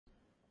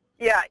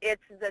Yeah,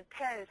 it's the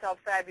 10th of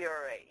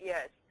February,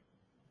 yes.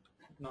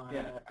 No,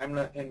 yeah, I'm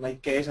not, in my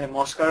case, I'm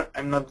Oscar,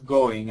 I'm not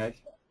going. I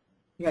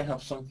think I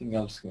have something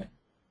else here.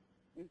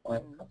 Or I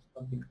have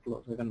something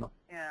close, I don't know.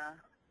 Yeah.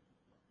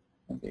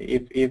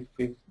 Okay, if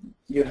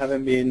you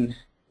haven't been...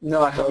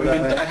 No, I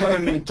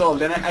haven't been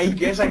told, and I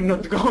guess I'm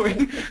not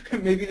going.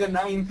 Maybe the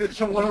 9th,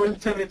 someone will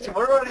tell me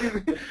tomorrow.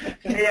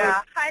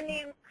 Yeah,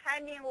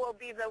 Hanning will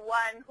be the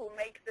one who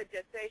makes the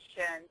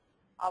decision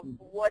of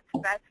what's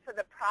best for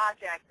the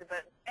project,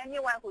 but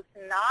anyone who's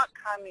not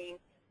coming,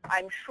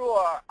 I'm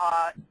sure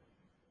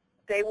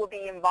they will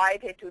be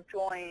invited to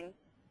join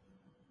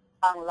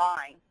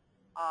online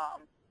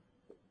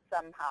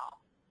somehow.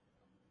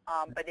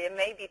 But it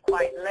may be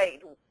quite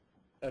late.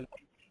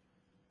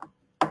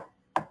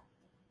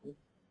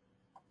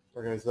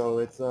 Okay, so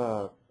it's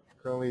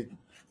currently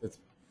it's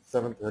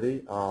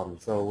 7:30.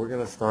 So we're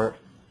gonna start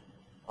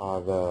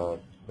the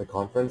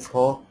conference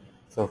call.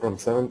 So from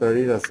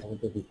 7:30 to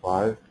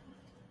 7:55,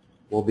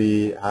 we'll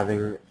be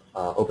having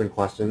open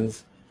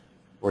questions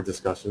or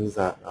discussions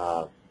that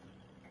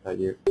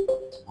you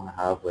want to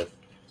have with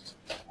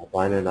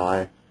Brian and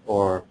I,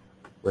 or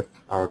with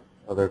our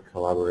other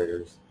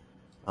collaborators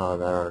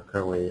that are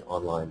currently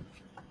online.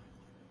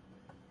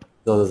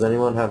 So does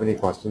anyone have any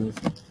questions?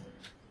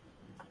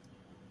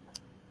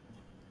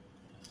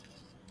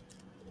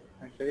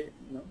 Actually,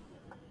 no.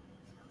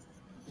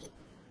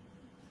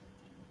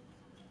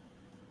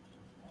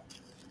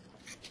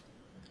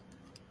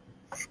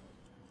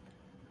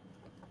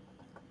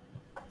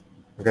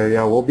 Okay,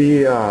 yeah, we'll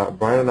be,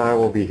 Brian and I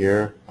will be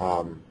here.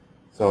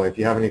 So if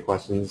you have any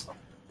questions,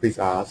 please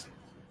ask.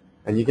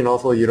 And you can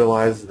also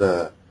utilize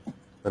the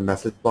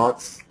message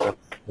box that's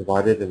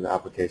provided in the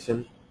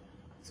application.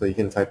 So you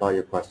can type out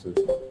your questions.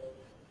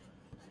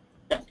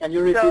 Can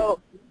you repeat? So,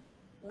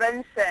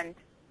 Vincent,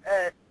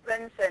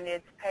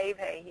 it's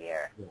Pepe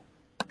here. Yeah.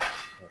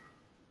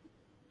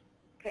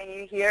 Can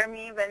you hear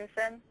me,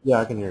 Vincent?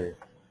 Yeah, I can hear you.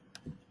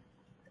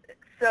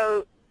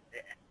 So,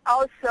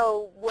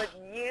 also, would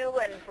you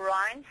and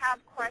Brian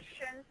have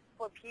questions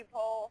for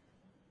people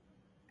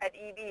at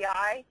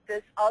EBI?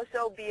 This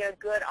also be a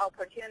good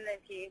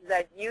opportunity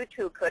that you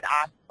two could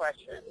ask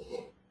questions.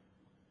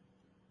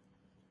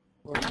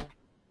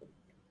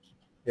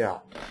 Yeah.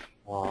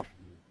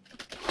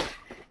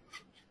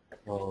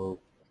 So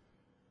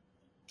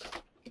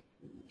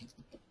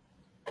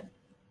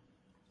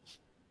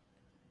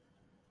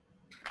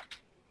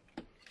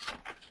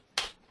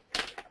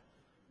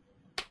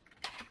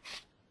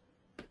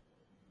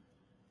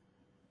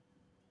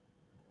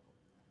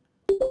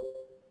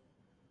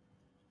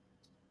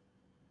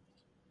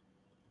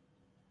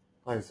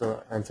hi,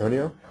 so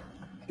Antonio?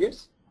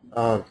 Yes.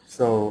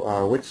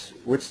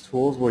 Which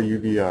tools will you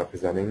be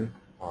presenting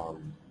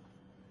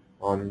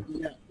on?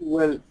 Yeah,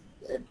 well,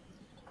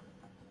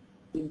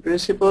 in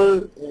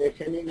principle,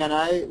 Henning and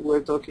I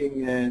were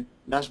talking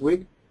last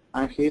week,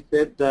 and he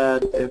said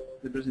that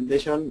the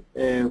presentation,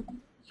 the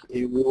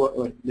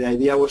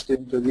idea was to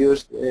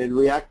introduce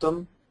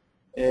Reactom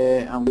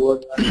and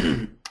what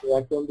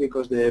Reactom,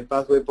 because the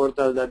pathway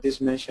portal that is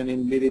mentioned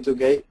in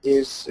BD2K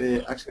is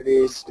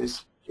actually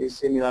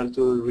similar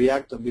to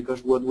Reactom,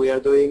 because what we are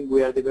doing,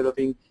 we are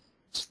developing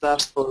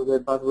stuff for the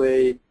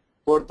pathway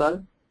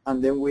portal,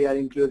 and then we are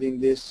including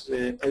this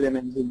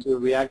element into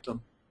Reactom.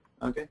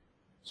 Okay,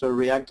 so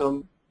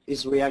Reactom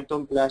is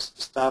Reactom plus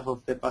stuff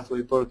of the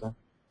pathway portal.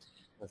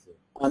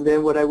 And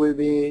then what I will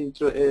be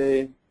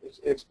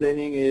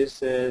explaining is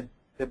the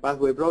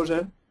pathway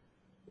browser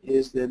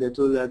is the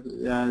tool that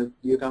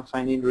you can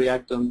find in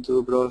Reactom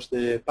to browse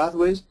the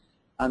pathways,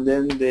 and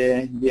then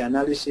the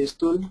analysis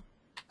tool.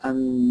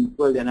 And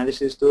well, the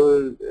analysis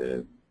tool,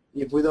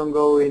 if we don't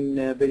go in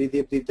very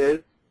deep detail,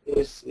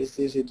 it's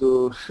easy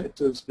to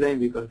explain,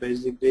 because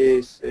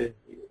basically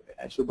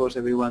I suppose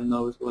everyone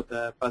knows what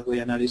a pathway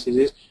analysis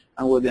is,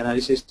 and what the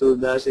analysis tool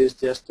does is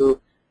just to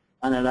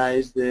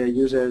analyze the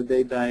user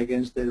data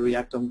against the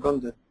Reactom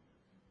content.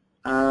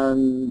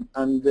 And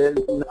then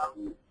now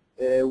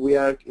we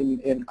are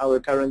in our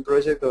current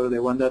project, or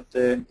the one that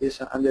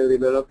is under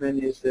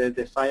development, is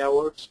the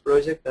Fireworks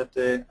project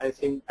that I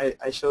think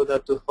I showed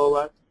that to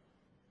Howard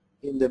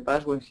in the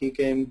past when he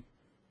came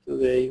to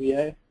the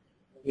EBI.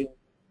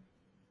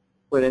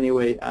 Well,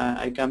 anyway,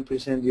 I can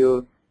present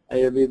you a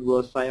little bit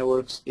what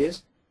Fireworks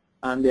is.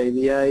 And the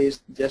idea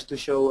is just to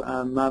show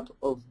a map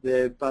of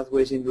the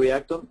pathways in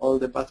Reactom, all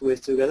the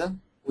pathways together,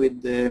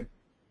 with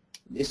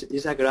this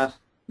is a graph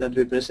that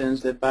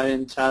represents the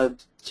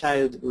parent-child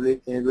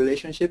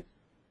relationship.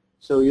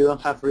 So you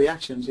don't have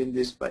reactions in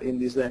this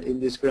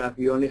graph.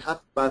 You only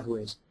have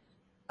pathways.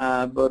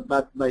 But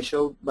by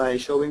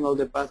showing all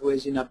the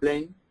pathways in a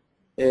plane,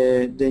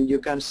 then you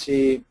can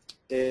see.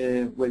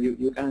 Well,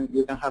 you can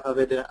have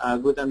a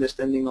good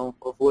understanding of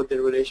what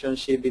the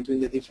relationship between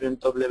the different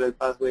top-level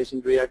pathways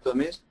in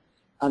Reactom is.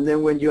 And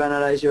then when you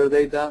analyze your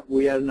data,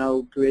 we are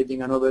now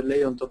creating an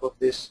overlay on top of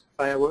this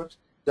Fireworks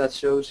that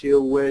shows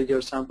you where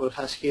your sample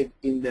has hit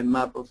in the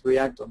map of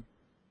Reactom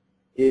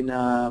in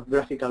a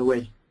graphical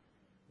way.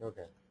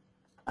 Okay.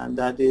 and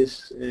that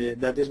is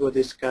what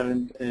is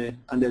current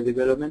under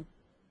development.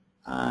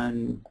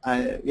 And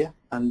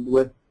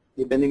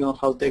depending on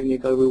how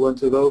technical we want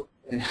to go,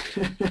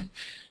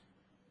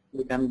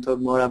 we can talk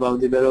more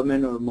about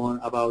development or more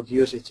about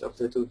usage of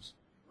the tools.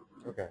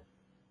 Okay.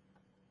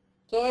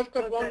 So I've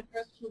got one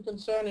question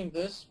concerning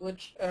this,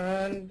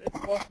 and it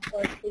was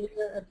quite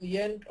clear at the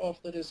end of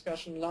the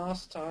discussion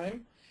last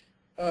time.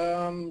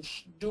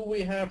 Do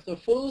we have the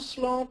full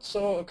slot,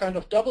 so a kind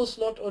of double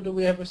slot, or do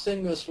we have a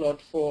single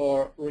slot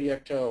for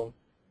Reactor?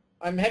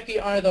 I'm happy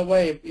either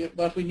way,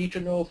 but we need to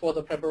know for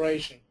the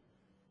preparation.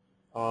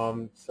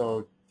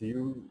 So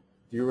do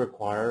you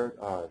require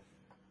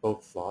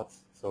both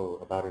slots, so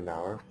about an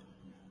hour?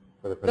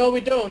 No, we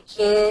don't.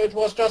 So it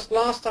was just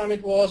last time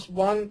it was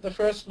the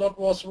first slot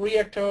was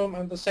Reactome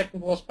and the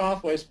second was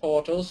Pathways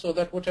Portal, so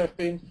that would have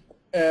been,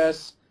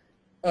 as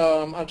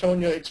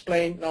Antonio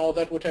explained now,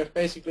 that would have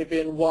basically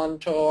been one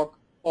talk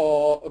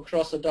or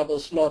across a double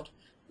slot.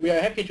 We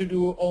are happy to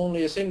do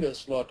only a single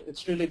slot.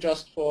 It's really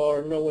just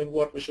for knowing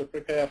what we should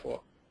prepare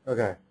for.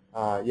 Okay.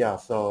 Yeah,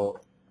 so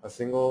a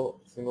single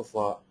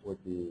slot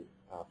would be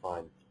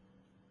fine.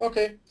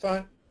 Okay,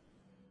 fine.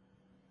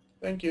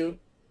 Thank you.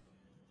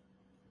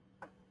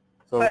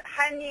 So, but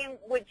Hanning,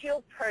 would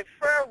you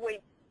prefer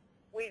we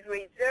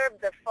reserve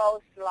the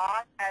full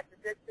slot, as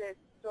this is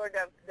sort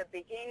of the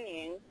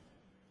beginning,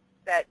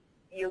 that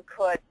you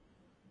could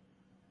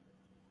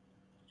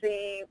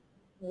see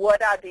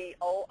what are the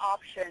old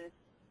options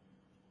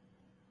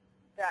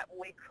that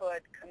we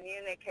could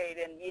communicate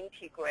and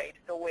integrate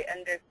so we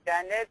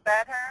understand it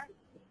better?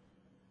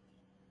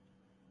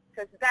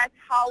 Because that's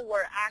how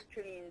we're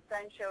actually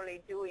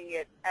essentially doing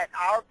it at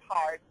our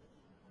part.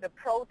 The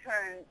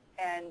ProTurn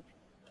and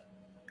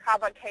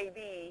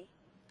COPaKB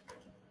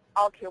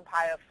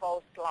occupy a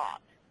full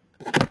slot.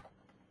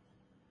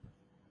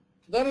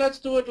 Then let's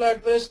do it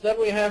like this, then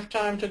we have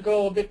time to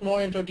go a bit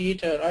more into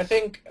detail. I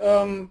think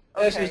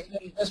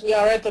as we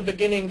are at the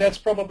beginning, that's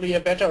probably a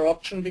better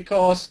option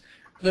because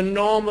the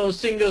normal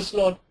single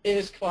slot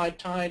is quite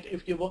tight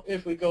if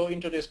we go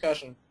into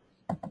discussion.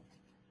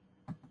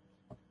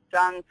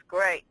 Sounds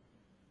great.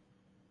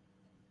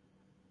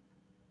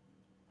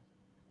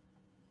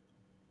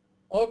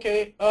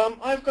 Okay,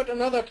 I've got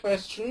another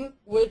question,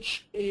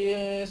 which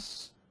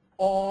is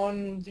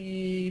on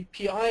the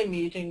PI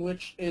meeting,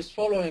 which is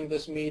following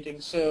this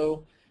meeting.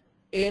 So,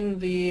 in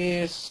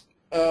the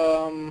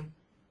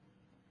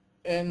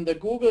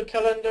Google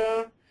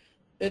Calendar,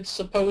 it's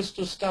supposed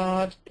to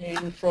start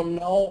from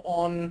now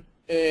on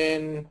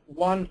in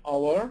 1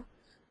 hour.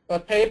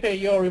 But Pepe,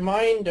 your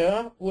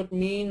reminder would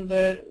mean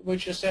that,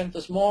 which you sent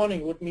this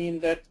morning, would mean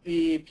that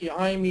the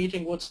PI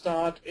meeting would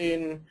start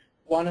in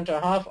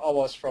 1.5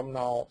 hours from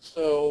now.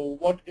 So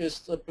what is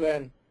the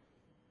plan?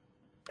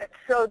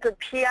 So the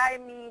PI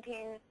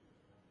meeting,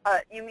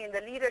 you mean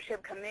the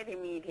leadership committee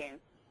meeting?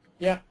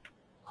 Yeah.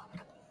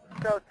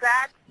 So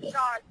that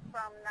starts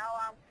from now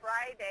on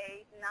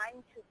Friday,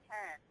 9 to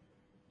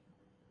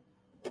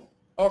 10.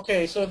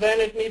 Okay, so then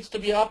it needs to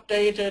be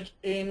updated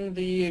in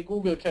the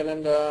Google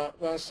Calendar,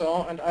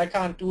 Vincent, and I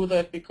can't do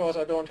that because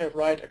I don't have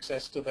write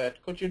access to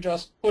that. Could you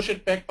just push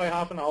it back by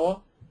half an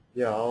hour?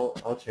 Yeah,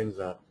 I'll change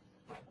that.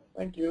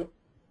 Thank you.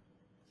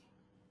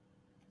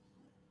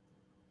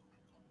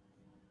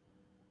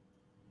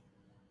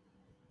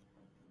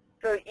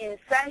 So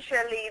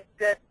essentially,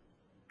 the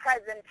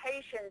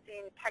presentations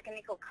in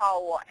technical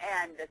call will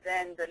end.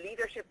 Then the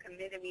leadership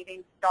committee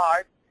meeting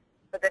starts,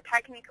 but the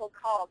technical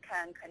call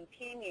can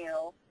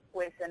continue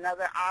with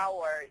another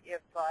hour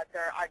if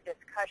there are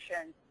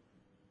discussions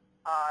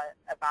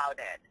about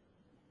it.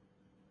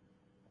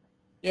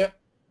 Yeah.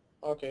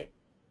 Okay.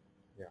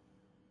 Yeah.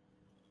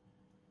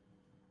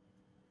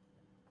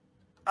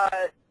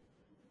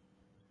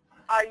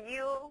 Are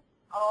you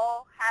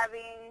all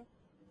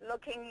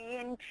looking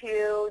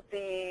into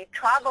the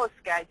travel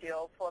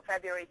schedule for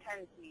February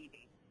 10th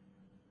meeting?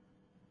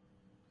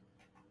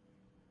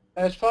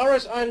 As far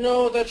as I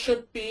know, that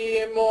should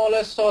be more or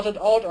less sorted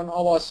out on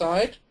our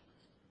side.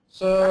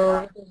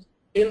 So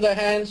in the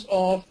hands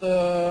of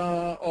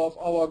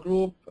our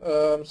group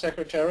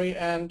secretary,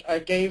 and I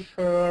gave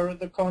her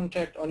the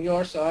contact on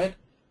your side.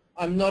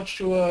 I'm not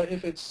sure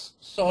if it's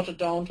sorted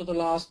down to the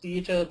last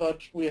detail,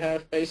 but we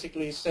have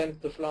basically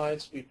sent the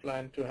flights we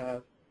plan to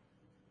have.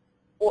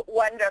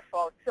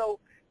 Wonderful. So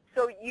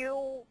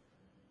you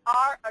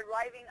are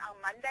arriving on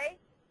Monday?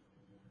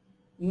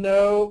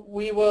 No,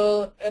 we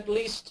will at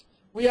least,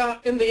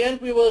 in the end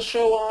we will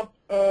show up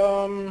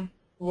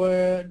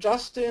where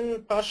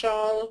Justin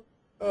Paschal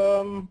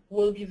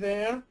will be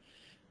there,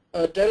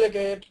 a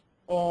delegate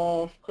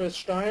of Chris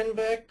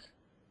Steinbeck,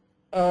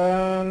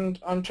 and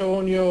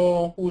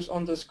Antonio, who's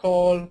on this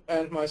call,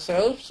 and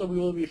myself, so we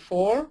will be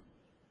 4.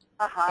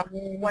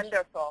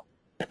 Wonderful.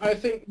 I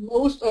think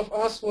most of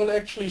us will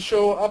actually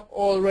show up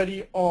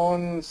already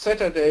on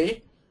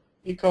Saturday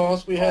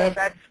because we have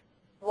that's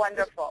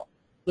wonderful.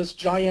 this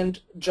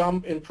giant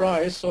jump in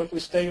price. So if we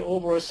stay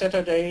over a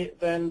Saturday,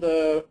 then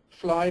the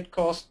flight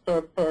cost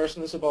per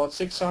person is about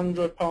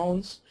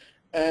 £600,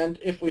 and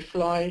if we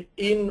fly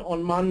in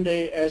on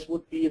Monday as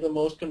would be the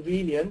most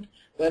convenient,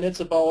 then it's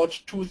about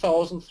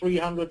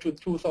 2,300 to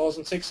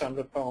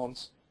 2,600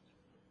 pounds.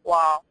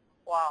 Wow,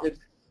 wow. It's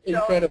So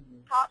incredible.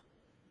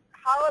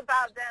 how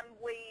about then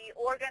we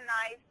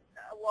organize,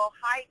 we'll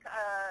hike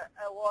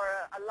or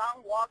a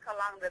long walk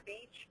along the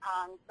beach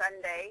on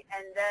Sunday,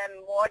 and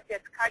then more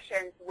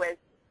discussions with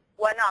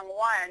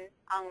one-on-one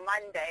on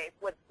Monday.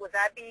 Would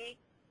that be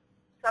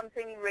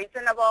something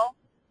reasonable?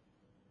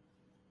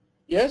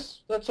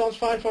 Yes, that sounds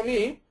fine for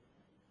me.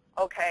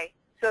 Okay,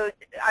 so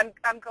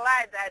I'm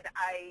glad that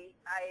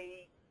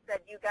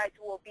that you guys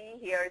will be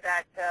here,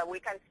 that we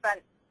can spend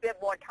a bit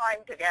more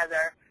time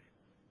together,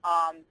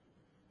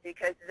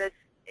 because this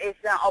is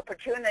an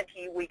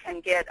opportunity we can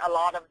get a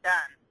lot of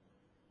done.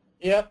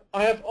 Yeah,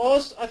 I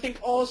think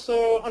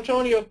also,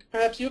 Antonio,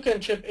 perhaps you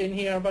can chip in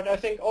here, but I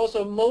think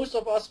also most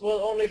of us will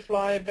only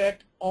fly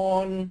back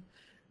on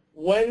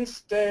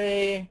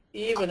Wednesday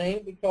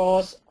evening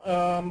because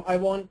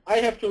I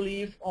have to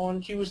leave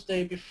on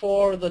Tuesday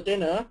before the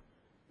dinner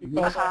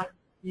because I have to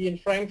be in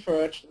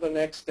Frankfurt the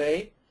next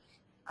day.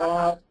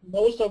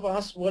 Most of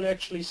us will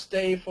actually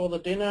stay for the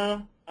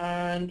dinner,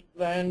 and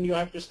then you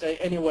have to stay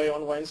anyway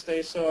on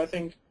Wednesday. So I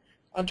think,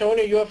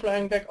 Antonio, you are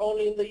flying back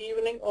only in the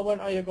evening, or when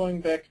are you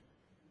going back?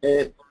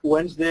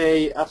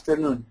 Wednesday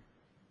afternoon.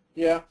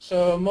 Yeah,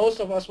 so most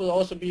of us will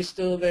also be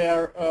still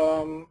there,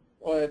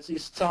 or at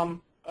least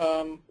some,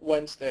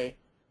 Wednesday.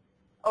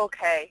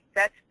 Okay,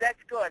 that's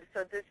good.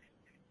 So this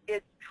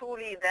is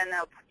truly then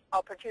an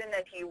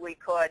opportunity we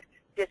could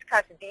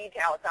discuss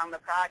details on the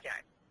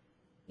project.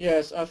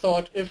 Yes, I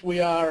thought if we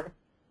are,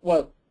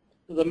 well,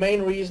 the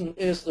main reason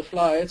is the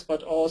flights,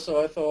 but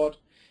also I thought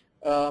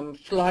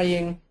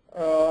flying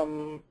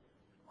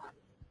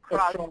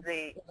Across from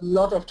the, a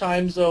lot of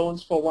time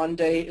zones for one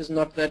day is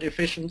not that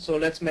efficient, so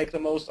let's make the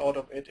most out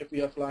of it if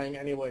we are flying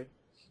anyway.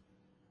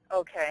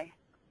 okay.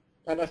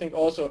 And I think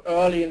also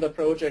early in the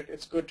project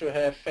it's good to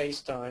have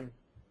FaceTime.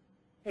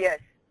 Yes,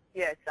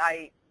 yes,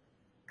 I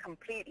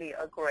completely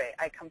agree.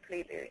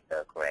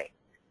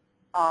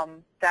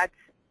 That's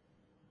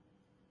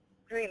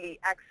really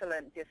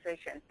excellent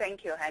decision.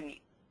 Thank you,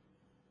 Henny.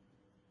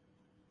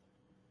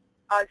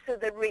 So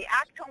the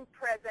reactome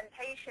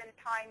presentation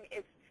time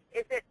is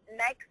it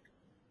next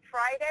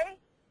Friday?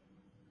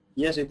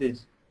 Yes, it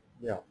is.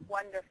 Yeah.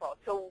 Wonderful.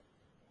 So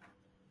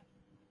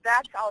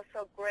that's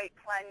also great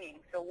planning.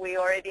 So we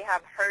already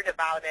have heard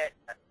about it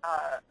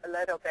a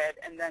little bit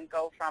and then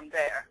go from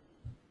there.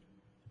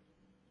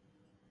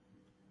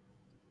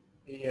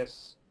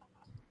 Yes.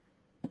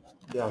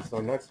 Yeah, so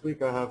next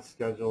week I have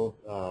scheduled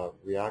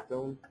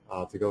Reactome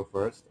to go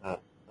first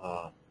at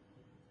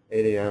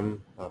 8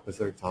 a.m.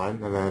 Pacific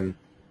time, and then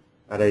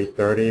at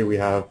 8:30 we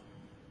have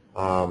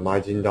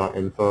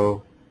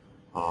mygene.info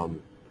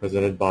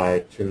presented by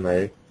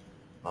Chun-Lei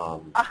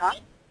from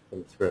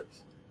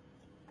Scripps.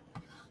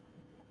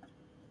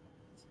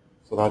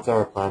 So that's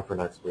our plan for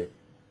next week.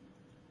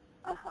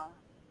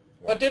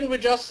 But didn't we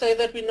just say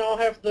that we now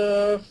have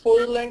the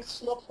full-length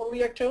slot for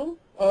Reactome?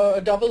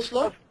 A double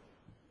slot?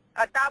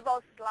 A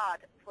double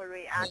slot for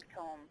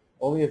Reactome.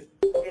 Only if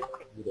we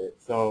need it.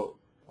 So,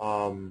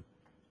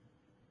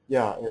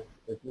 yeah,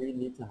 if we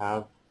need to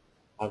have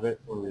it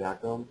for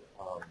Reactome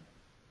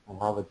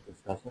and have a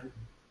discussion,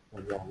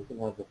 then yeah, we can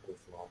have the full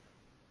slot.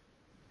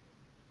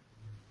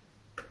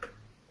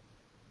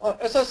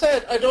 As I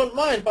said, I don't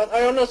mind, but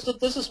I understood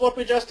this is what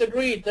we just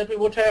agreed, that we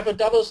would have a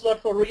double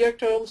slot for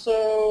Reactome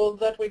so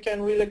that we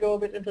can really go a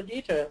bit into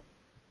detail.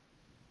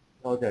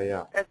 Okay,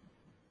 yeah.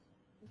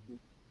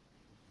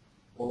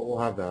 We'll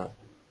have that.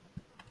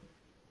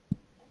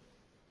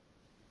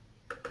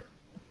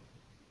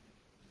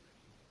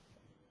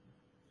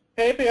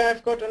 Maybe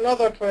I've got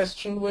another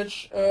question,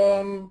 which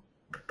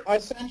I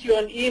sent you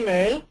an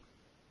email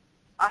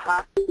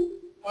about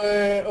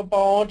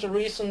a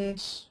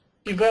recent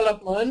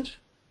development.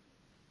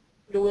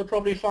 You will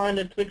probably find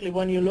it quickly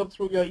when you look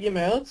through your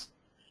emails.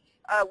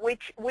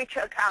 Which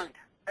account?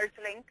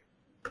 Earthlink?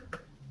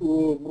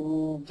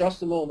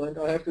 Just a moment,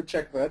 I have to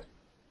check that.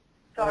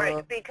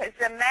 Sorry, because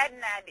the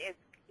MedNet is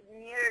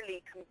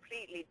nearly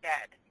completely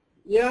dead.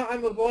 Yeah,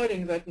 I'm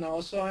avoiding that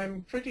now, so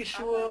I'm pretty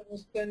sure I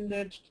send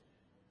it.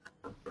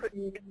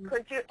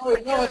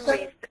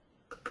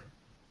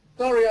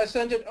 Sorry, I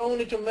sent it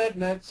only to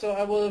MedNet, so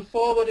I will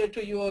forward it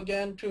to you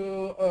again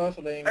to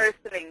Earthlink.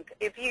 Earthlink.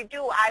 If you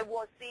do, I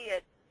will see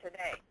it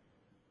today.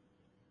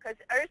 Because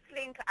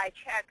Earthlink, I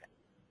check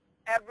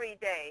every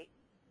day.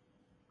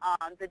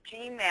 The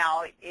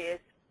Gmail is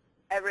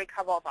every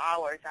couple of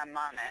hours I'm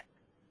on it.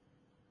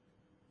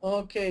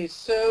 Okay,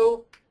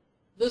 so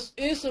this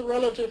is a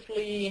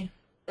relatively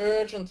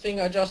urgent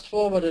thing. I just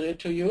forwarded it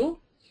to you.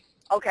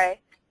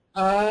 Okay.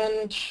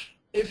 And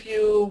if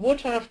you would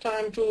have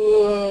time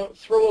to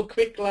throw a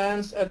quick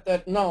glance at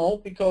that now,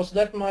 because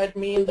that might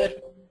mean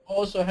that we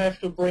also have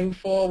to bring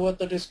forward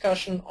the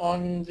discussion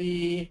on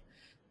the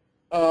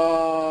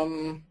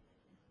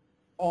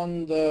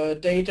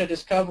data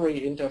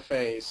discovery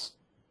interface.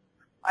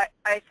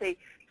 I see.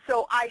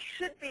 So I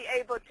should be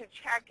able to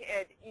check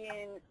it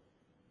in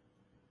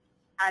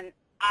an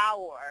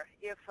hour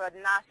if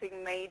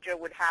nothing major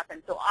would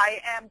happen. So I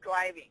am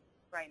driving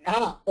right now.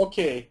 Ah,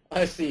 okay,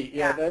 I see.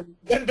 Yeah, Yeah.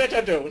 then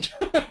better don't.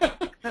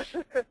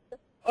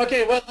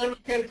 Okay, well then we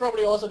can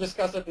probably also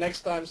discuss it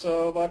next time.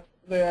 So, but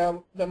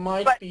there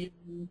might be.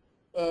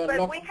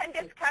 But we can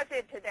discuss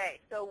it today.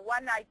 So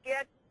when I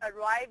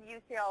arrive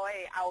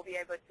UCLA, I'll be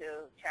able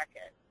to check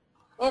it.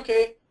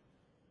 Okay.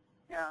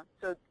 Yeah.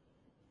 So,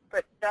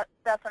 but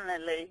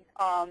definitely.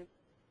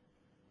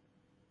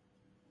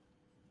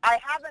 I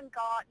haven't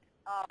got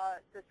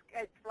the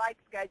flight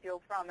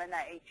schedule from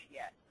NIH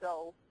yet,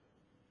 so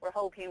we're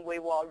hoping we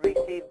will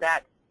receive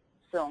that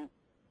soon.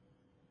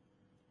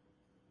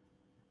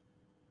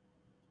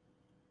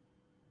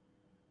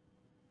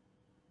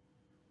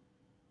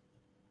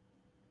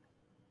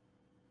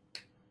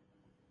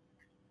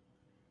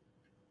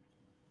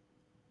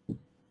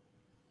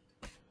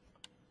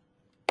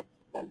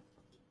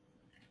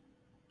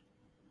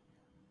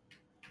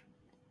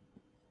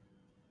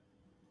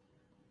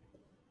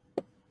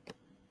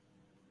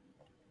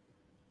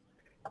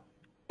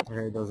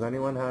 Okay, does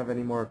anyone have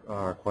any more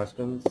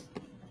questions?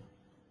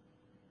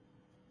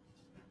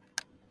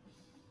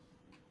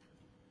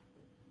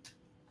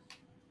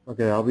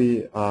 Okay,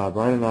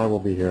 Brian and I will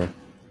be here,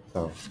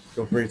 so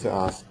feel free to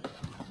ask.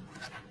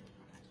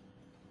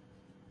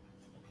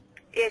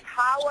 Is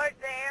Howard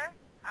there?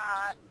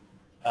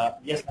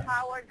 Yes. Is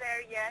Howard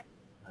there yet?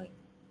 Hi.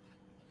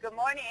 Good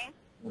morning.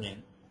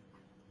 Morning.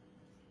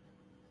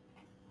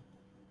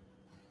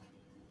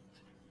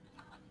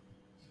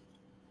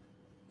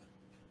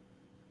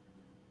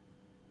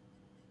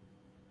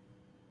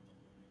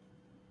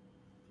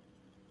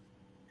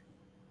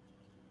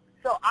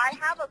 So I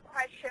have a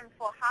question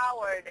for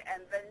Howard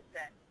and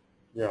Vincent.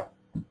 Yeah.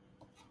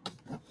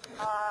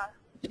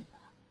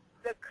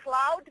 The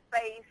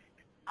cloud-based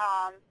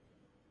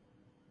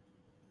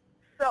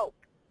SOAP,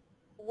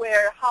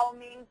 where Hao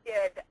Ming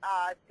did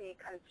the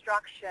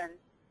construction,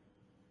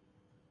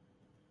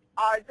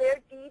 are there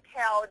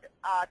detailed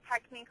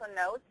technical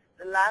notes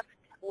left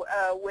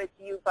with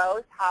you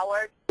both,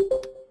 Howard?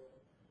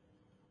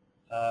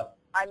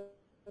 I'm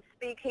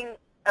speaking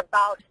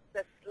about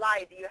the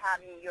slide you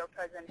have in your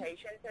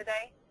presentation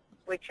today,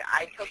 which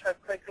I took a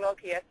quick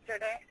look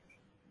yesterday.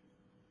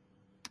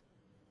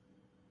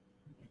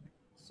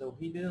 So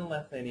he didn't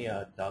left any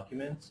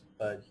documents,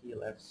 but he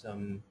left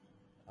some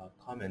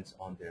comments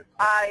on their.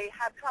 I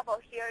have trouble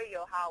hearing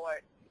you,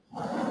 Howard.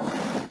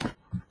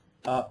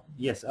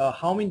 Yes,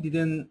 Hao Ming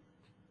didn't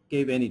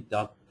give any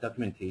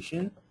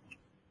documentation,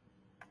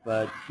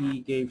 but he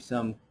gave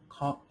some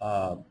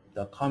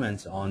the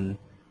comments on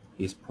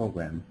his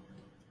program.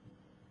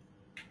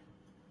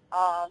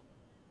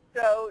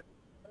 So,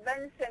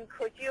 Vincent,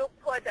 could you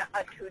put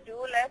a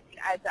to-do list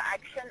as an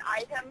action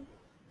item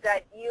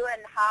that you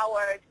and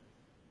Howard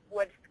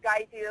would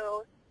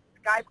schedule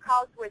Skype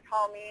calls with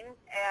Hao Ming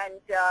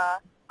and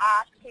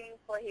asking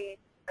for his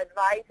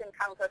advice and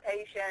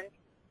consultation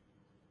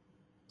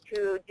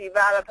to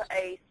develop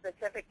a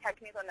specific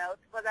technical note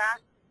for that?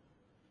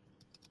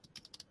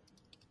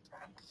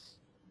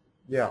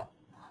 Yeah.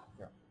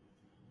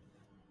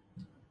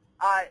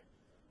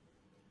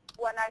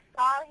 When I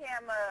saw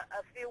him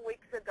a few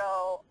weeks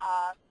ago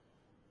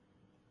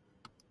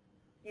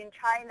in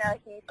China,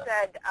 he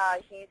said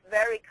he's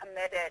very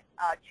committed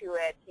to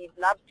it. He'd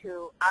love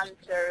to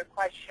answer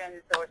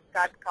questions or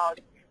Skype calls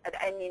at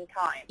any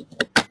time.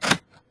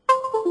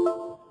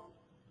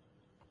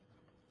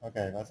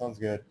 Okay, that sounds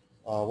good.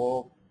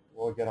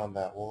 We'll get on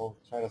that. We'll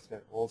try to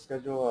we'll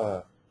schedule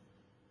a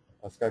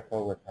Skype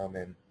call with Hao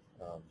Ming,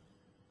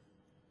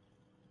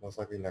 most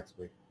likely next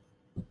week.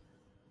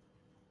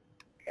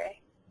 Okay.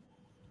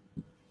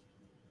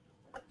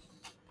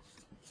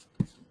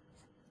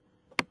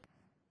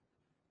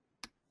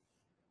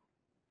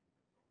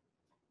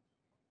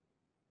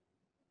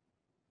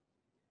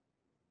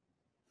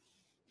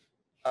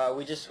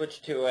 We just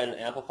switched to an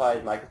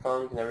amplified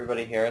microphone. Can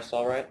everybody hear us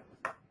all right?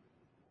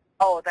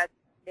 Oh,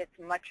 it's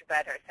much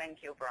better.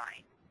 Thank you,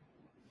 Brian.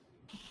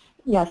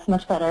 Yes,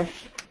 much better.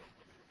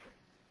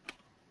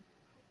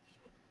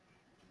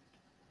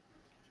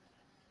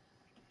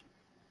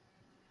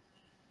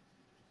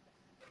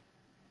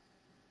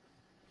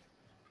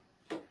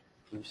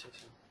 Can you say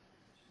something?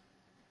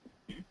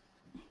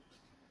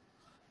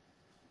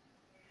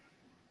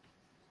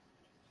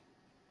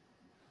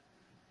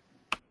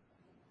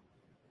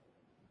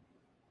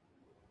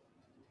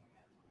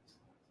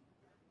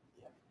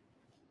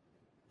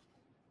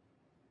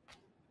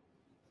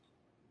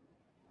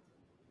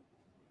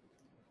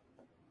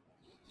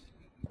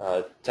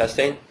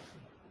 Testing? Did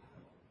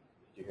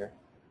you hear?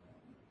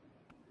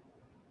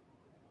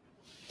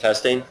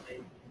 Testing?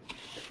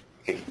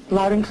 Okay.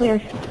 Loud and clear.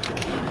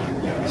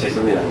 Say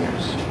something out here.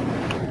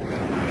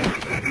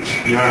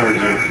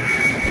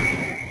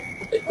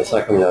 It's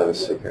not coming out of the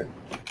speaker.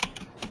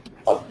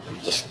 Oh,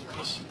 just.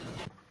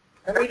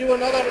 Can we do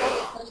another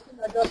question?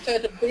 I just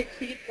had a big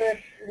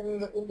feedback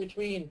in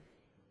between.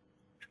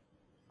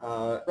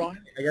 Brian,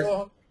 I guess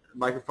the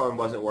microphone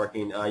wasn't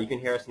working. You can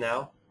hear us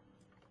now?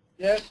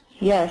 Yes?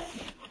 Yes.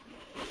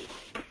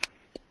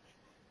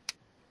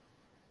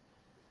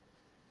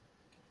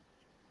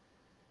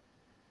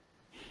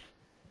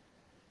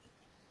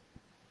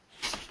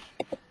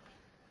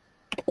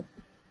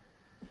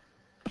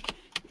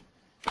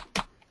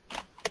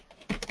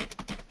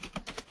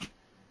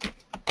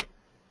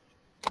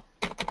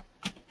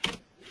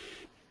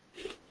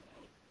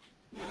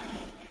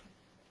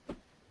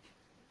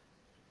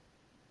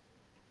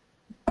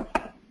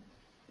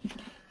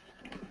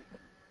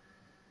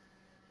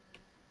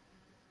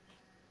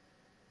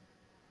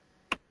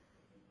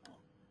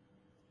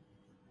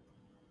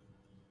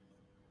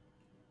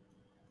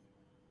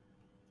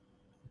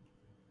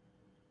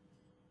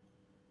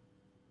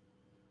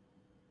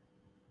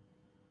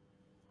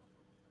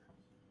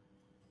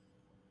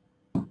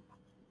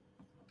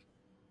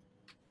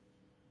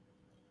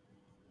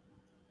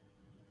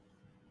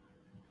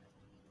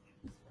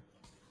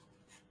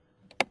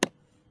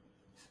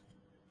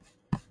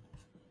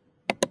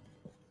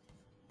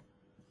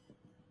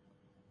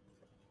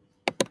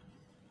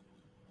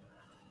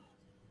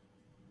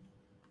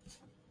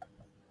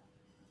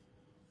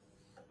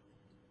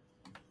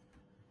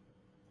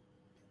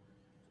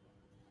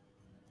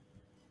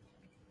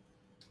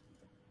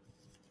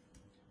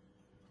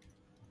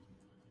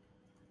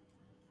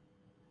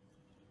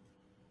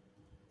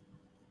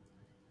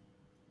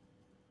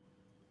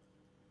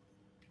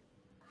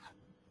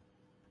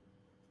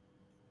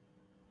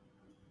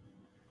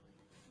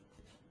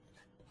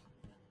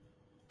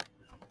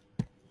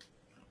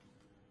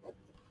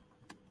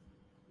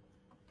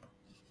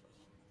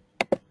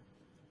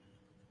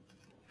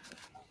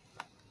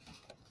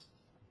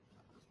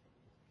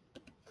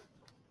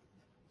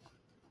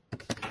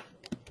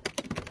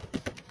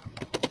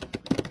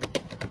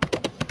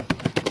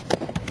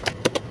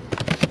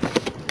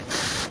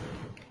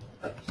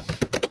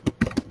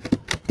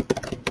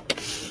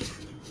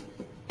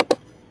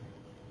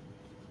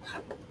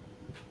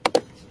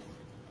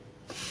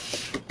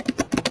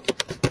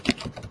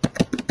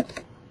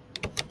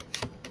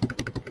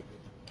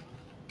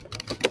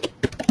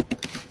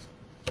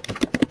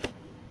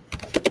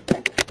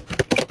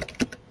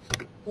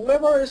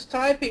 Whoever is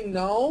typing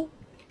now,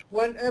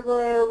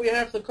 whenever we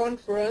have the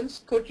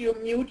conference, could you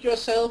mute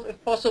yourself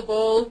if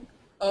possible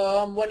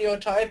when you're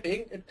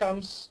typing? It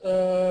comes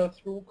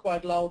through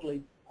quite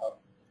loudly.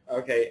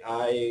 Okay,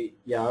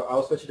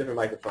 I'll switch to a different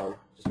microphone.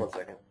 Just 1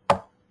 second.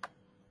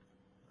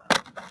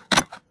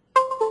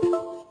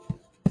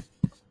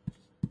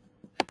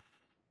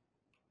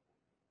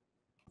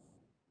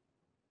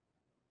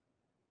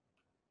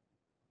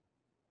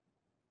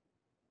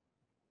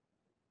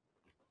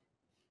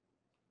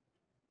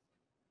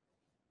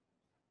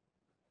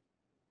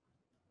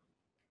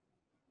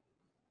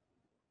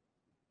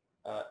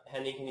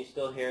 Henny, can you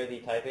still hear the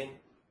typing?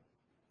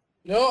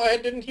 No, I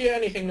didn't hear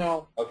anything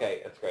now.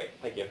 Okay, that's great.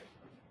 Thank you.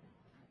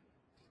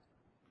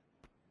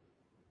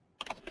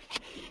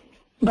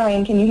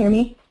 Brian, can you hear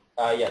me?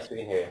 Yes, we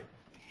can hear you.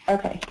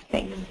 Okay,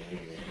 thanks.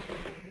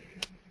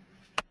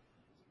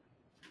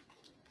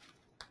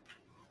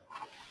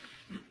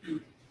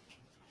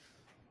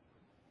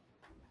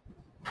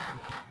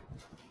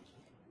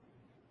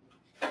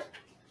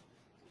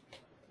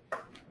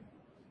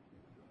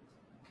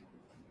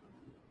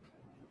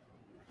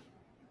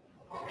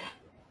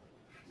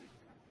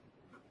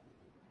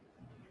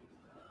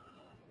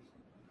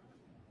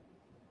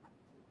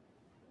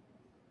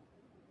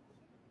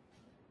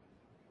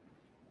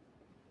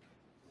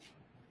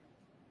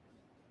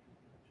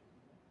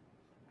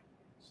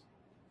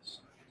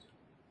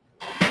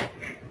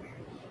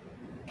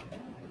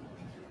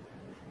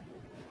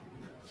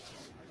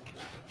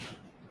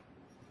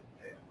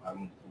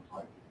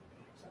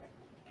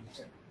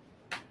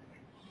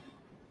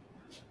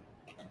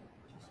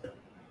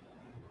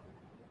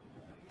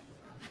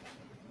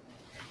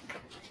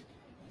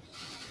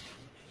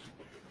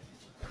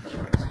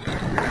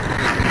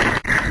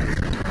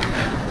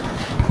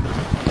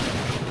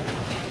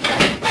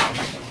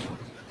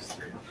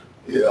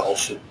 Yeah, I'll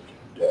sit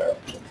there.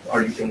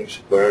 Are you going to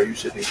sit? Where are you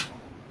sitting?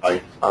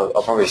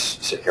 I'll probably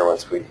sit here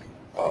once we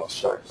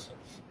start.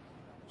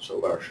 So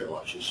where shall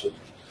I just sit?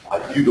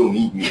 You don't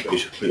need me,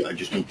 basically. I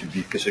just need to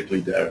be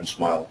physically there and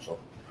smile. So.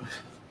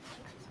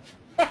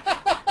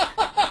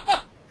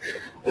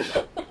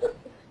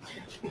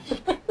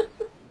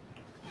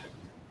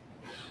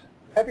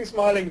 Happy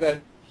smiling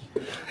then.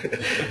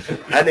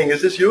 Henning,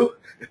 is this you?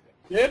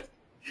 Yes?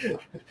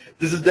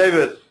 This is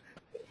David.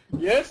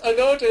 Yes, I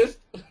noticed.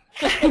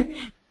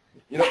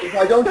 You know, if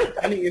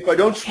I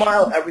don't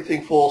smile,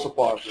 everything falls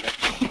apart.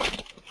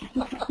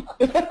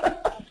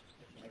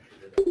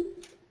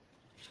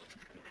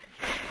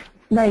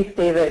 Nice,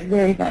 David.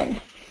 Very nice.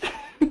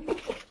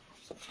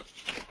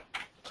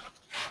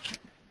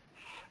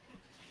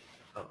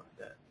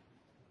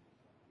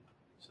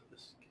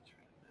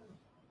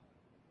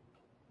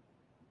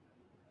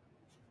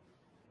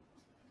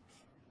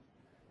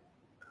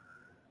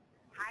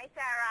 Hi,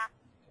 Sarah.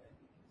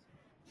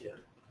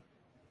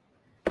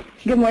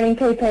 Good morning,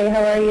 Pepe.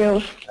 How are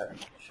you?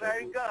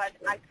 Very good.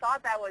 I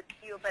thought that was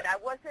you, but I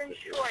wasn't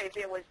sure if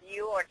it was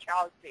you or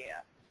Chelsea.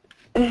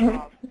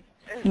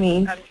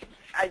 Me.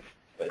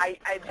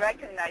 I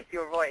recognize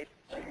your voice.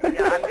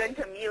 Yeah, I'm going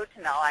to mute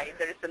now.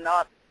 There's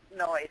enough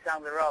noise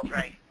on the road,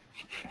 right?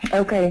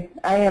 Okay,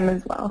 I am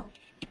as well.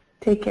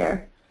 Take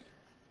care.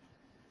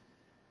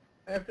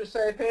 I have to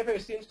say, Pepe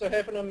seems to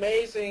have an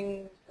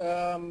amazing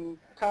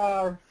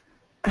car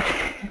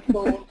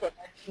phone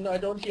connection. I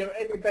don't hear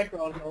any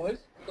background noise,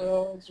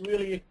 so it's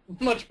really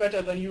much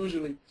better than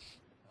usually.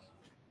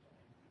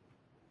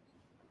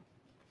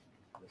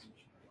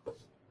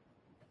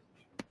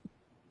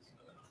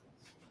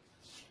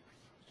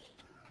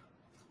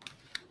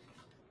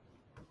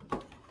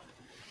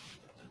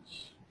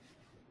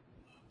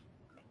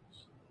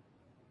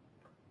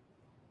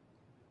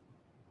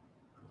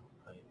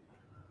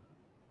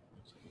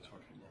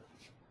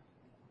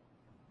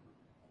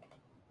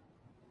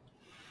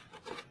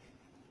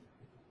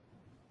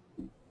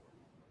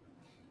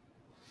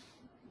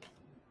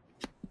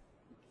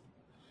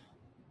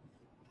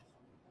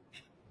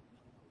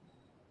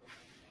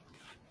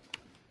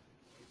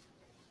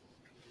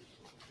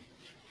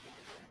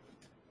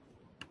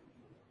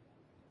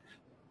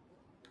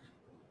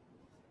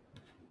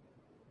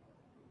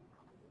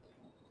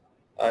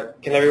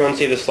 Can everyone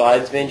see the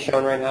slides being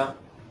shown right now?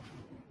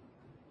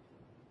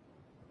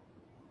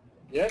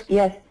 Yes?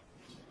 Yes.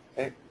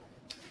 Okay.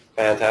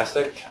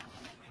 Fantastic.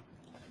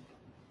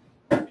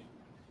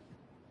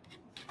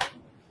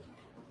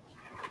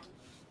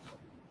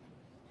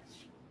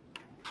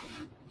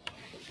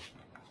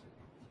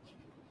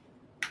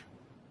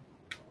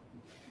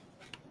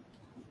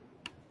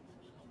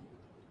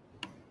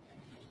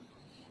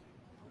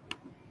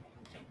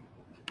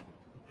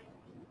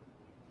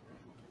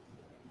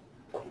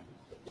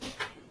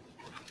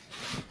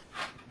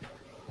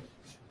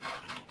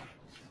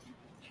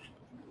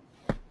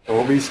 So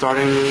we'll be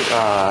starting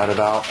at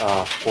about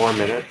 4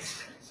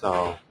 minutes.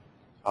 So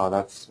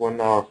that's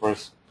when our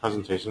first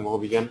presentation will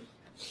begin.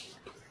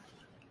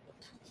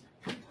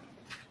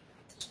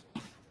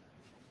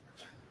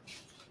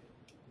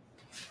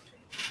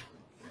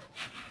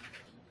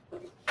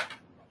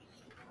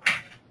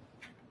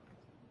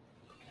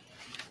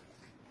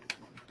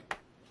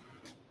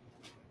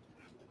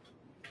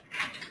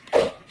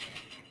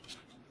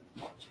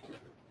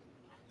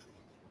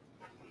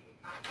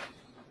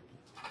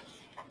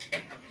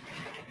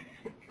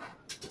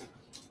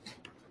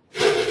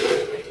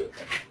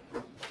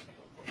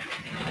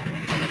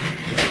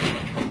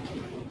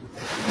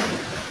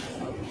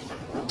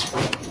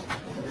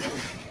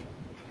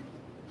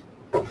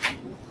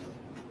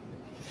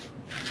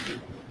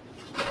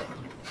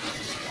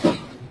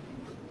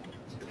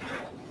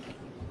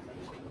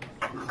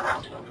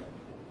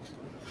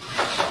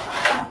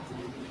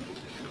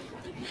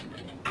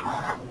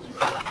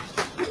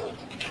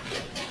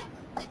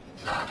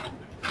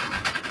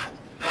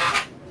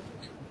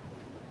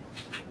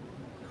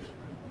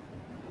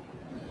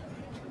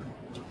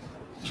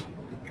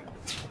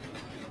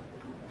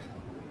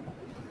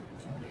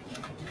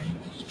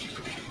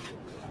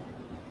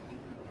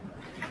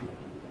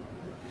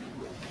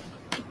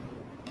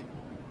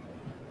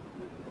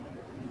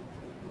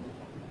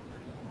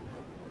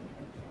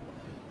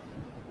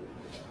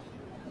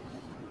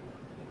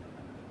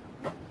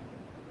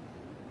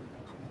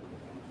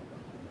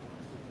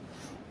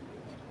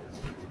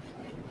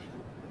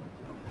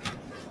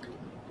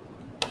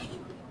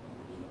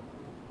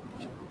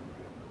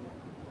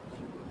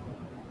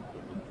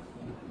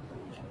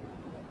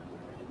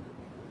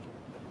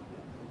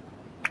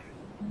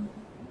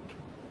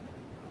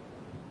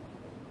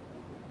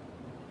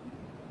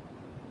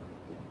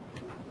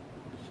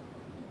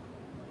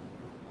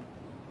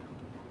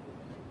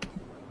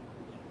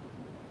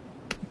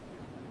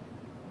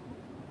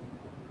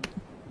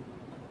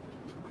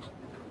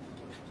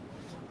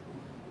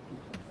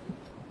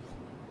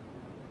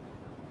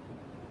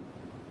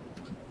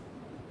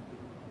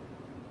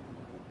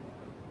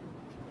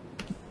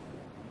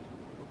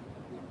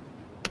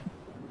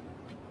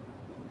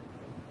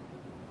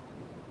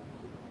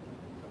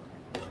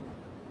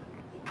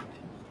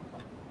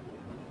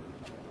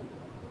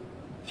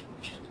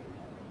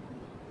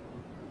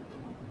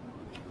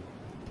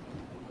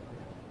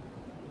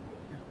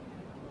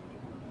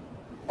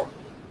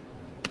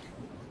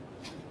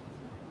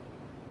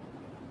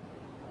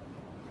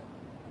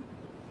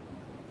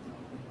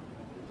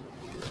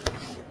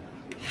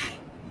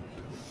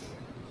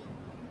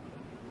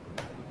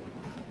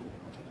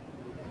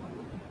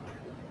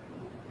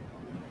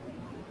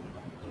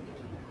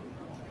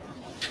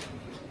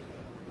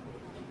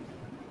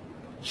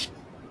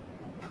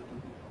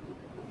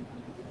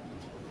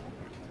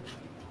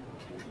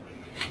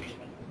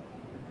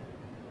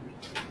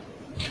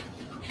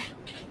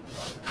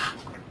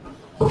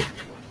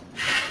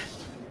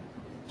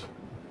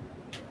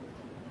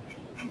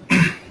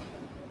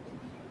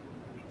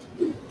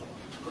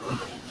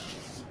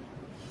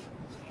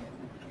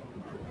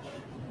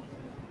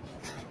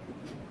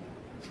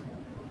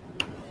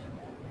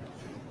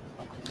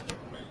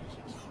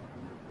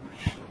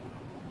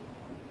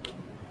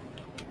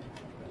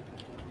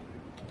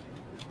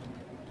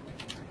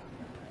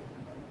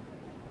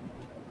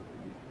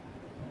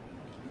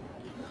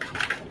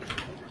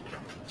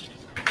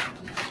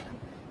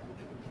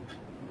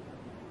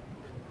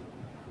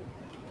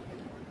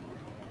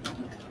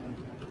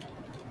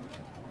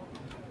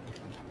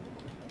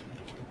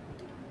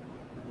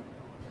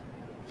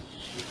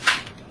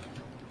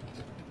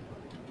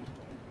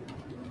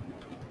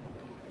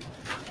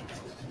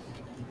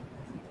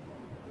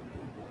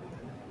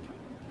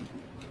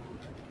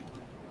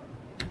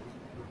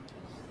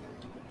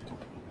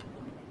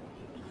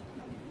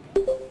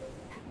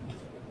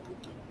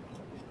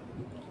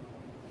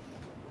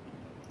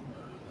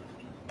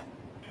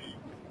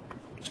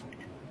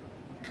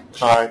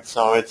 All right,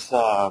 so it's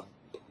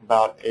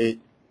about 8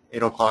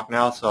 o'clock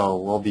now, so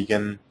we'll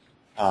begin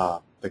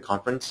the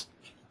conference.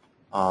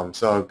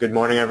 So good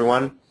morning,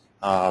 everyone,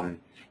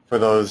 for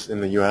those in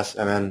the U.S.,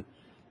 and then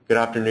good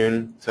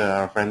afternoon to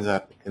our friends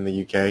in the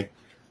U.K.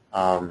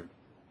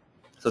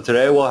 So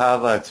today we'll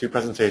have 2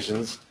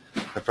 presentations.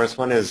 The first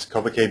one is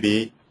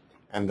COPaKB,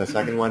 and the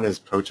second one is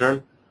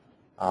ProTurn.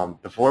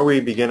 Before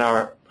we begin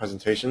our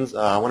presentations,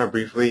 I want to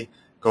briefly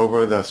go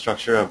over the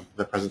structure of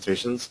the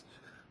presentations.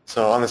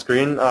 So on the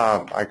screen,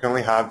 I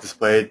currently have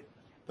displayed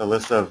the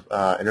list of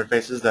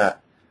interfaces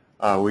that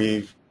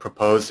we've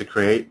proposed to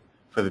create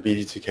for the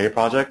BD2K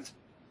project.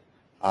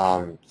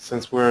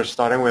 Since we're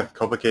starting with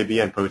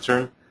COPaKB and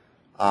ProTurn,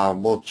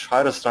 we'll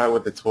try to start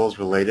with the tools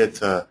related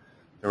to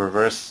the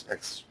reverse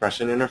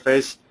expression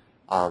interface,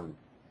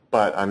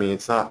 but I mean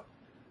it's not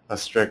a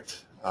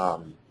strict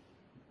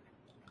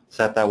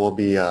set that we'll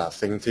be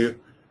sticking to.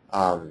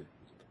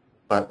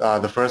 But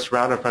the first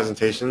round of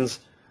presentations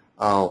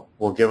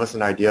will give us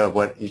an idea of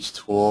what each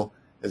tool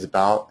is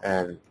about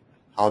and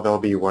how they'll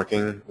be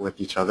working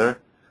with each other.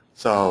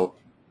 So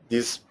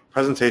these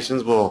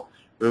presentations will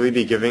really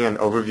be giving an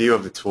overview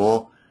of the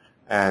tool,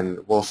 and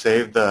we'll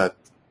save the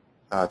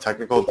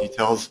technical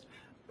details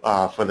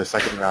for the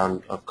second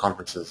round of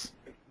conferences.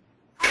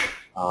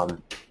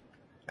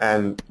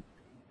 And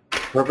the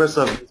purpose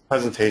of these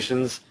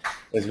presentations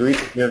is really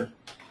to give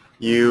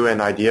you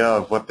an idea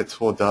of what the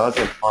tool does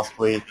and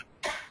possibly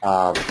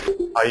how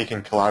you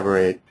can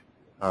collaborate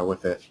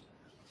with it.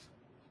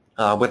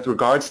 With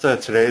regards to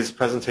today's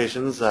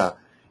presentations,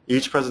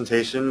 each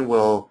presentation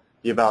will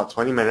be about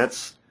 20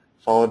 minutes,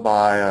 followed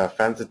by a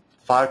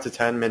 5 to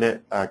 10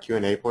 minute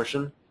Q&A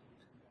portion.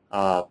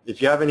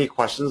 If you have any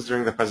questions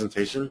during the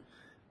presentation,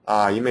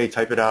 you may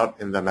type it out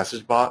in the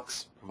message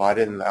box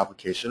provided in the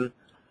application,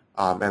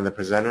 and the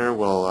presenter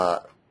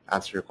will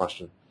answer your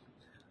question.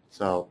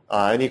 So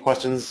any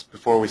questions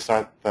before we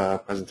start the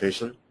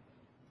presentation?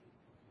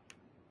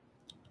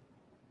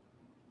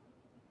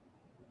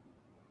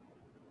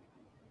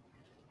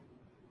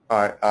 All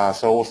right,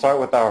 so we'll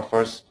start with our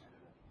first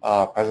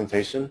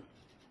presentation.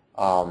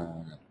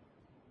 All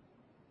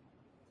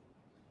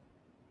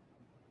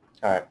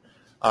right,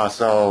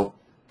 so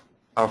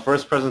our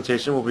first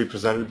presentation will be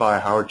presented by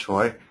Howard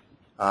Choi.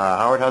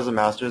 Howard has a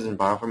master's in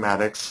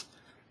bioinformatics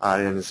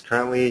and is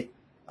currently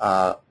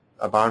a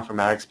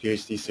bioinformatics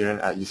PhD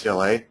student at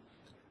UCLA.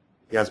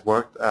 He has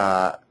worked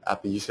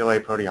at the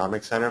UCLA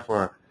Proteomics Center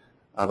for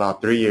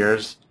about 3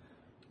 years.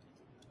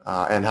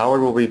 And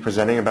Howard will be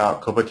presenting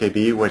about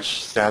COPaKB,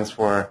 which stands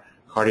for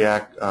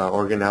Cardiac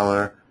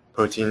Organelle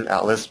Protein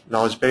Atlas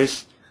Knowledge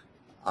Base.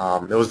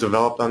 It was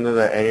developed under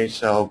the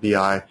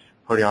NHLBI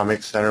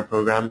Proteomics Center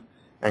program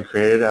and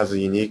created as a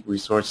unique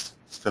resource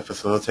to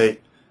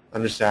facilitate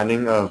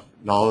understanding of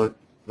novel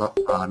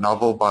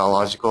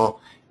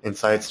biological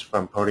insights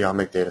from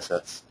proteomic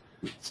datasets.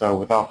 So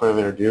without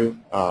further ado,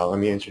 let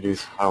me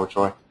introduce Howard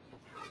Choi.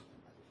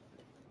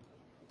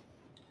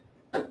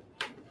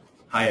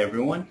 Hi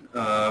everyone,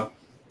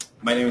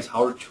 my name is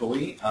Howard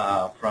Choi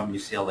from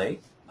UCLA.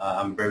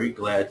 I'm very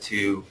glad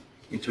to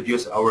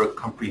introduce our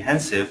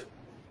comprehensive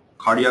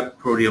cardiac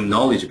proteome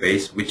knowledge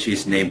base, which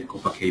is named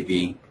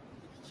COPaKB.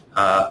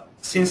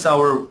 Since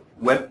our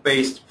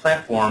web-based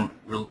platform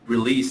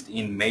released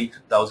in May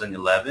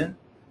 2011,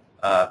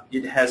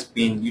 it has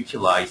been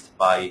utilized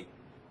by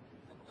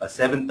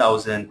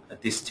 7,000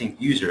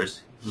 distinct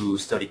users who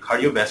study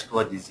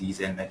cardiovascular disease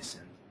and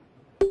medicine.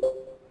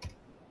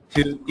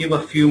 To give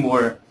a few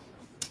more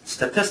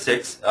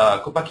statistics,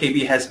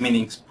 COPaKB has been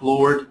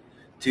explored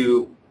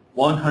to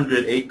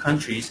 108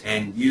 countries,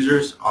 and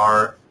users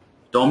are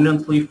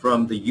dominantly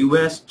from the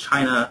US,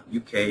 China,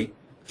 UK,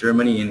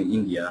 Germany, and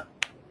India.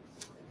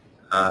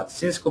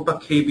 Since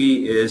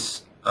COPaKB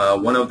is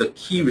one of the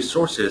key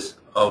resources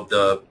of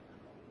the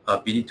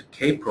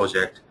BD2K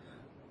project,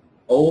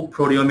 all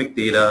proteomic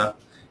data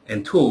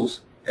and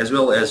tools, as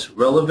well as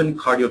relevant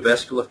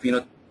cardiovascular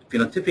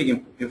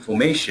phenotypic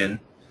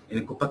information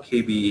in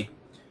COPaKB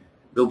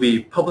will be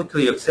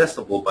publicly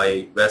accessible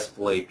by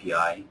RESTful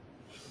API.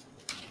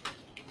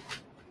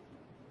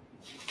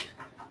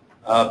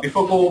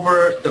 Before go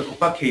over the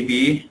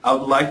COPaKB, I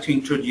would like to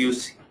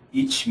introduce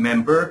each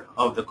member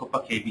of the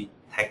COPaKB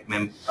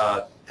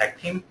tech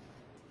team.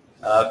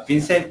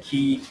 Vincent,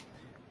 he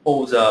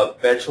holds a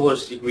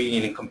bachelor's degree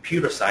in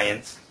computer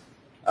science.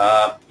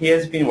 He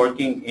has been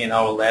working in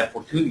our lab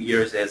for 2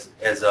 years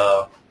as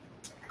a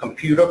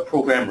computer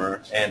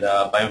programmer and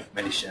a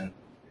bioinformatician.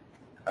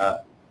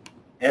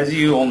 As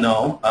you all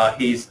know,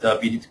 he's the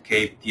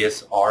BD2K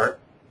DSR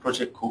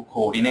project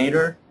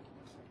coordinator,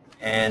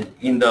 and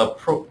in the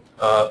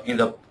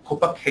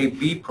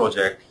COPaKB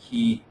project,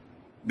 he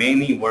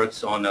mainly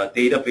works on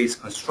database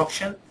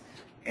construction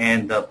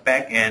and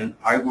back-end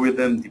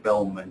algorithm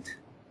development.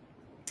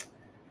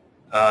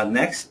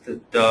 Next,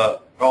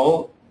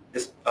 Raul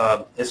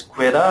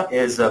Esqueda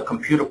is a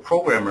computer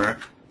programmer.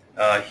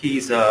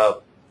 He's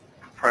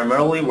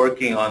primarily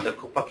working on the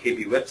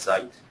COPaKB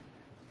website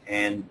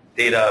and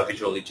data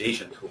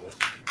visualization tool.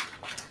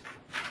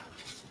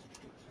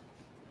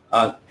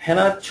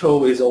 Hannah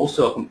Cho is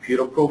also a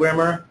computer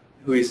programmer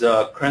who is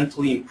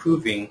currently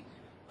improving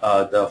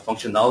the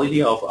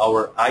functionality of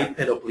our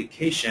iPad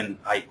application,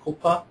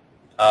 iCopa,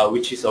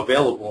 which is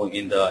available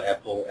in the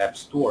Apple App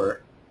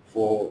Store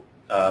for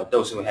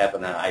those who have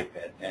an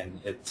iPad, and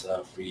it's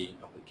a free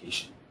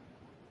application.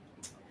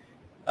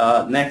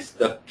 Next,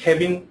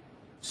 Kevin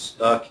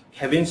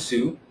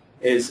Su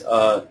is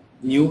a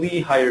newly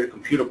hired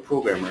computer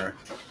programmer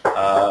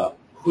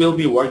who will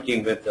be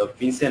working with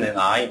Vincent and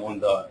I on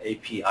the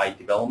API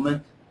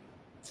development.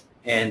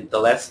 And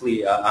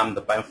lastly, I'm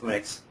the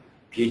bioinformatics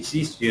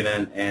PhD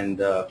student and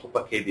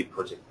COPaKB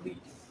project lead.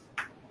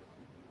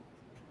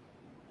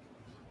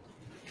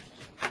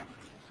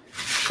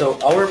 So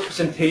our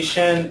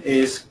presentation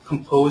is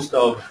composed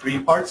of 3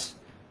 parts.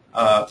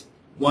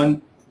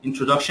 1,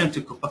 introduction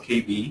to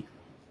COPaKB.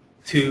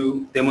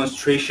 2,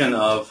 demonstration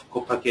of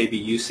COPaKB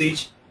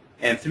usage.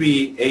 And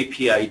 3,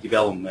 API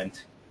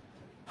development.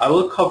 I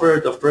will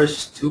cover the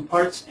first 2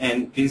 parts,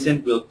 and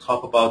Vincent will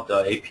talk about the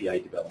API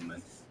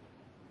development.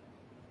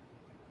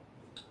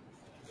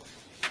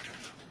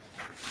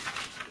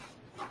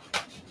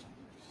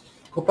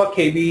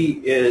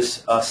 COPaKB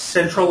is a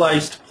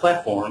centralized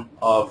platform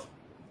of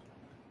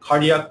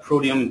cardiac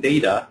proteome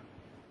data,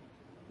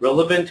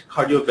 relevant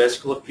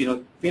cardiovascular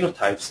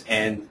phenotypes,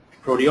 and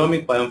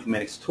proteomic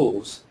bioinformatics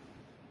tools.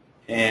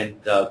 And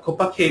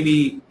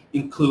COPaKB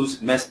includes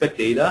mass spec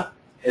data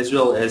as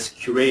well as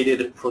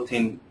curated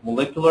protein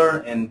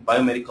molecular and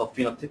biomedical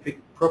phenotypic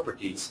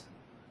properties,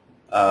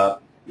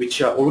 which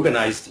are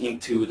organized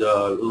into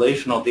the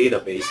relational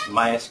database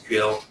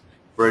MySQL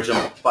version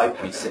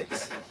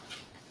 5.6.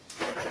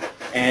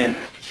 And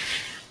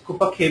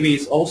COPaKB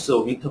is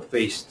also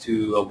interfaced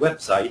to a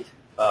website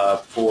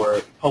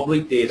for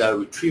public data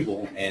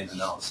retrieval and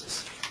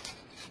analysis.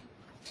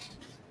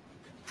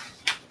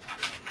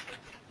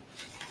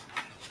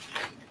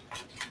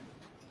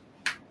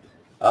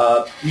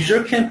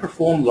 User can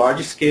perform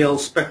large-scale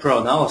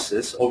spectral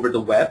analysis over the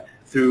web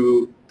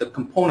through the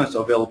components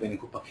available in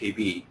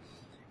COPaKB.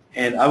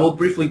 And I will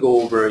briefly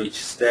go over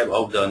each step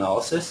of the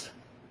analysis.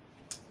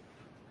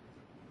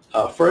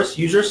 First,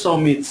 user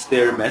submits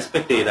their mass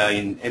spec data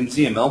in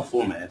MZML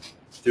format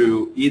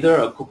through either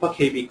a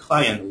COPaKB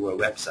client or a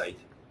website.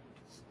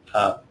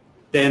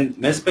 Then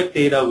mass spec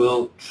data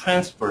will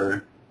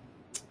transfer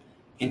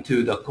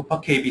into the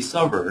COPaKB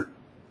server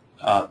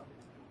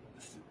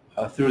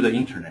through the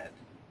internet.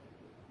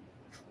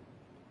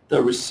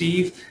 The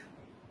received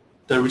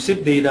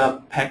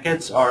data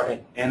packets are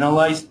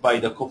analyzed by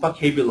the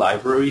COPaKB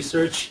library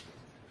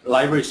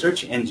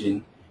search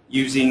engine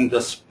using the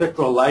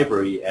spectral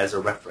library as a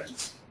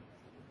reference.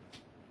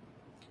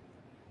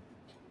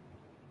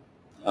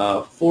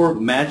 For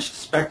matched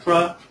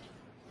spectra,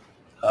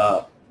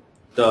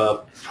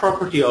 the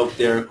property of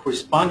their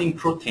corresponding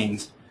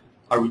proteins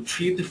are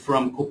retrieved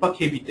from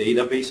COPaKB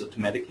database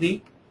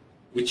automatically,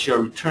 which are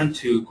returned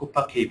to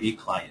COPaKB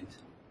client.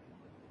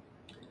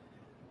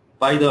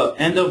 By the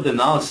end of the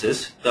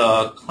analysis,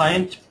 the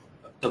client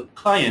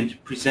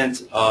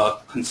presents a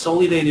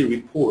consolidated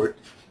report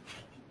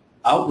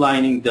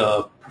outlining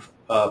the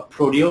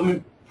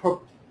proteome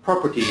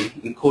property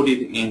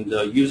encoded in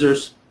the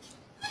user's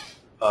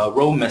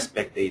raw mass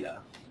spec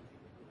data.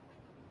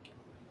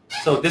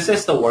 So this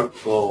is the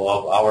workflow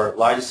of our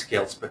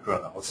large-scale spectral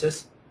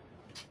analysis.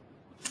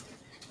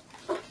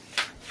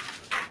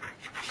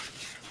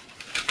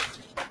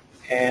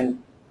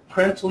 And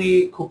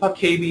currently,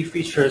 COPaKB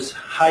features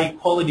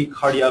high-quality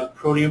cardiac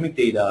proteomic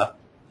data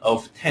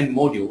of 10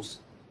 modules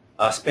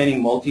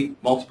spanning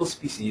multiple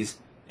species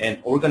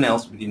and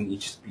organelles within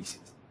each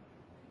species.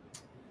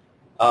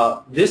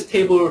 This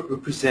table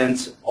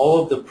represents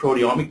all of the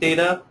proteomic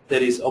data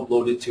that is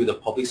uploaded to the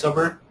public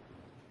server.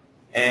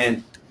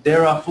 And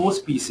there are 4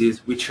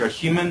 species, which are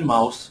human,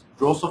 mouse,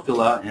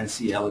 Drosophila, and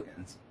C.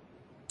 elegans,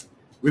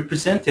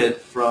 represented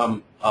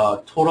from a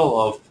total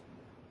of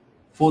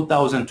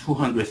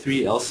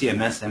 4,203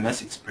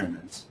 LC-MS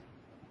experiments.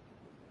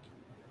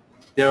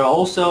 There are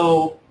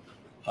also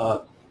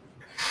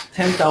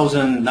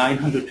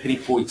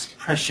 10,924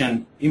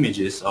 expression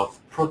images of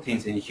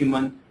proteins in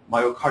human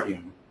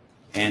myocardium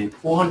and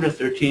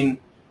 413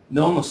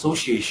 known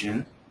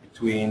association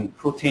between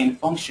protein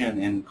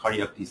function and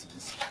cardiac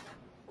disease.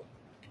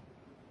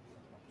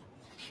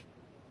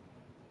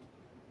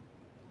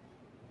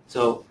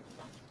 So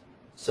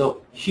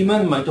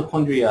human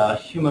mitochondria,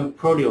 human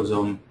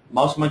proteasome,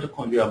 mouse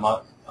mitochondria,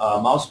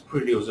 mouse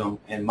proteasome,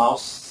 and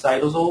mouse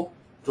cytosol,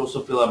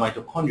 Drosophila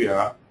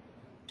mitochondria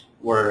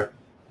were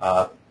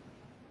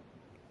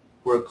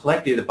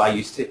collected by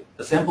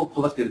the sample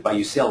collected by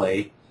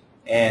UCLA,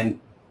 and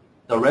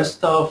the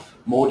rest of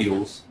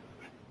modules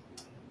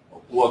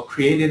were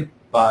curated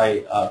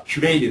by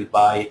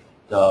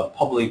the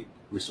public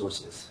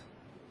resources.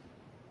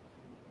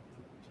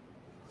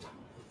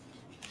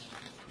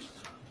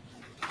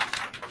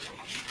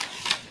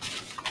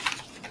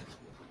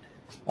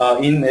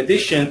 In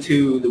addition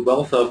to the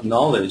wealth of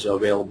knowledge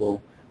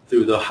available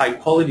through the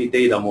high-quality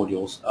data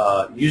modules,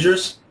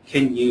 users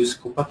can use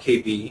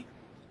COPaKB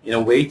in a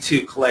way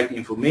to collect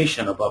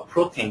information about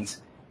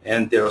proteins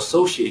and their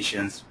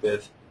associations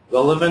with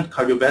relevant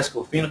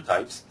cardiovascular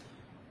phenotypes.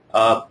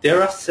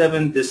 There are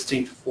 7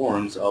 distinct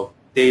forms of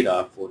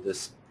data for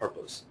this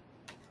purpose.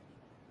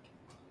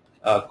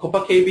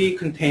 COPaKB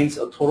contains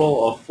a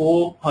total of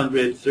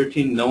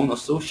 413 known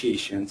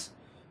associations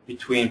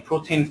between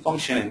protein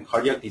function and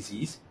cardiac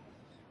disease.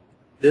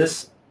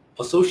 These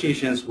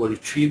associations were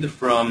retrieved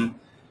from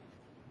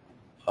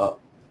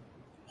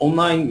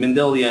online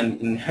Mendelian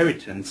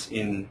inheritance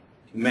in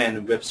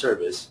human web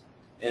service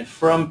and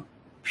from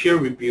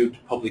peer-reviewed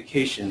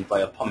publication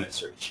via PubMed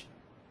search.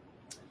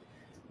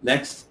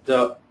 Next,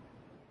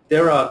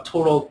 there are a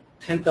total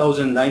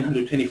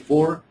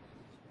 10,924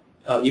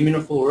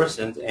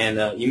 immunofluorescent and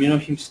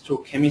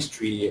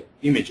immunohistochemistry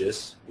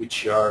images,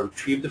 which are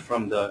retrieved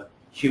from the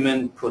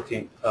human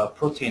protein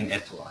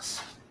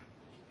atlas.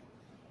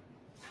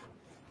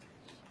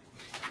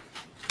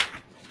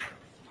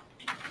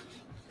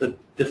 The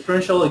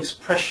differential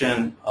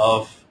expression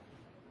of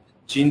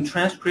gene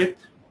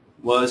transcript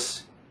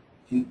was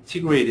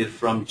integrated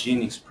from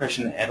gene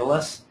expression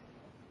atlas,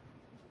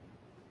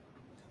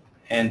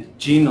 and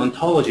gene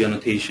ontology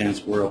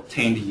annotations were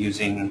obtained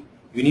using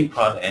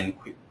UniProt and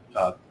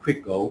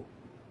QuickGo.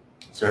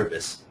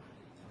 service.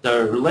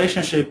 The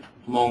relationship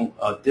among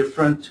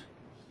different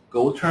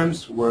goal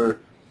terms were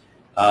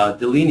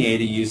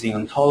delineated using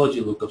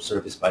ontology lookup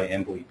service by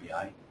Envoy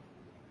API.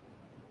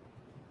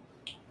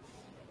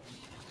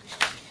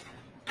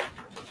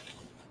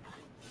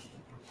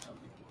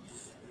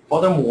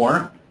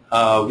 Furthermore,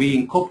 we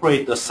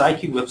incorporate the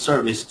Psychic Web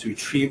Service to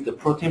retrieve the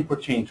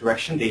protein-protein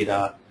interaction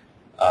data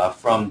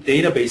from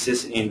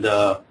databases in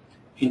the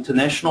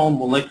International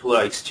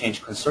Molecular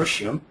Exchange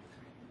Consortium.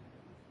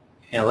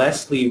 And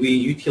lastly, we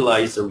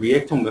utilize the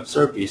Reactome Web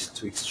Service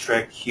to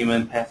extract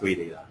human pathway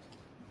data.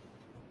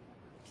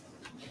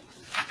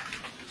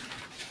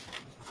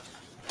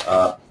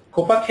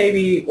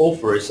 COPaKB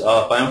offers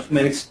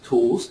bioinformatics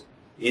tools.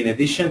 In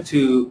addition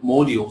to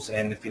modules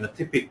and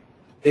phenotypic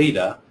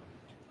data,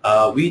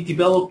 we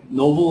develop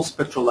novel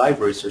spectral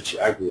library search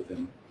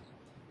algorithm.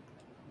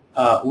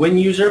 When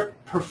users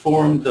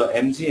perform the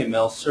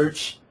MZML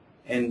search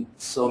and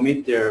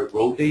submit their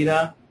raw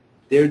data,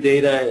 their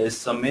data is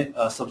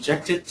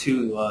subjected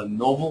to a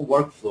novel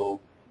workflow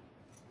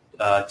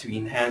to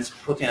enhance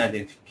protein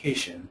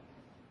identification.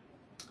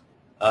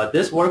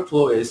 This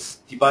workflow is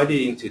divided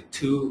into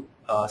two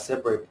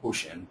separate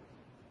portions.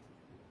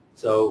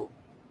 So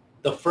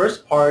the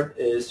first part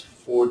is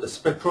for the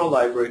spectral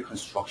library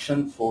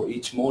construction for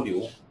each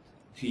module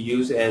to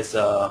use as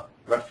a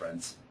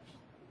reference.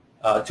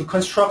 To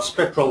construct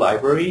spectral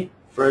library,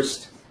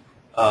 first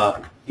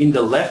in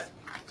the left,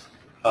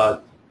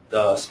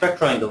 the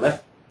spectra in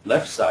the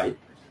left side,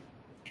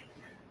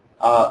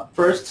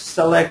 first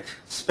select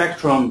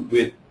spectrum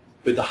with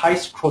the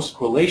highest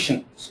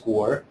cross-correlation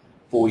score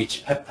for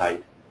each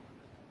peptide.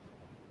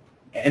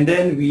 And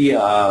then we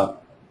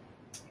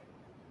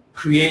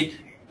create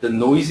the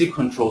noisy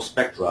control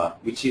spectra,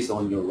 which is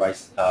on your right,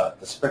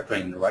 the spectra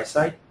in the right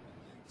side.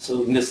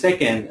 So in the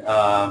second,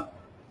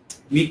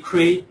 we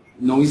create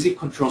noisy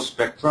control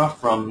spectra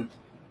from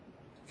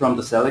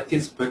the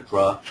selected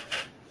spectra,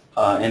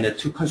 and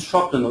to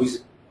construct the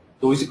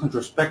noisy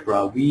control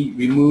spectra, we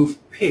remove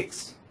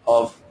peaks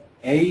of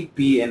A,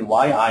 B, and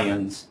Y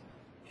ions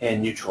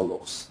and neutral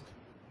loss.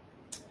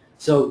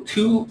 So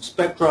two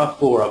spectra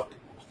for a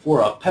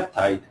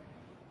peptide.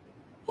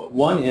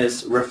 One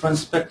is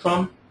reference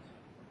spectrum,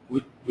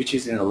 which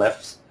is in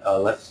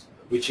the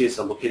which is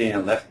located in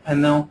the left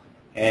panel,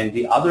 and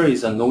the other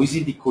is a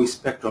noisy decoy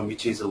spectrum,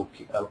 which is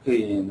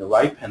located in the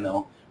right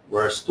panel,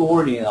 were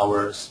stored in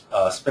our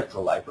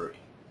spectral library.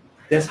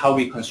 That's how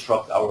we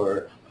construct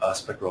our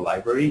spectral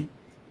library.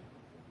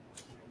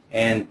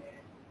 And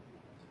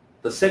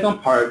the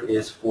second part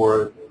is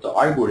for the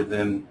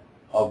algorithm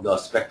of the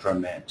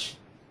spectrum match.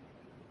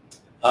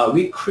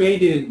 We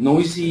created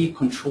noisy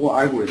control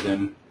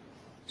algorithm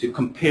to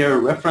compare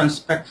reference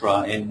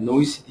spectra and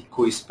noisy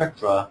decoy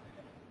spectra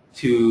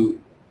to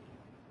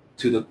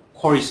the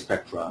query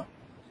spectra.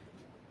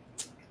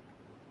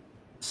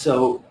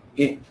 So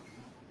in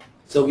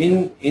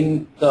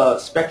the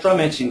spectra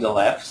match in the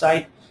left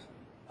side,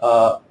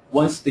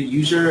 once the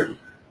user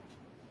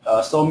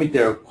submit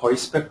their query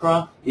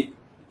spectra, it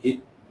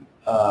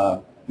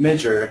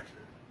measure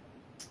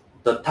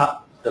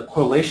the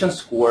correlation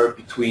score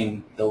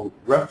between the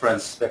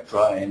reference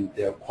spectra and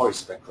their query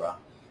spectra,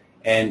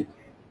 and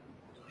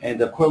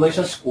the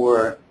correlation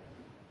score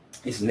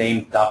is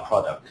named dot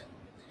product.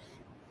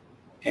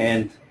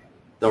 And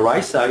the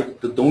right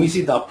side, the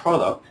noisy dot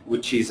product,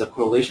 which is a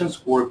correlation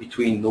score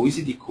between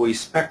noisy decoy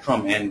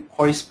spectrum and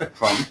query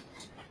spectrum,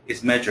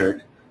 is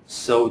measured.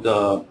 So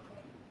the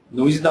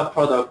noisy dot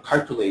product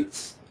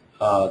calculates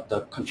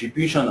the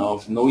contribution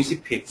of noisy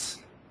peaks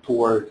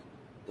toward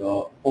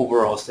the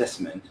overall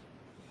assessment.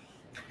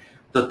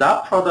 The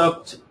dot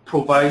product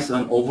provides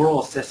an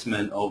overall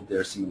assessment of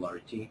their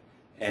similarity,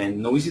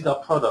 and noisy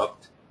dot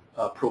product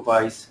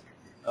provides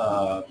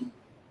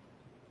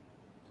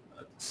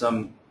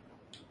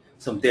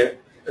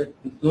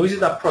noisy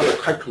dot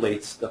product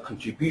calculates the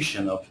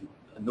contribution of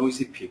a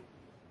noisy peak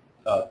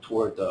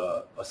toward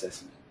the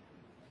assessment.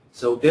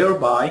 So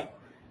thereby,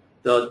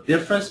 the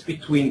difference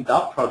between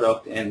dot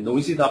product and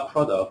noisy dot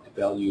product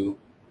value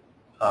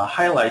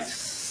highlights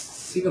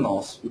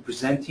signals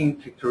representing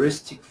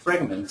characteristic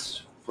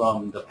fragments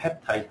from the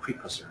peptide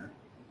precursor.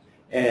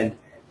 And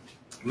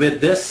with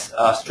this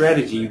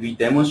strategy, we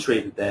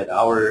demonstrated that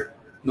our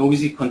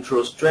noisy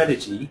control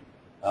strategy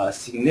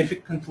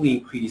significantly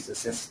increased the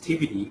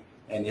sensitivity,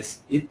 and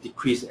it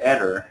decreased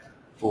error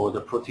for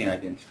the protein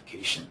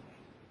identification.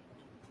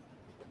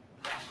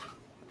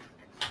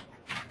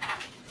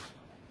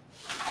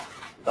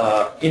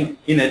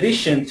 In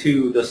addition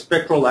to the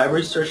spectral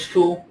library search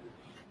tool,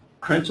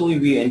 currently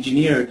we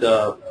engineer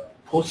the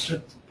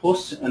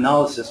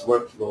post-analysis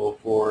workflow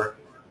for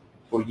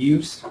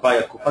use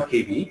via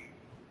COPaKB,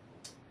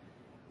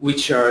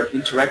 which are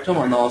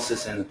interactome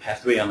analysis and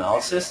pathway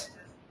analysis.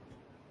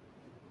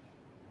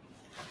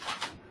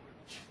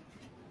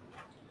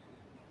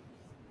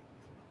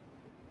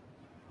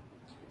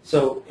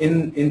 So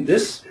in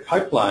this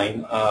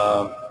pipeline,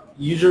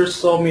 users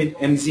submit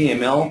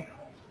MZML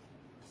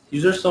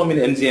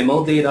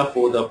data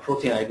for the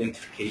protein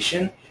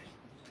identification,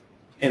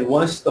 And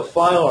once the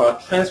file are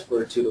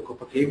transferred to the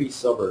COPaKB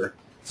server,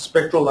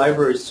 spectral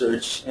library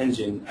search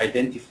engine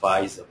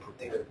identifies the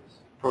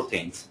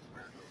proteins.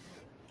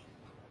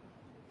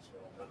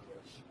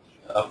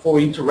 For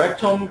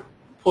interactome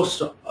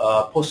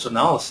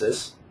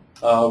post-analysis,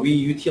 we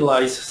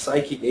utilize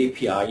Psychic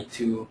API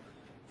to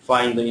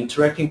find the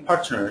interacting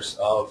partners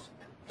of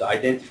the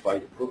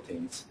identified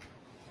proteins.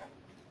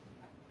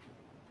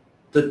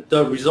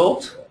 The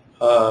result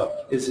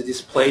is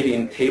displayed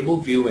in table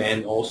view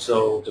and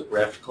also the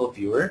graphical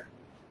viewer.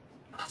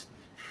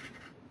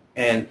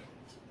 And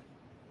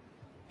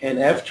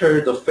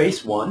after the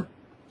phase 1,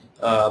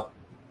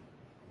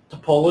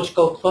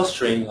 topological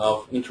clustering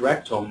of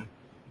interactome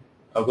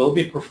will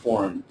be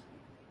performed.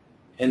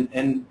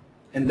 And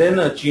then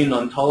a gene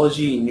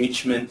ontology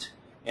enrichment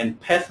and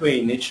pathway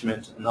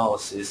enrichment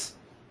analysis.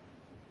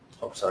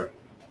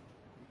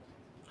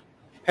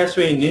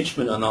 Pathway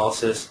enrichment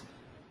analysis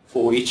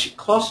for each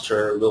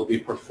cluster will be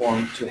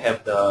performed to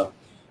have the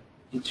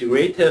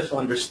integrative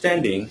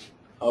understanding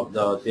of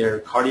their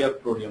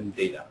cardiac proteome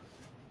data.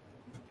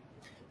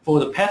 For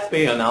the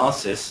pathway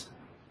analysis,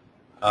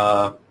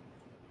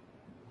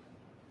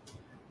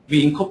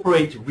 we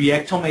incorporate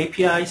Reactome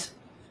APIs,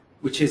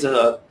 which is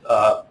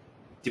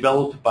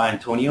developed by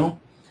Antonio,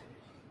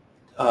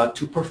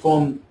 to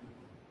perform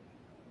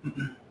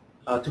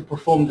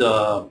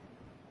the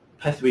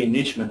pathway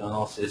enrichment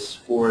analysis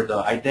for the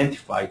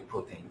identified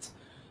proteins.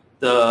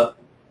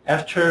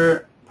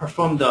 After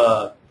perform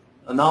the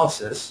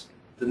analysis,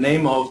 the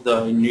name of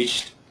the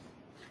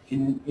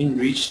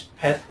enriched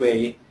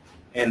pathway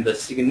and the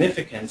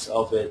significance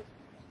of it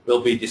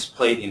will be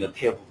displayed in the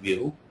table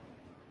view.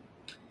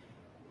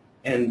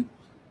 And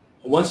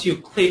once you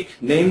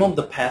click name of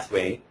the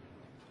pathway,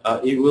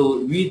 it will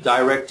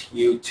redirect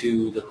you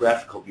to the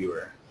graphical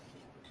viewer.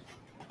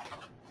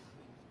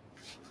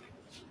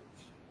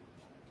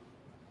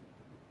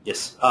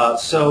 Yes,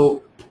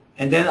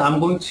 and then I'm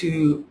going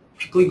to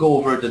quickly go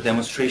over the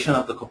demonstration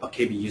of the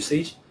COPaKB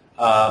usage.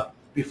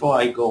 Before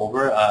I go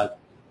over,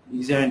 do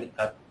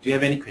you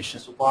have any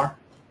questions so far?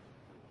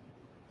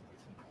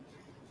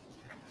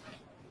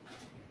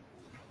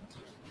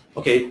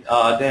 Okay,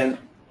 then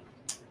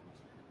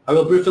I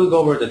will briefly go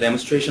over the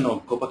demonstration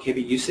of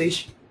COPaKB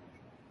usage.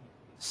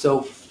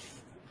 So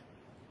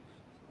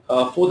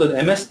for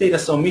the MS data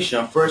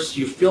submission, first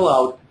you fill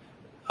out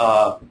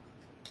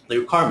the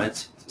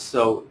requirements.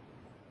 So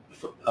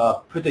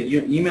put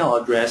your email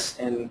address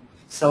and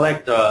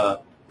select the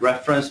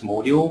reference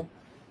module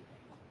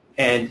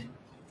and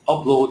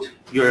upload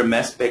your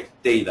mass spec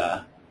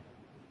data.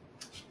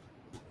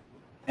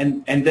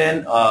 And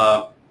then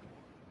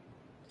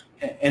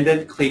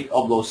click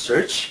upload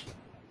search.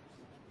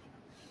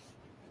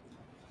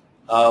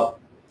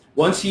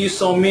 Once you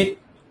submit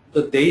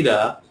the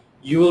data,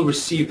 you will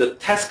receive the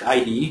task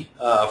ID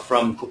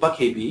from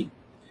COPaKB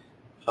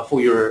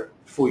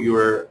for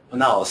your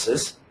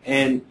analysis,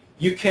 and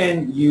you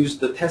can use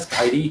the task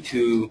ID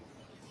to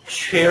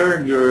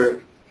share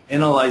your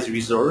analyzed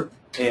result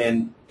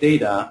and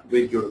data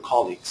with your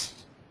colleagues.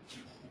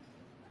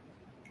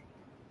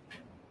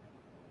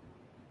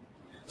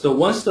 So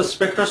once the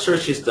spectral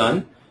search is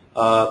done,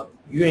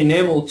 you're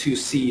enabled to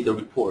see the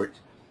report.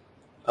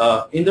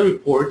 In the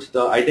report,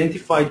 the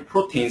identified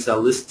proteins are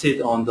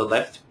listed on the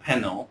left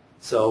panel.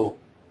 So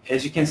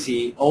as you can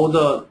see, all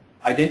the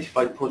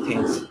identified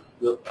proteins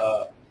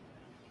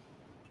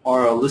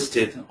are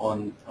listed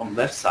on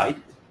left side.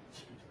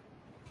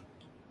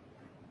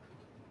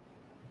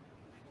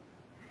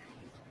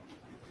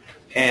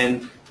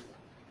 And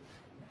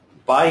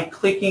by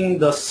clicking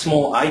the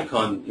small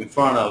icon in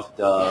front of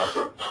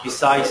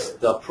besides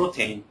the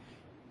protein,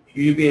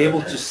 you'll be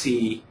able to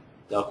see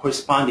the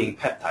corresponding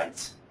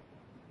peptides.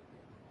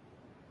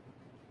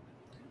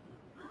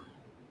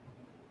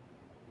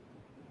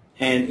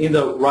 And in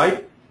the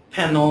right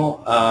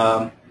panel,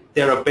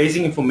 there are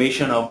basic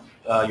information of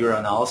your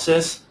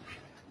analysis,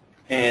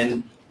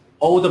 and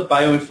all the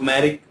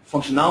bioinformatic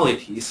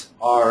functionalities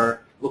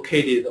are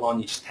located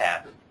on each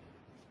tab.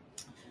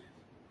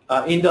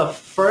 In the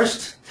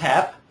first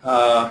tab,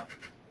 the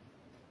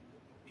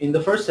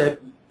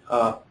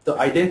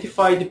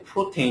identified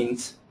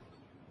proteins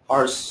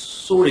are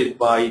sorted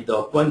by the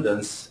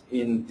abundance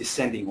in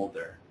descending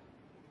order.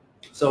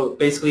 So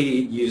basically,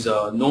 use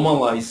a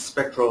normalized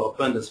spectral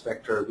abundance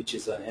vector, which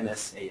is an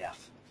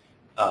NSAF,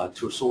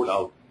 to sort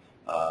out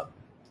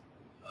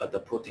the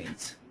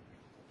proteins.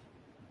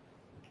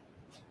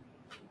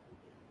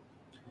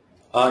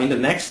 In the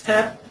next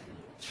tab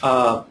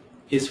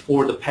is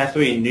for the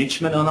pathway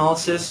enrichment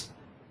analysis.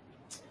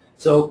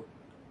 So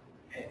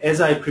as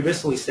I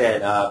previously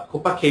said,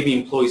 COPaKB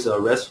employs a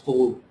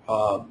RESTful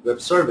web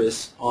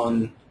service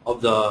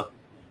of the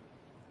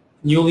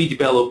newly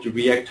developed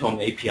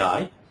Reactome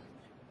API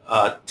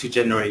to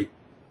generate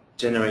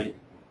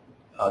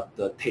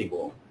the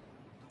table.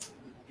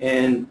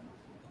 And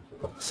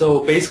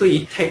so basically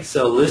it takes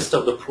a list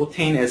of the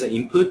protein as an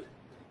input,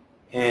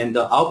 and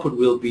the output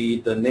will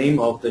be the name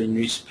of the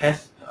enriched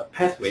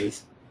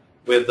pathways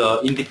with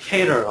an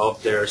indicator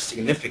of their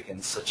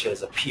significance, such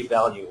as a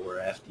p-value or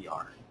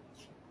FDR.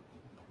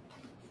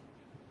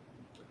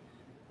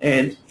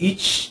 And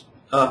each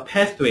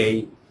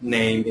pathway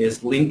name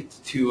is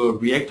linked to a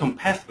Reactome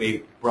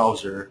pathway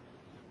browser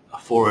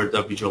for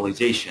the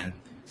visualization.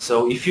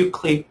 So if you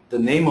click the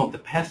name of the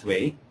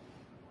pathway,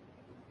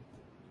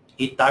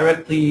 it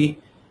directly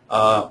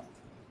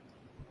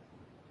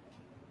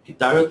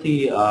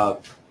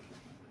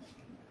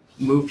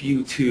move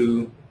you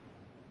to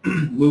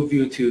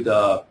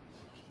the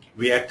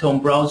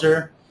Reactome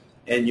browser,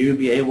 and you'll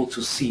be able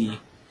to see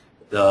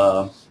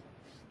the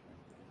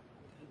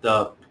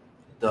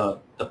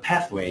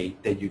pathway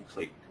that you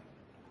clicked.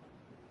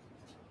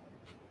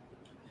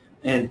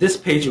 And this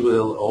page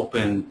will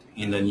open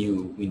in a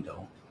new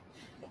window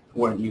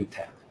or a new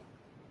tab.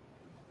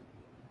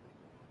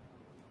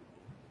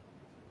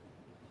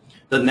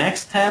 The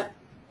next tab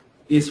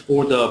is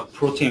for the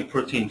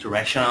protein-protein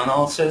interaction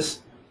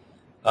analysis.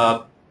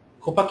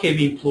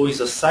 COPaKB employs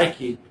a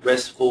Scikit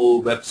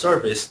RESTful web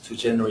service to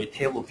generate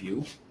table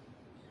view.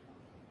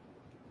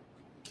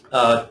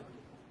 The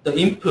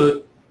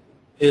input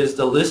is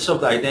the list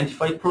of the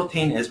identified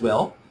protein as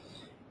well,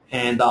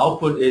 and the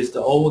output is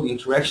all the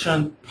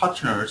interaction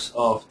partners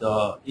of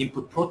the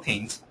input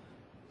proteins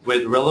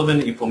with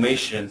relevant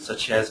information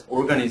such as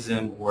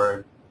organism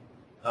or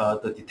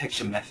the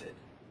detection method.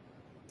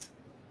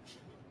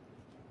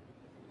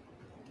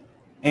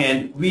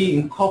 And we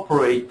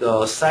incorporate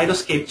the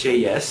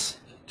Cytoscape.js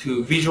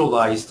to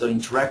visualize the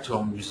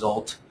interactome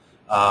result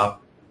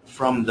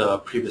from the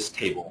previous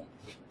table.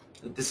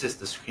 This is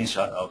the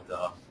screenshot of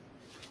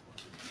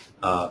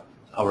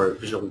our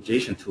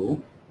visualization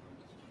tool.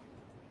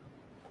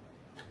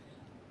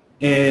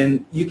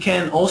 And you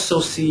can also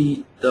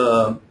see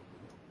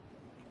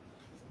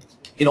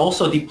it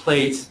also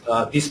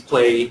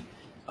display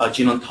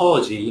gene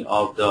ontology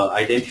of the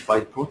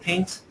identified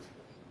proteins.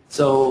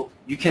 So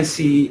you can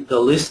see the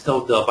list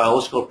of the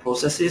biological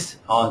processes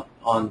on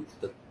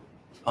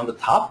the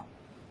top,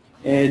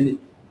 and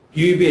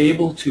you'll be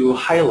able to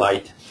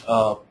highlight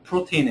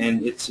protein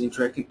and its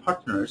interacting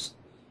partners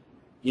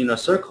in a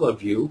circular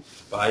view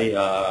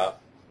by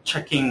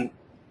checking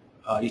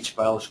each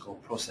biological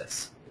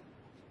process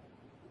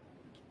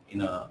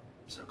in a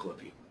circular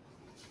view.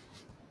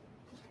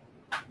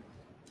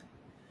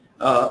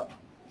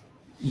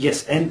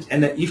 Yes, and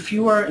if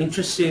you are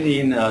interested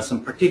in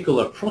some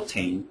particular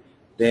protein,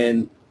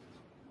 then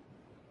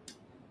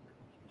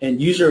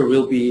and user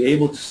will be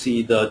able to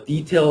see the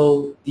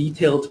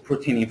detailed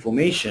protein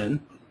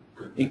information,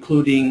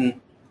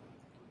 including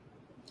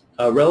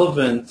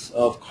relevance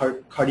of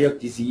cardiac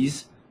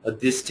disease, a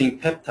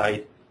distinct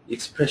peptide,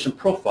 expression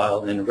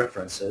profile, and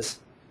references.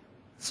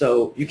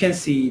 So you can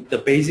see the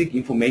basic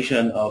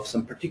information of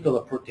some particular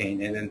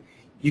protein, and then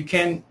you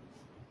can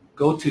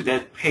go to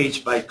that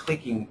page by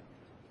clicking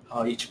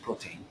each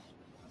protein.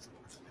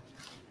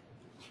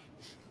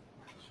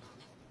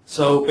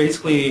 So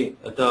basically,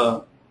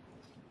 the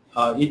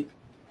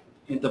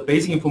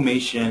basic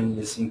information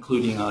is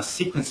including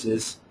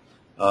sequences,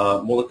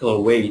 molecular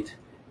weight,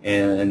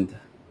 and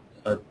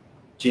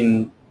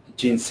gene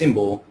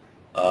symbol,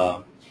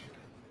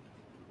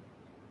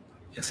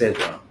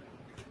 etc.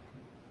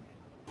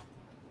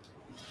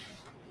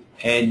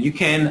 And you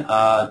can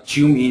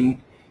zoom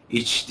in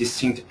each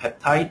distinct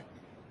peptide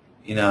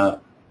in a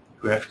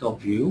graphical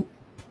view.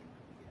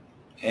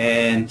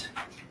 And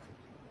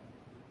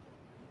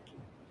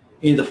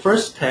in the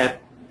first tab,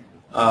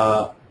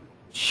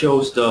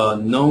 shows the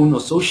known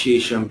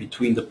association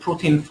between the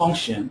protein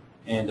function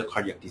and the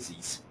cardiac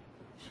disease.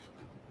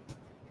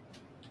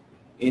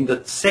 In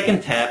the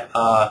second tab,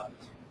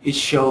 it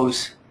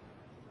shows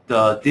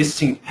the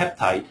distinct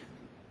peptide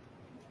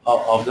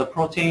of the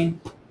protein,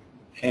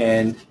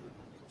 and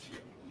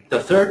the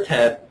third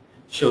tab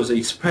shows the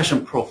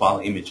expression profile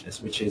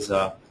images, which is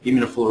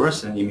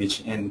immunofluorescent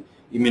image and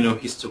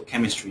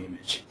immunohistochemistry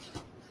image.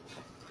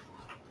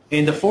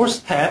 In the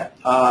fourth tab,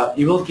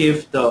 it will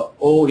give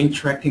all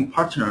interacting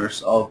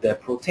partners of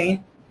that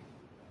protein.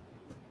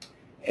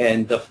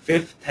 And the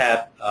fifth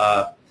tab,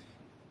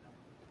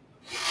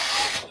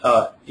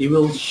 it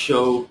will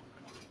show,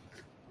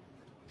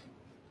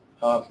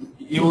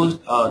 it will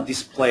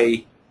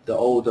display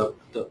all the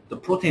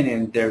protein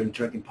and their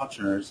interacting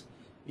partners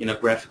in a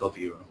graphical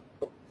view.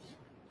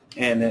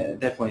 And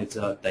definitely it's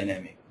a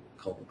dynamic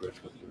called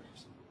graphical view.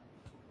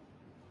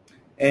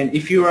 And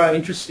if you are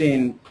interested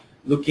in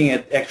looking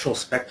at actual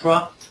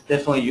spectra,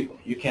 definitely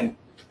you can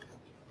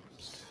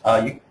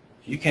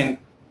you can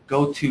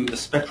go to the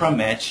spectra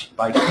match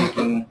by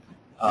clicking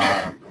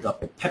the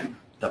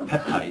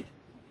peptide,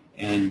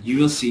 and you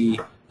will see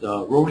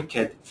the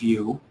Rollcat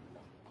view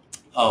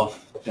of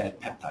that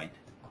peptide.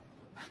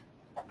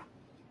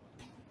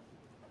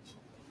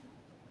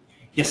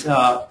 Yes,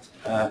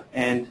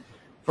 and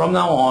from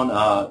now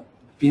on,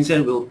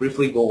 Vincent will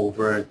briefly go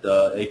over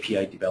the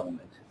API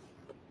development.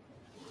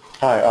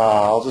 Hi,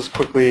 I'll just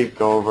quickly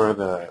go over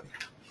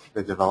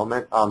the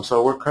development.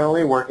 So we're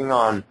currently working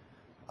on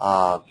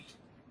our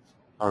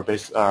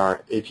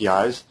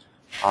APIs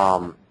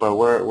but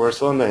we're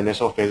still in the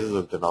initial phases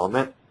of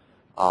development.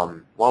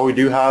 While we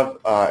do have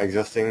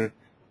existing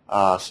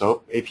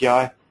SOAP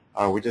API,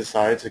 we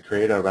decided to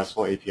create a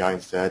RESTful API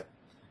instead,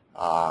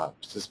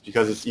 just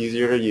because it's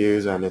easier to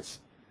use and it's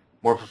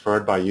more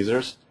preferred by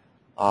users.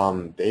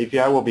 The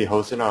API will be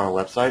hosted on our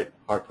website,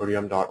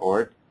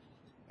 heartproteome.org,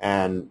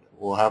 and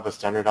we'll have a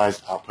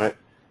standardized output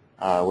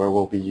where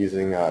we'll be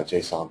using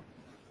JSON.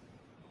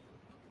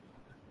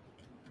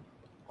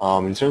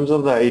 In terms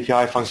of the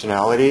API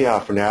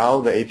functionality, for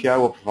now, the API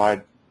will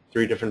provide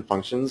 3 different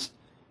functions.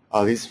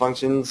 These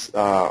functions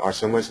are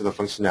similar to the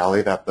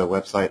functionality that the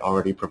website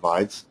already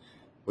provides,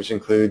 which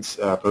includes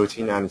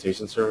protein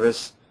annotation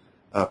service,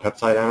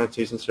 peptide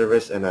annotation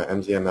service, and a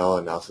MZML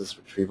analysis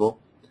retrieval.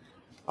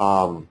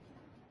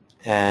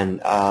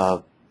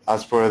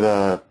 As for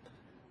the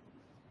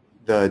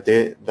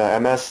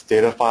MS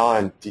data file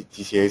and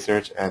DCA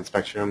search and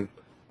spectrum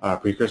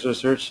precursor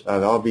search, that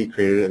will be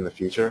created in the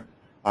future.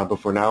 But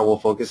for now, we'll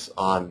focus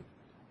on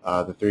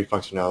the 3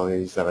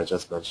 functionalities that I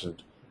just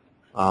mentioned.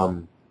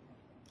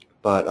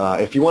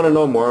 If you want to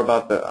know more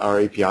about our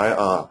API,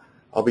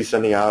 I'll be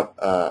sending out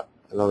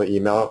another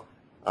email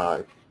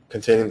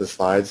containing the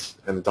slides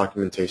and the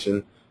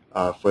documentation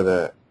for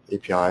the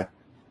API.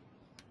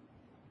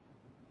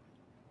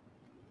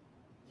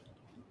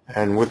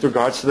 And with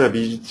regards to the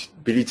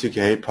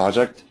BD2K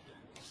project,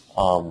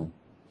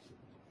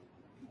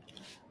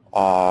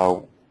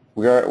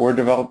 we're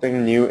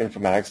developing new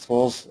informatics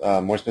tools,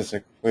 more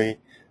specifically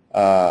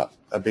a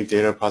big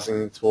data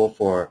processing tool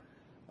for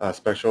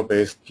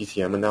spectral-based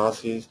PCM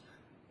analyses,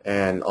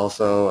 and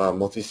also a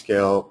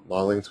multi-scale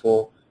modeling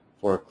tool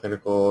for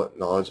clinical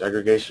knowledge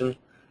aggregation.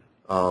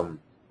 And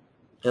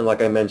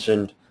like I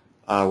mentioned,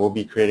 we'll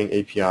be creating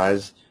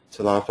APIs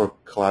to allow for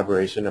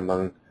collaboration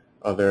among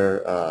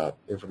other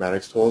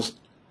informatics tools.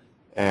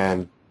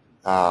 And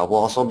we'll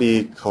also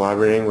be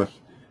collaborating with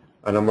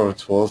a number of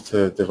tools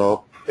to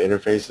develop the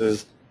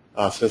interfaces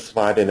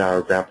specified in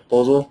our grant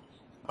proposal.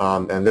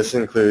 And this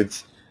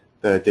includes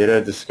the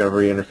data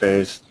discovery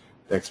interface,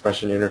 the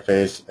expression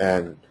interface,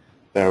 and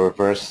the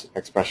reverse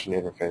expression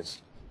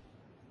interface.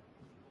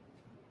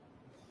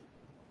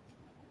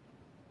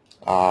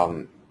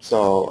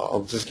 So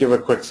I'll just give a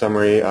quick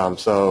summary.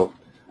 So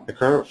the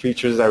current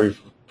features that we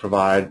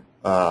provide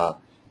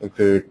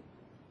include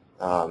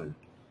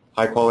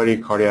high-quality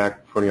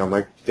cardiac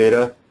proteomic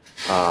data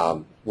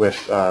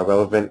with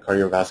relevant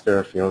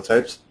cardiovascular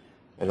phenotypes,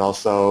 and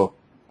also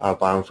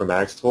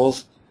bioinformatics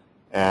tools.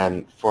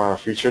 And for our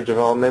future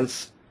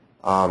developments,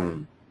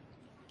 we're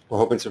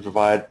hoping to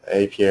provide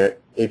an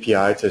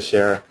API to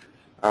share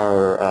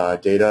our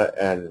data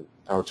and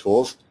our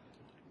tools.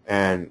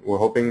 And we're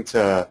hoping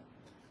to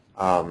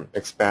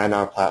expand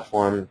our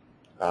platform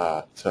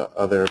to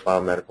other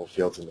biomedical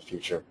fields in the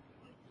future.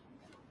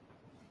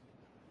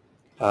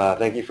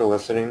 Thank you for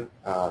listening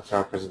to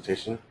our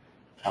presentation.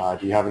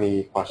 Do you have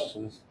any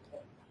questions?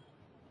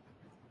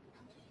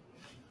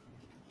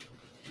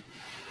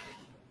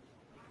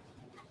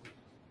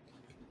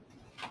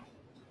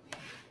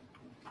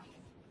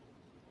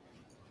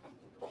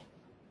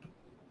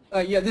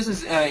 Yeah, this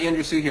is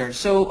Andrew Su here.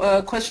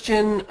 So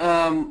question,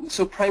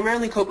 so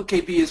primarily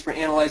COPaKB is for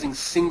analyzing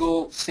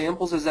single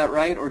samples, is that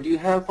right? Or do you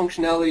have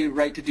functionality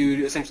right to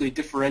do essentially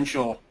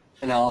differential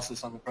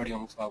analysis on the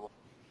proteomics level?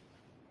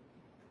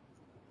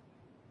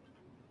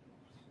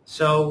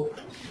 So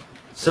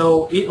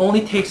it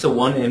only takes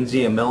one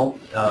MZML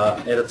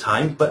at a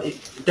time, but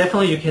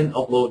definitely you can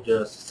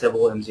upload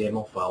several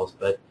MZML files,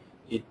 but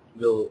it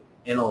will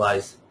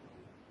analyze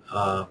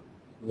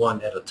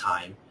one at a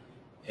time.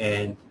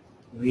 And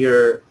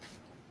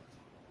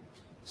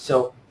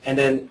and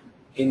then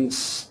in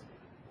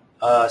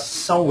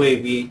some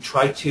way we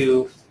try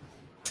to,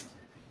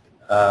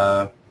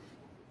 so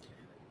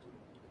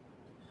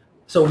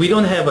we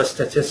don't have a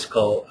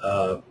statistical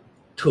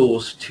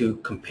tools to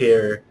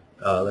compare,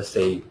 let's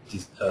say,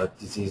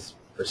 disease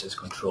versus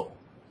control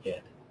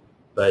yet.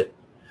 But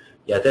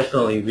yeah,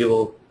 definitely we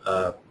will,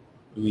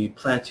 we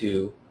plan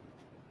to,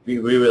 we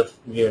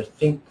are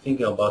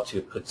thinking about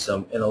to put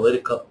some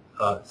analytical,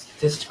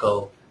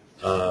 statistical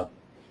a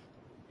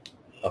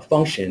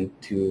function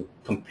to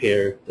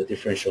compare the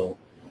differential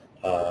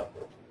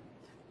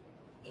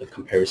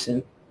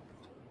comparison.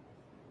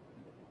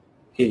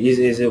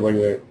 Is it what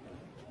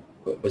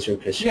what's your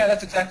question? Yeah,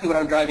 that's exactly what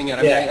I'm driving at.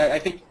 I mean, I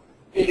think,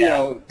 you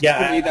know,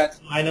 yeah,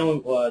 that's. I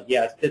know.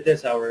 Yeah,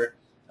 that's our.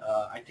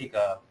 I think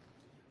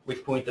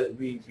which point that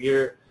we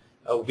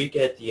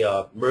get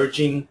the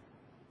merging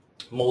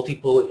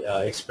multiple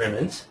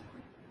experiments,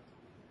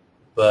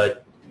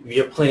 but we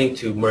are planning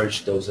to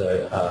merge those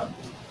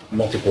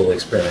multiple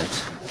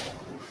experiments.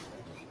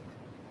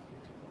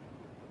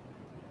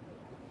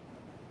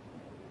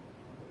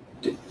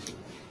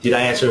 Did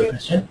I answer your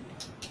question?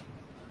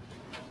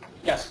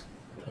 Yes.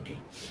 Okay.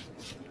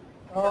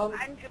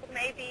 Andrew,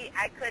 maybe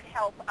I could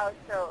help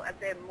also a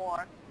bit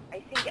more.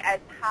 I think as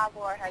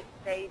Havor has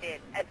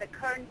stated, at the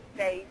current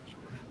stage,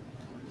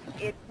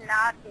 it's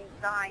not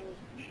designed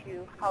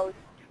to host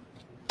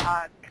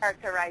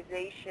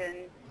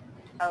characterization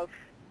of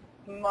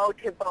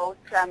multiple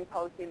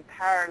samples in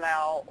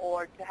parallel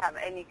or to have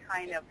any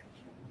kind of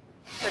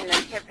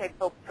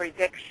phenotypical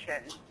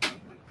prediction.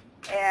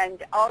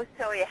 And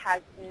also it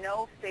has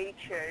no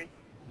features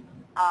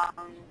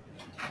on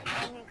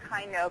any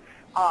kind of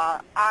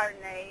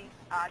RNA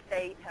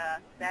data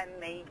that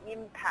may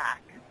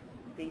impact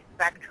the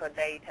spectral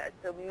data.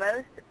 So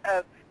most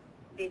of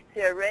the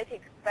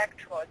theoretic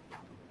spectra,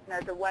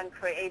 the one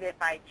created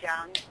by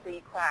John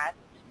Sequest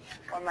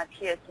or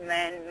Matthias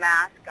Mann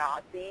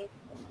Mascot, these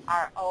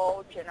are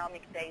all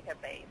genomic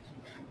database.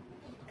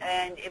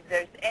 And if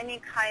there's any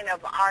kind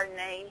of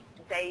RNA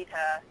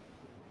data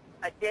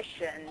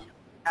addition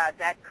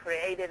that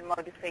created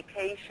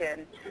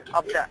modification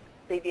of the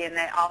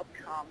cDNA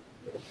outcome,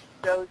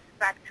 those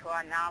spectral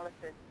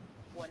analysis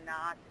were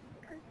not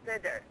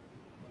considered.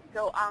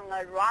 So on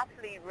a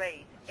roughly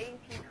rate, 80%,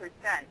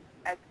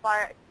 as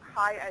far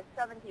high as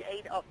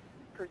 78%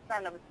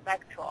 of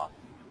spectra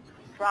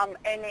from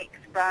any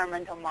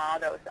experimental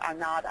models are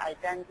not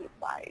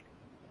identified.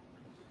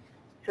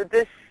 So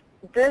this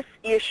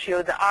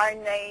issue, the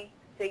RNA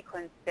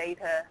sequence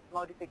data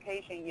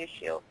modification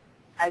issue,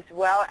 as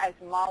well as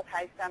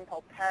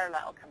multi-sample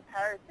parallel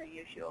comparison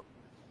issue,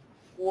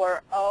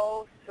 were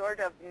all sort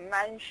of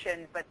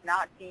mentioned but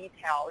not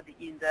detailed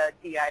in the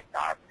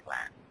DSR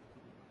plan.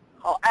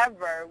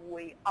 However,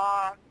 we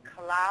are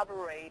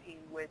collaborating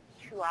with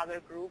 2 other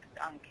groups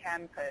on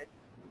campus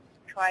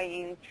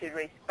trying to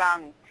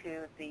respond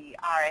to the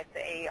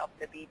RSA of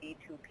the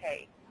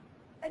BD2K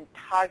and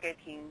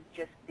targeting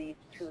just these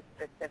 2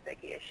 specific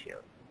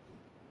issues.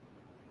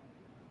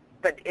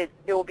 But it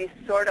will be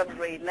sort of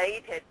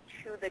related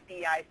to the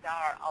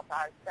DSR of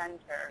our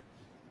center,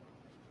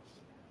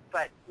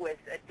 but with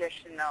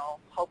additional,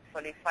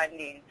 hopefully,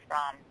 funding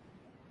from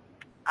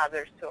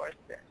other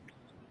sources.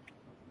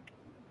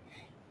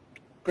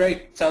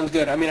 Great, sounds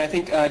good. I mean, I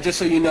think just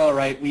so you know,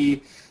 right,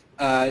 we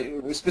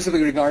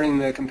specifically regarding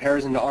the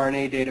comparison to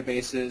RNA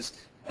databases,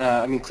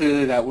 I mean,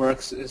 clearly that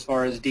works as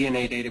far as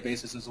DNA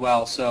databases as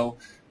well. So,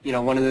 you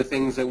know, one of the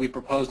things that we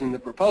proposed in the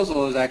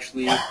proposal is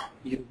actually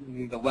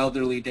using the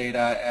Welderly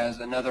data as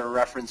another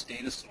reference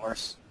data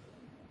source.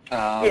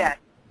 Yes.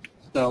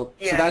 So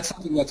that's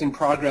something that's in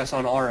progress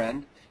on our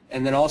end.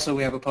 And then also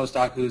we have a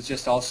postdoc who's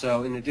just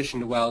also, in addition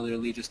to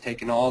Welderly, just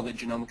taken all the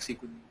genomic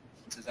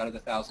sequences out of the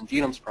 1,000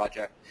 Genomes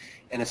Project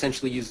and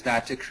essentially used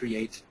that to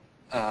create,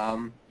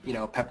 you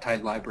know,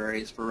 peptide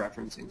libraries for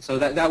referencing. So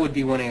that would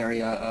be one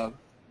area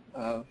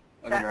of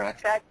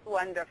interaction. That's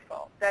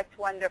wonderful. That's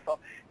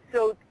wonderful.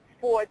 So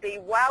for the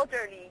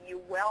Welderly,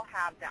 you will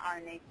have the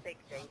RNA-seq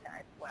data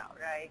as well,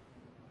 right?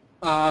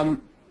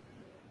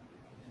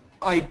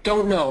 I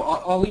don't know.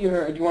 Ollie,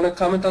 do you want to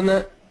comment on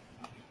that?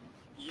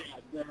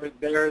 Yeah,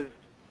 there's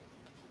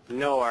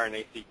no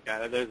RNA-seq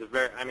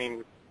data. I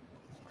mean,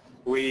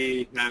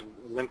 we have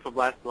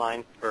lymphoblast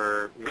lines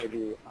for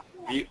maybe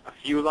a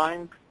few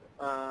lines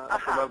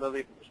of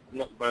Welderly,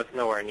 but it's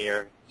nowhere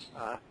near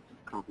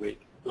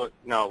complete. Look,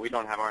 no, we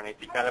don't have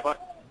RNA-seq data.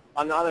 But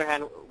on the other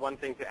hand, one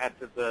thing to add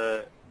to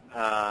the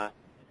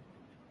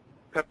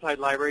peptide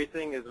library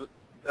thing is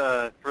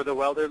for the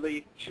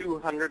Welderly,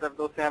 200 of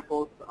those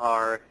samples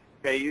are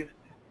phased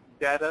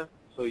data,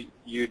 so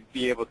you'd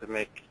be able to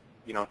make,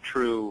 you know,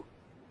 true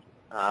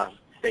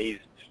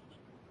phased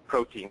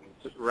proteins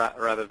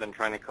rather than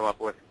trying to come up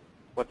with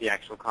what the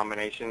actual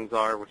combinations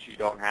are, which you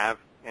don't have.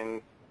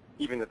 And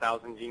even the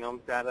 1,000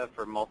 genomes data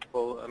for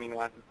multiple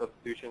amino acid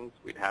substitutions,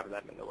 we'd have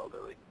that in the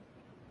Welderly.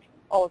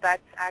 Oh,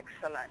 that's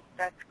excellent.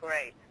 That's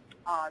great.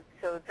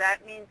 So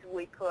that means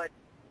we could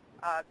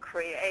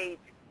create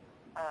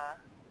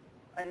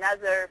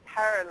another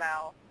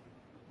parallel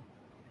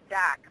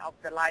stack of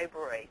the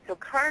library. So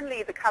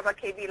currently the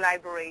COPaKB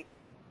library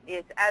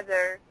is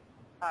either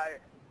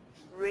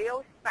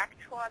real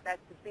spectra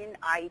that's been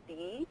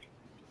ID'd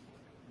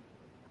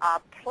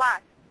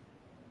plus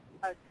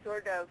a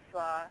sort of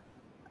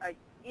a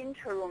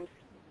interim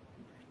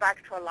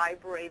spectral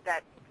library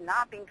that's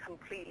not been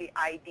completely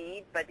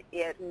ID'd, but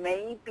it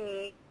may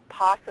be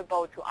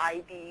possible to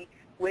ID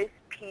with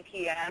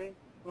PTM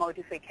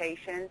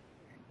modifications.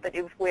 But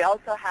if we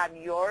also have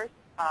yours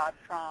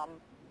from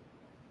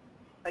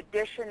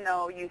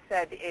additional, you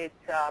said it's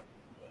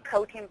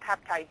protein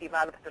peptide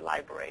developed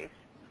libraries,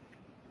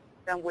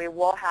 then we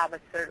will have a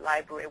third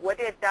library. What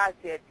it does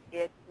is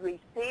it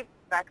receives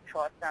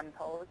spectral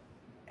samples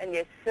and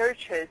it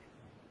searches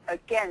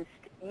against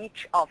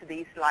each of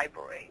these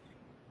libraries.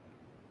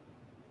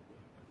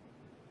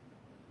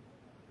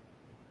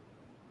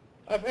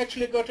 I've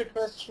actually got a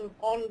question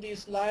on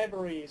these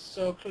libraries.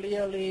 So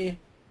clearly,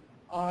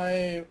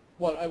 I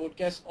would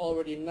guess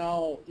already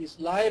now these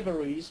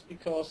libraries,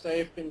 because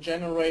they've been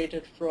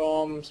generated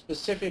from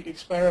specific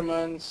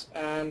experiments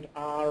and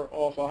are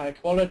of a high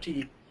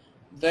quality,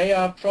 they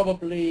are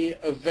probably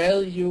a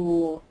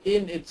value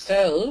in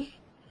itself.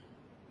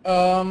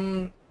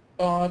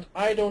 But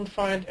I don't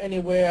find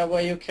anywhere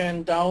where you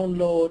can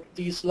download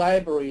these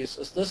libraries.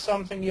 Is this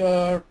something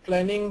you're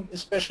planning,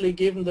 especially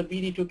given the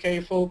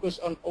BD2K focus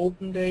on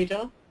open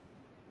data?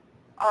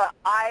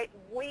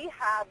 We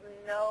have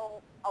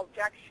no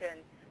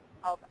objection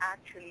of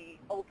actually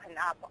open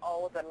up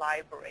all the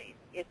libraries.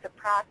 It's a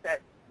process,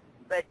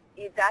 but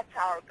that's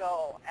our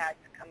goal as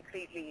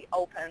completely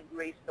open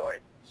resource.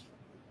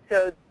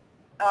 So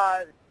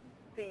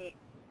the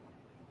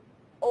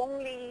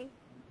only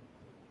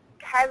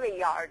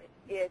caveat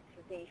is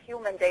the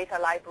human data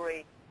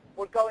library.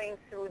 We're going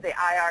through the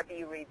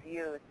IRB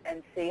reviews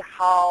and see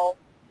how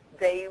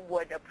they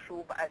would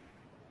approve us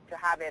to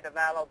have it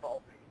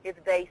available.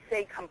 If they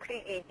say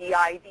completely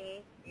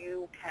DID,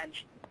 you can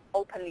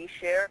openly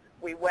share,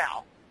 we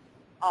will.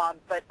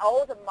 But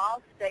all the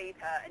mouse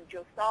data and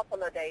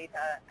Drosophila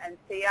data and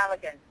C.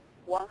 elegans,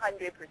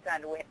 100%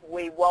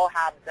 we will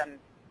have them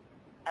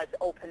as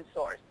open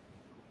source.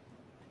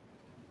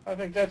 I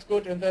think that's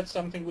good, and that's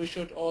something we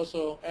should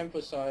also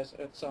emphasize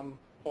at some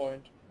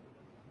point.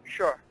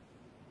 Sure,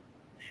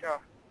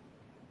 sure.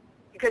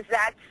 Because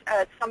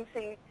that's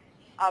something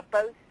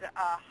both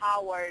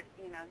Howard,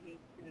 he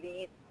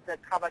leads the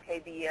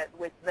COPaKB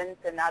with Vincent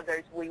and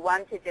others. We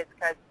want to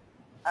discuss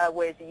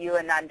with you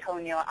and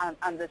Antonio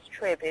on this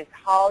trip is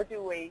how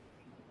do we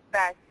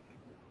best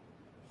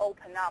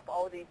open up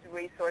all these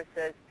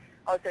resources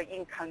also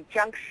in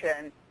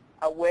conjunction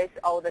with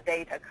all the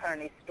data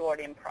currently stored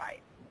in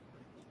Pride.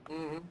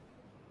 Mm-hmm.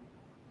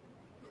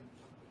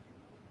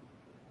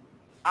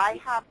 I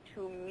have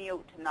to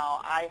mute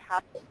now.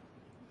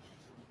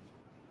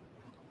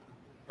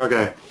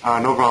 Okay,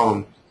 no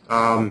problem.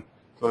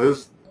 So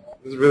this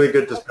is a really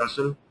good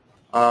discussion.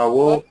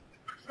 We'll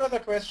further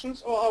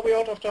questions, or are we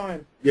out of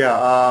time?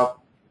 Yeah,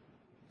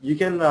 you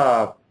can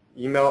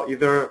email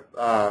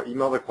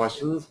the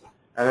questions,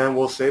 and then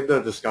we'll save the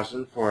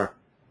discussion for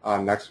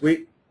next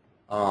week,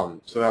 so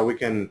that we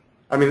can.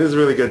 I mean, this is a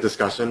really good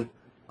discussion,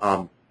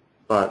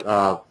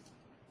 but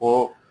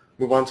we'll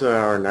move on to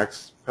our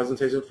next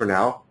presentation for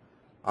now,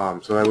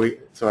 so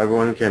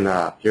everyone can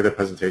hear the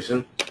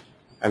presentation,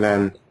 and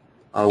then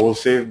we'll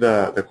save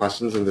the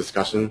questions and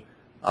discussion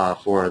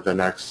for the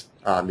next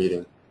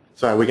meeting,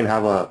 so that we can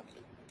have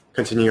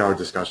continue our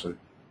discussion.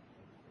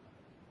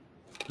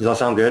 Does that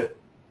sound good?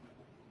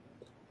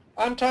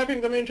 I'm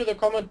typing them into the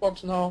comment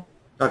box now.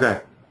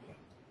 Okay.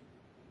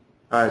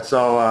 All right,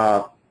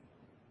 so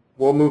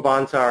we'll move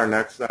on to our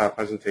next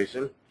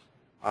presentation.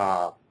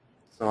 So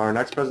our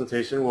next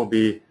presentation will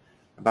be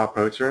about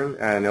ProTurn,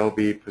 and it will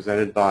be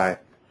presented by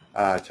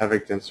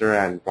Tevik Dinser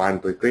and Brian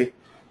Bleakley.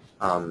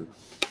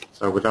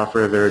 So without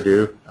further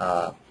ado,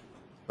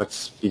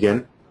 let's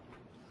begin.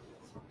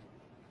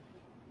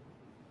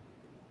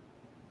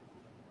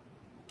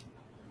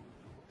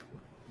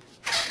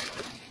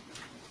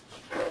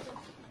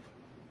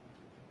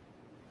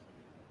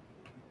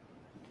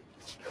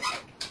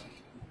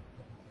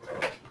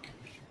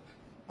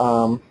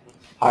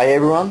 Hi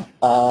everyone,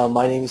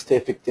 my name is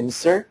Tevik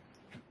Dinser,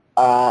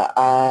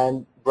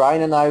 and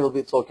Brian and I will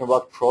be talking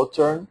about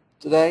ProTurn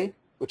today,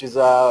 which is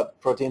a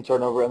protein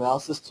turnover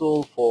analysis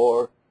tool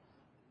for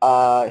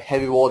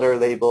heavy water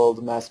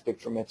labeled mass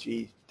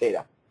spectrometry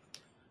data.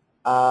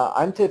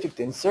 I'm Tevik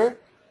Dinser.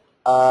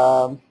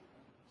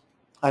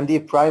 I'm the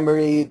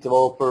primary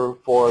developer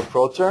for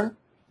ProTurn,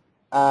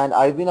 and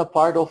I've been a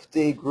part of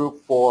the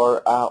group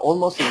for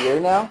almost a year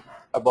now,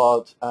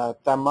 about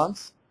 10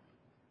 months.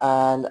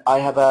 And I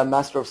have a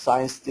Master of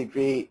Science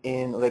degree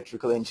in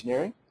electrical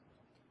engineering.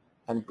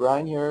 And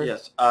Brian here.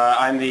 Yes,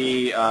 I'm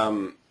the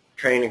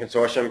training and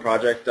consortium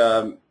project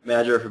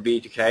manager for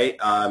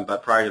B2K,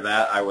 but prior to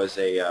that I was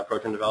a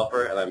ProTurn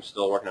developer, and I'm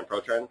still working on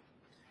ProTurn.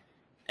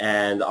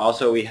 And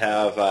also we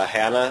have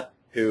Hannah,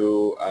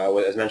 who,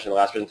 as mentioned in the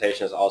last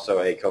presentation, is also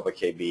a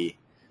COPaKB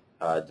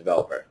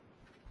developer.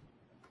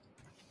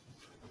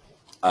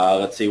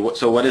 Let's see.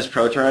 So what is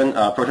ProTurn?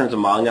 ProTurn is a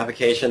modeling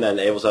application that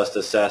enables us to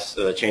assess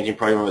the changing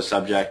protein of a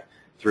subject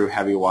through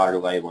heavy water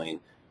labeling.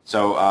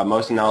 So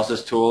most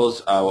analysis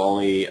tools will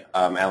only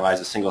analyze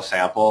a single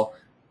sample,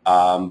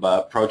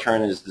 but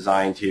ProTurn is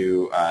designed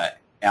to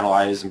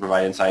analyze and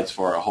provide insights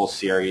for a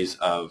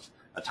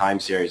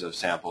time series of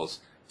samples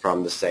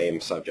from the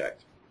same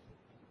subject.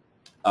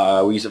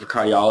 We use it for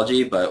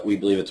cardiology, but we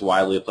believe it's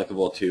widely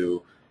applicable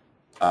to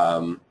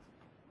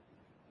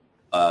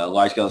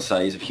large-scale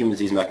studies of human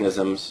disease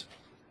mechanisms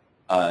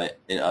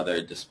in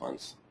other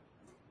disciplines.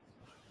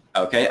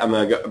 Okay, I'm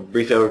going to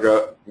briefly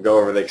go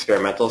over the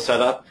experimental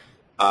setup.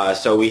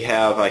 So we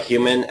have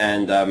human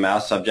and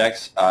mouse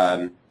subjects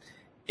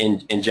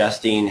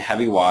ingesting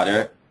heavy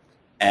water,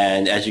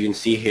 and as you can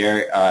see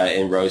here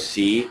in row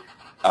C,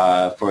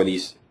 for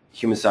these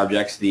human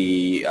subjects,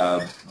 the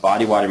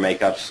body water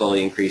makeup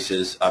slowly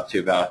increases up to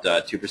about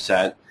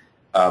 2%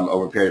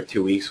 over a period of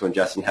 2 weeks when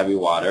ingesting heavy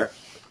water.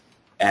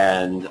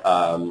 And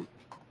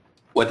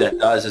what that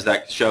does is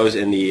that shows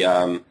in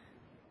the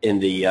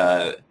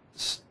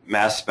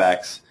mass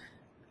specs,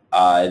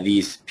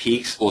 these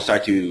peaks will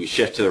start to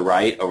shift to the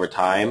right over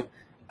time.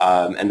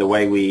 And the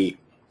way we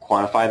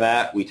quantify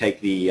that, we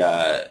take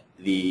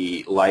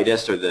the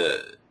lightest, or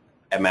the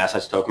mass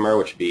isotopemer,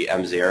 which would be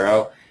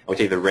M0, and we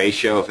take the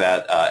ratio of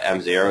that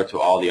M0 to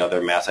all the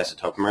other mass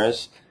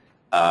isotopemers.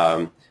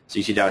 So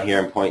you see down here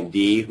in point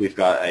D, we've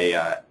got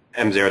a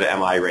M0 to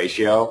MI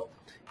ratio.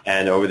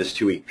 And over this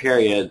 2-week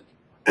period,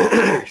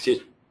 excuse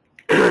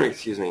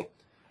me,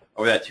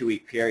 over that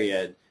 2-week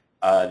period,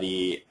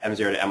 the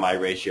M0 to MI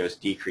ratio is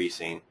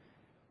decreasing.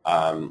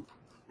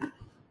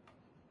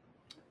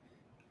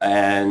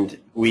 And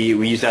we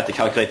use that to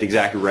calculate the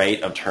exact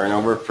rate of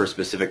turnover for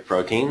specific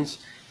proteins.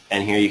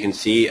 And here you can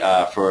see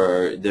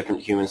for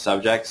different human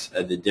subjects,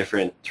 the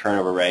different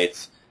turnover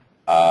rates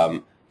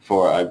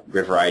for a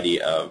great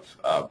variety of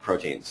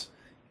proteins.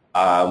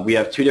 We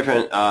have 2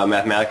 different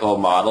mathematical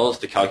models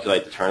to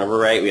calculate the turnover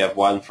rate. We have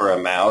one for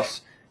a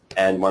mouse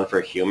and one for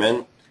a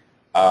human.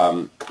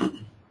 The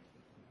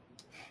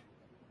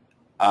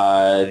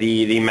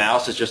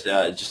mouse is just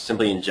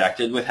simply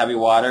injected with heavy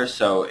water,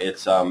 so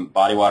its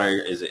body water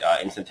is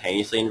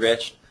instantaneously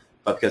enriched.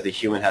 But because the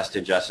human has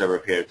to ingest over a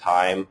period of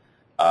time,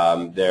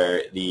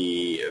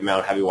 the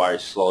amount of heavy water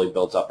slowly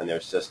builds up in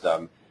their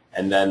system,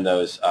 and then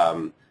those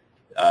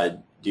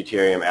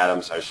deuterium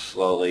atoms are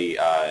slowly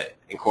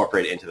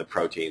incorporated into the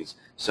proteins.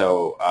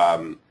 So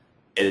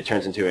it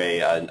turns into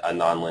a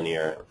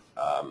nonlinear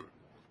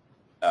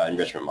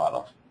enrichment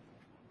model.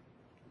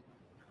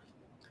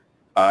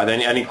 Are there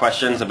any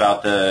questions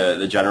about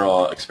the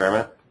general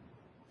experiment?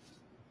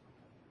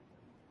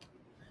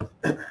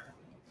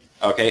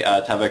 Okay,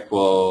 Tavik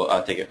will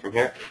take it from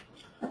here.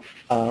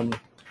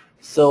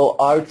 So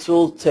our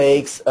tool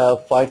takes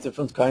 5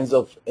 different kinds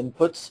of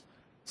inputs.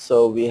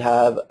 So we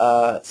have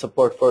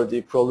support for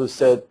the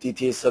ProLucid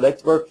DTA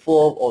select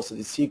workflow, also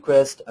the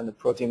sequest and the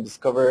protein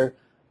discover,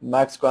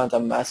 maxgrant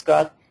and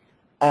mascot.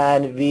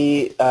 And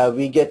we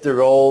get the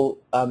raw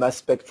mass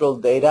spectral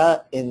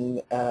data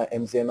in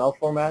MZML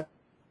format.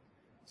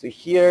 So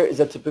here is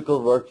a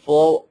typical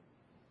workflow.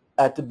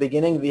 At the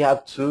beginning, we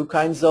have 2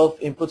 kinds of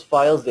input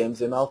files, the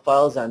MZML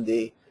files and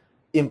the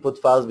input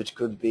files, which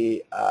could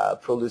be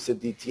ProLucid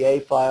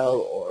DTA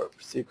file or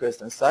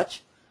sequest and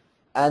such.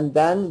 And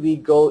then we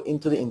go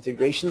into the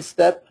integration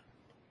step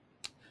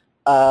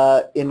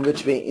in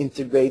which we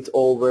integrate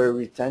over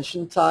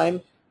retention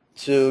time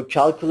to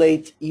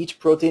calculate each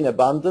protein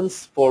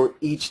abundance for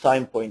each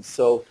time point.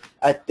 So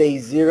at day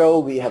 0,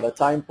 we have a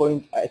time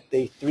point. At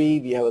day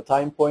 3, we have a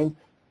time point.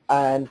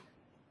 And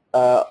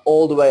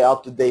all the way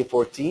up to day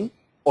 14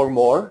 or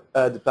more,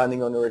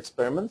 depending on your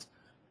experiment.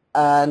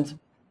 And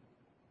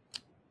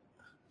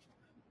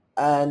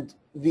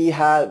we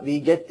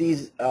get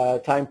these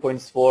time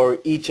points for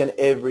each and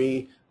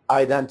every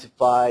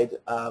identified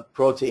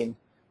protein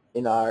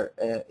in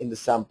the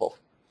sample.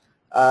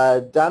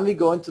 Then we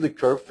go into the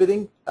curve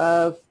fitting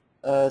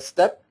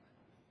step,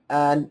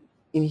 and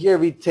in here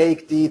we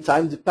take the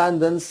time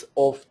dependence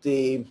of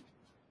the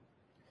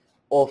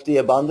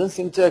abundance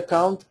into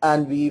account,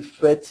 and we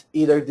fit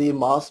either the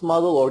mouse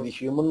model or the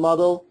human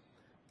model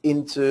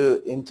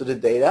into the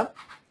data.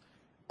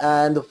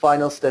 And the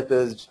final step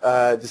is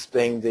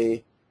displaying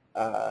the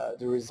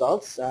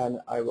results, and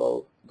I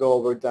will go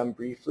over them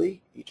briefly,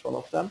 each one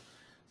of them.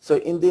 So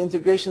in the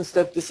integration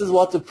step, this is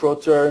what the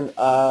ProTurn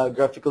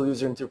graphical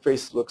user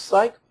interface looks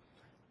like.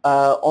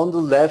 On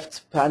the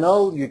left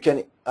panel, you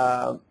can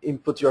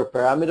input your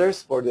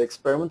parameters for the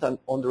experiment, and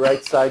on the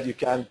right side, you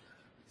can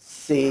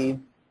see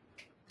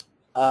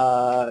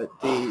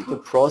the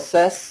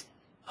process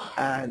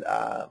and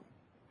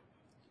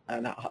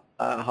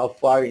how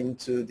far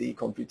into the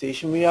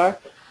computation we are.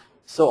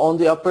 So on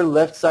the upper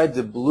left side,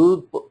 the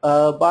blue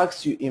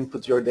box, you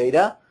input your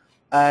data,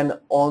 and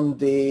in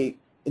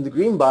the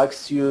green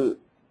box, you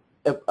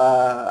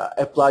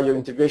apply your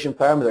integration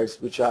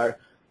parameters, which are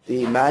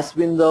the mass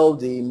window,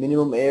 the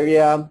minimum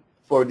area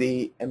for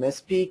the MS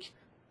peak,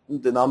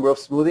 the number of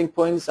smoothing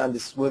points, and the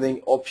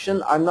smoothing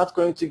option. I'm not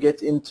going to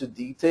get into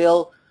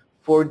detail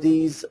for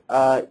these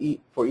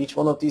for each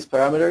one of these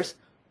parameters,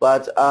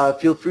 but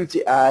feel free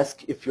to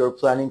ask if you're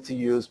planning to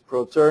use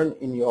ProTurn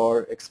in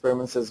your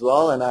experiments as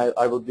well, and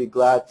I will be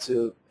glad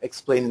to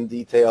explain in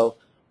detail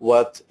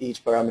what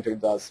each parameter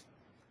does.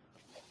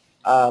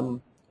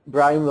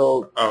 Brian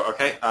will... Oh,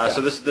 okay. Yeah. So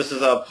this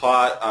is a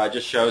plot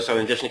just shows, so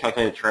in addition to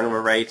calculating the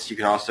turnover rates, you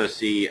can also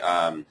see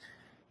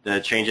the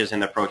changes in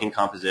the protein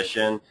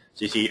composition.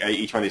 So you see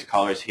each one of these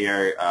colors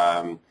here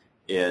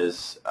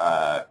is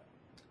a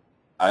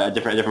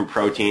different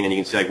protein, and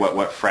you can see like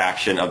what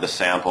fraction of the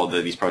sample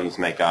that these proteins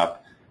make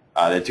up.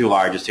 The 2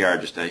 largest here are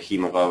just a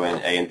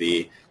hemoglobin A and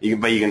B.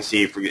 But you can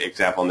see, for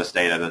example, in this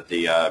data that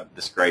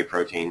this gray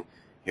protein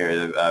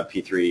here, the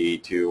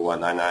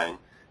P32199,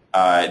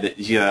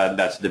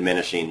 that's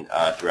diminishing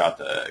throughout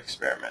the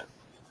experiment.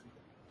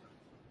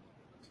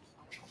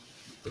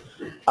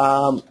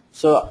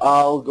 So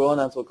I'll go on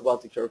and talk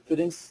about the curve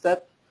fitting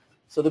step.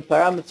 So the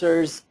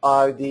parameters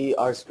are the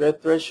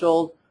R-squared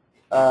threshold,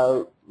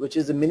 which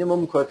is the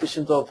minimum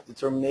coefficient of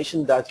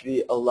determination that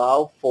we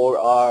allow for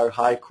our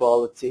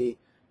high-quality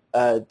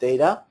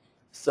data.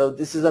 So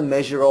this is a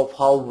measure of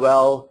how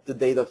well the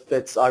data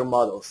fits our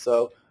model.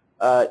 So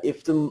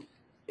if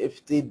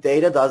the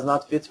data does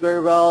not fit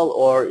very well,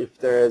 or if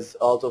there is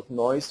a lot of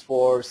noise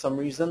for some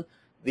reason,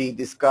 we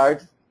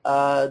discard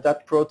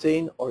that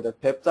protein or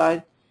that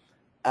peptide,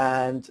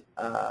 and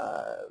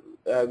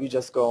we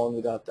just go on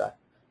without that.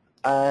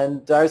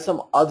 And there are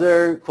some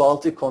other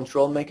quality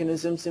control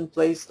mechanisms in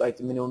place, like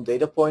the minimum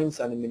data points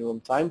and the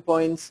minimum time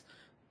points.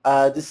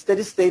 The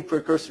steady-state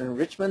precursor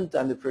enrichment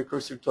and the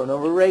precursor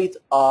turnover rate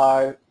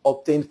are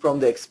obtained from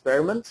the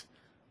experiment,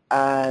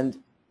 and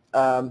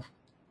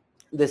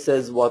this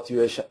is what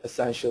you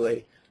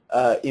essentially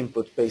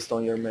input based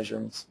on your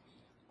measurements.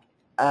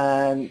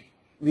 And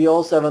we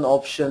also have an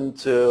option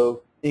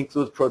to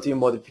include protein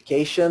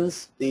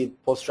modifications, the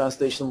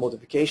post-translational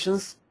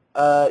modifications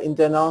in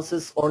the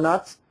analysis or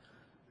not,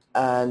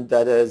 and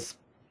that is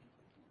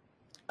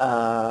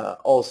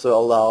also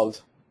allowed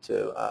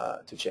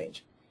to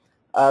change.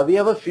 We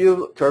have a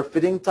few curve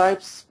fitting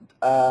types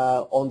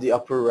on the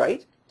upper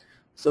right.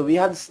 So we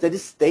have steady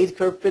state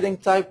curve fitting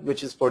type,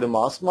 which is for the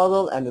mouse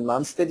model, and the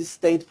non-steady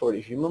state for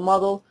the human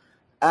model.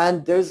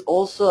 And there's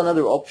also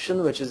another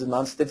option, which is a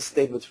non-steady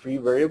state with free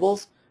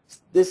variables.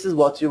 This is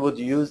what you would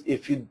use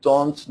if you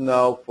don't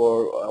know,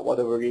 for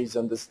whatever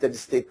reason, the steady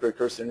state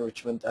precursor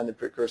enrichment and the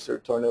precursor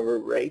turnover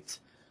rate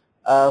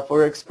for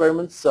your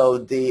experiment. So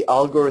the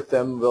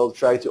algorithm will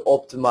try to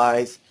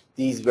optimize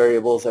these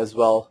variables as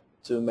well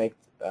to make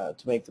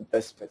the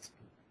best fit.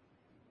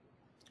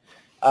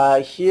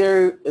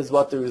 Here is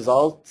what the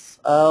results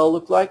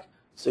look like.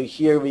 So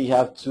here we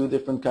have two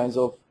different kinds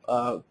of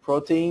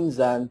proteins,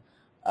 and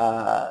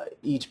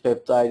each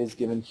peptide is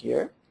given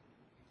here,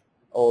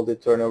 all the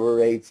turnover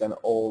rates and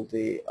all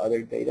the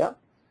other data.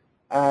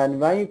 And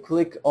when you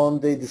click on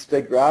the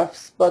display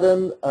graphs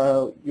button,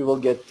 you will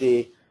get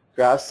the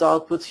graphs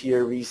output.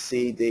 Here we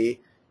see the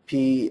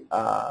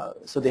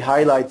so the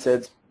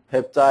highlighted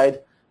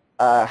peptide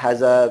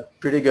has a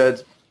pretty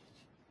good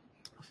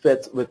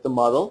fit with the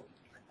model.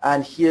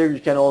 And here you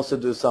can also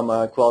do some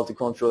quality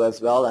control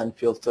as well and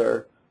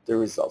filter the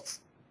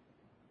results.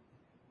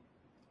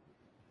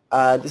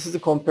 This is the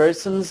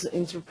comparisons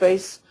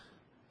interface,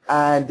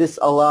 and this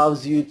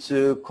allows you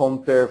to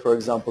compare, for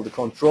example, the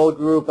control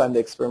group and the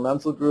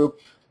experimental group,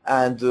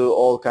 and do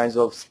all kinds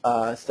of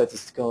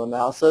statistical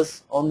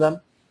analysis on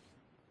them.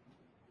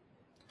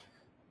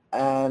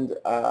 And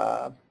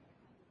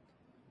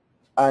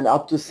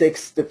up to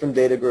 6 different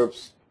data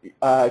groups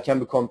can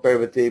be compared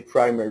with the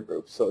primary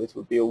group. So it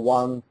would be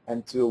 1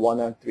 and 2, 1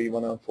 and 3,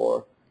 1 and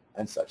 4,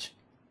 and such.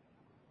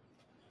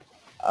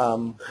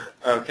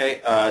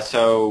 Okay,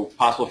 so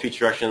possible future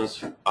directions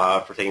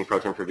for taking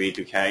ProTurn for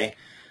V2K.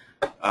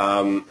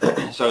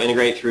 So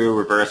integrate through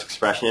reverse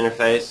expression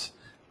interface,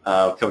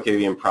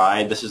 COPaKB and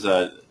Pride. This is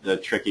the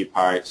tricky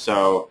part.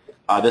 So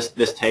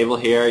this table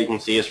here you can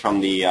see is from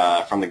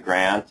the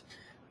grant,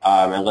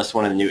 and lists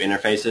one of the new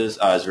interfaces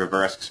as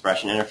reverse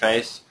expression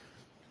interface.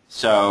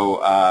 So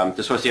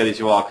to sort of see how these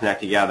two all connect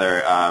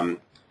together,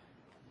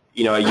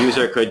 you know, a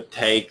user could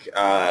take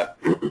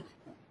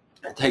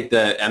take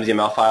the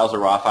MZML files or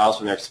raw files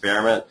from their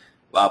experiment,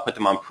 put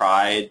them on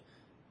Pride,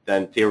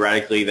 then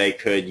theoretically they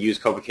could use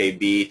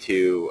COPaKB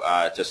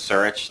to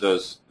search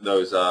those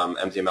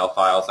MZML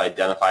files,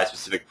 identify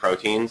specific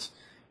proteins,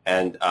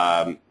 and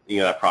you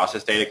know, that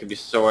process data could be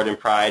stored in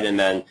Pride, and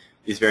then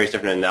these various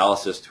different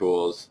analysis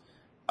tools,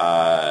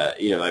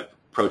 you know, like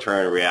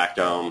ProTurn or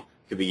Reactome,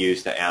 could be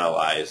used to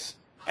analyze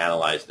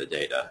the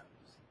data.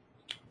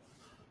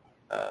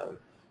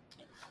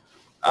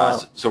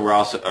 So we're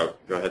also,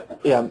 go ahead.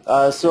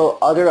 Yeah, so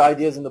other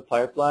ideas in the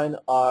pipeline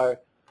are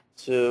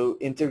to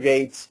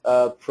integrate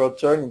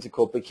ProTurn into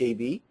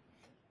COPaKB,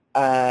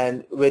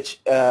 and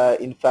which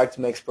in fact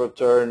makes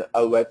ProTurn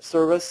a web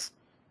service.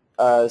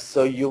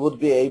 So you would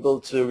be able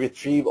to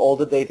retrieve all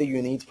the data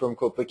you need from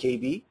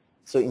COPaKB.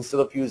 So instead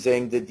of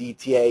using the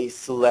DTA,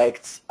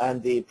 select,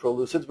 and the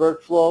ProLucid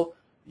workflow,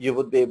 you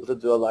would be able to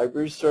do a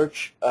library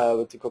search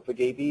with the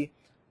COPaKB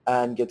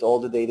and get all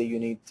the data you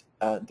need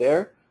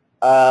there.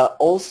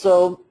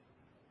 Also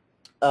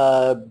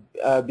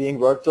being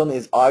worked on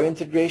is R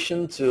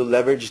integration to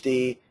leverage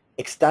the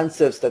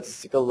extensive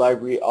statistical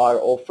library R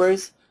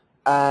offers.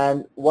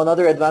 And one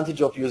other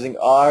advantage of using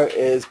R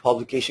is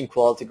publication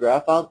quality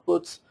graph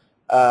outputs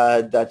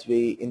that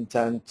we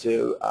intend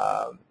to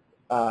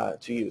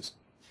use.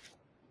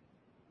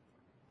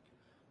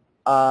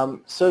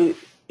 So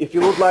if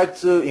you would like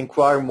to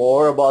inquire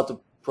more about the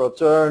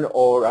ProTurn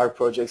or our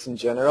projects in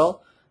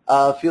general,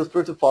 feel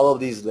free to follow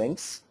these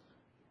links.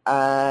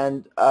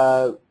 And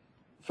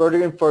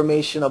further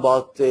information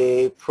about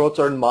the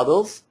ProTurn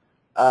models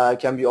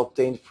can be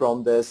obtained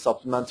from the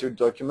supplementary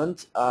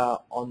document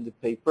on the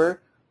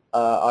paper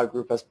our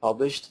group has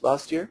published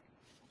last year.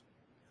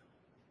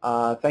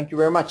 Thank you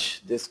very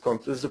much. This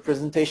concludes the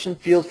presentation.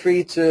 Feel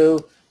free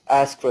to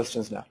ask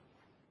questions now.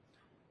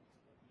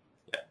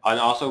 And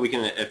also, we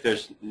can, if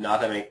there's not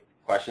that many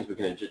questions, we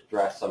can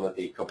address some of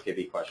the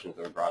COPaKB questions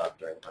that were brought up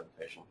during the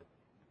presentation.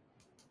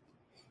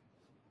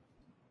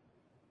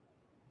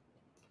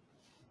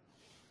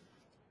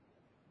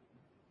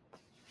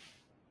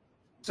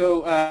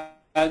 So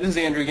this is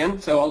Andrew again,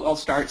 so I'll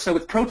start. So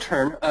with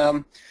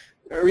ProTurn,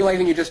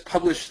 realizing you just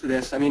published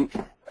this, I mean,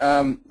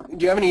 do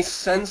you have any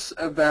sense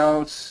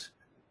about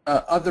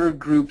other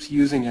groups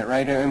using it,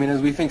 right? I mean,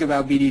 as we think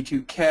about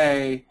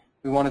BD2K,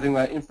 we want to think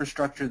about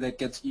infrastructure that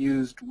gets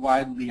used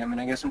widely. I mean,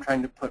 I guess I'm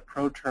trying to put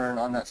ProTurn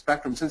on that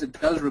spectrum since it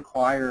does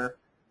require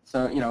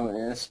some,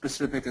 a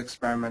specific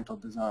experimental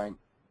design.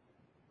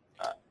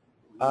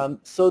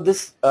 So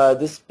this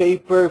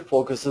paper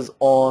focuses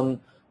on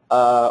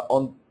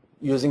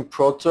using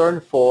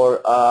ProTurn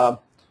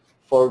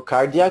for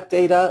cardiac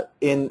data,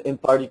 in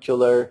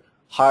particular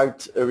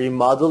heart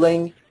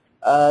remodeling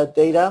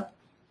data.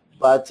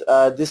 But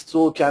this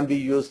tool can be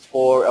used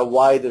for a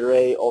wide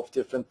array of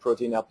different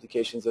protein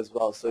applications as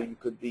well. So you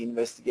could be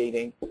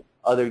investigating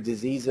other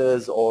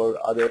diseases or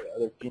other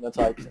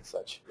phenotypes and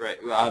such. Right,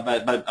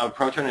 but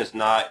ProTurn is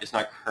not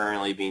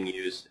currently being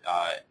used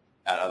at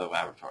other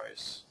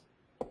laboratories.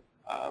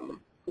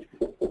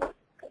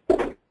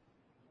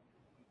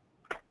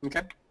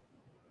 Okay.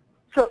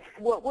 So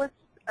what was,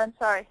 I'm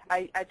sorry,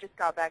 I just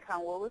got back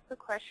on. What was the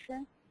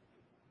question?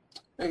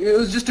 It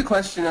was just a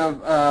question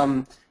of,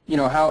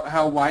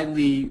 how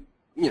widely,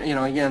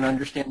 again,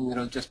 understanding that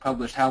it was just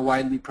published, how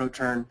widely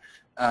ProTurn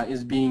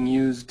is being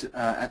used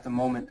at the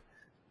moment,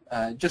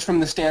 just from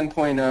the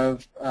standpoint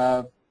of,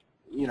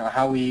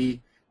 how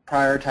we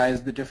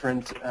prioritize the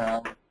different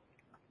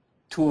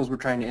tools we're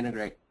trying to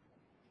integrate.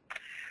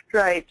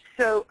 Right.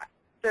 So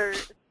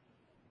there's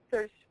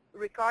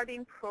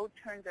regarding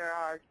ProTurn, there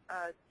are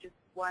just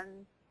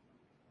one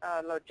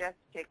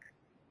logistic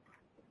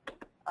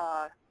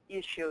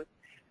issue.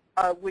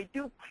 We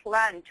do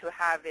plan to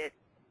have it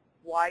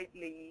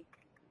widely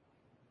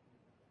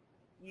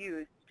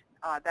used.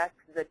 That's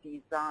the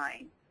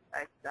design,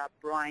 as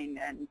Brian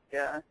and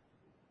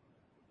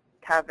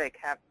COPaKB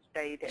have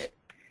stated.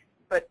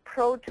 But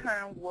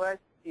ProTurn was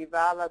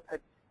developed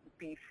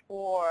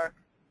before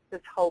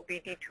this whole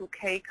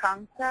BD2K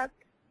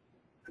concept.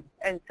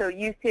 And so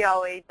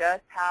UCLA does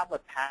have a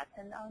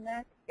patent on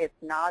it.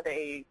 It's not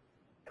a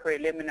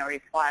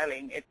preliminary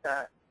filing. It's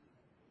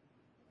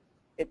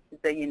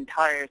the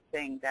entire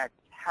thing that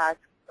has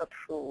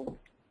approved.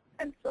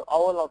 And so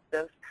all of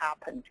this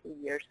happened 2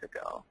 years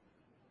ago.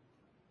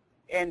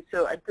 And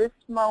so at this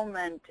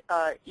moment,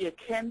 it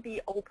can be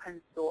open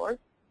source,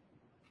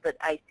 but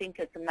I think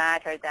it's a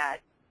matter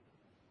that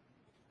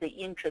the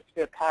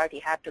interested party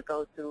have to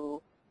go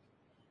through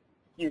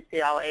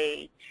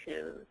UCLA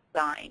to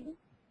sign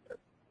a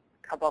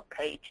couple of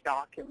page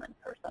documents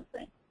or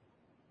something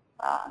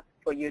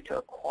for you to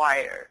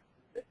acquire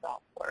the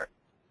software.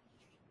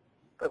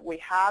 But we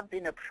have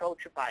been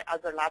approached by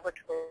other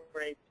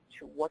laboratories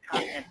to work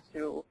on it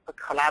through a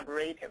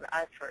collaborative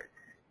effort.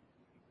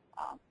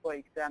 For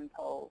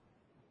example,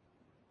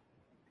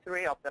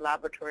 3 of the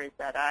laboratories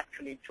that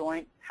actually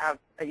joined have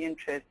an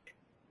interest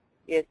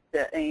is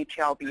the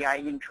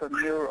NHLBI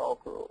intramural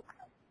group.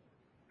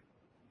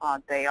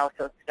 They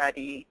also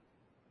study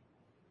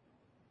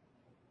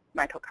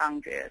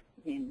mitochondria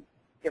in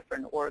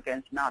different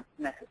organs, not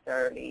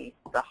necessarily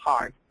the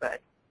heart,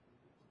 but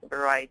a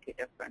variety of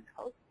different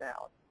host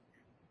cells.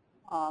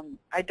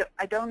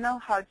 I don't know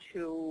how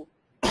to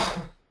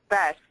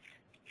best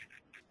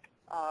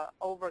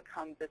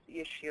overcome this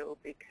issue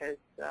because,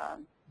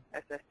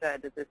 as I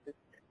said, this is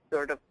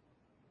sort of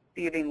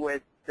dealing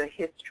with the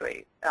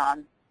history.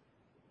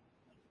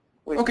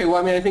 Okay, well,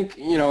 I mean, I think,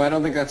 I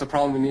don't think that's a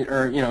problem we need,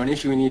 or, an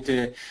issue we need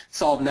to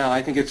solve now.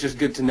 I think it's just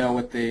good to know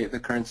what the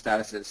current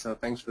status is, so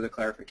thanks for the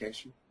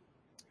clarification.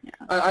 Yeah.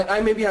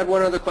 I maybe had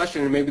one other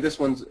question, and maybe this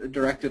one's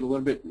directed a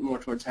little bit more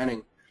towards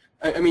Henning.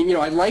 I mean,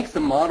 I like the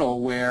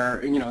model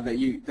where, that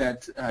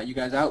you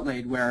guys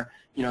outlaid where,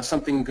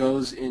 something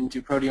goes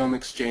into proteome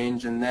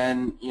exchange and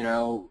then,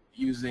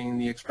 using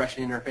the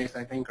expression interface,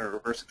 I think, or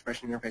reverse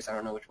expression interface, I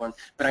don't know which one,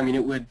 but I mean,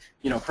 it would,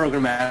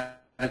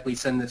 programmatically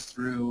send this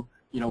through,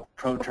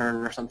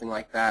 ProTurn or something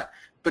like that.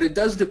 But it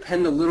does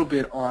depend a little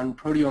bit on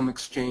proteome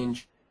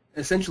exchange,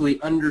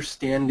 essentially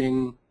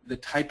understanding the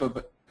type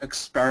of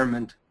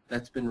experiment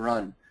that's been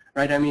run,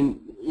 right? I mean,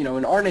 in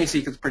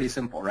RNA-seq it's pretty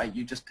simple, right?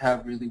 You just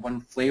have really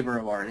one flavor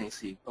of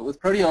RNA-seq. But with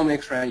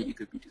proteomics, right, you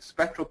could be doing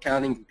spectral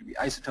counting, you could be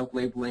isotope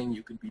labeling,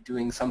 you could be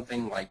doing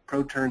something like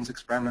ProTurn's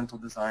experimental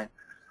design.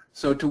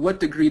 So to what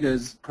degree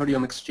does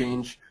proteome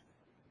exchange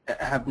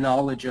have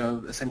knowledge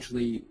of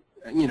essentially,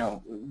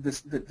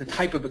 the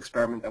type of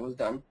experiment that was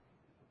done?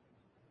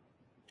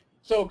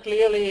 So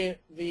clearly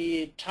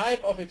the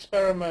type of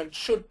experiment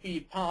should be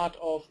part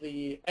of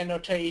the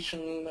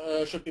annotation,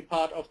 should be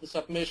part of the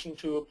submission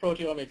to a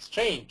proteome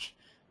exchange.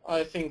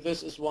 I think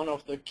this is one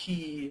of the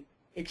key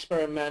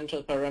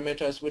experimental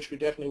parameters which we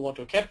definitely want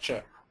to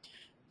capture.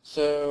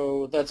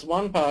 So that's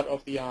one part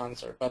of the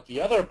answer. But the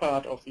other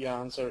part of the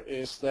answer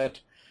is that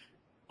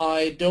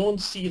I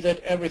don't see that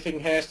everything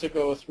has to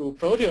go through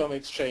proteome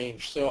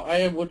exchange. So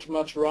I would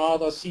much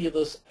rather see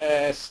this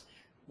as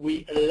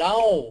we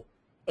allow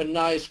a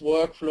nice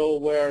workflow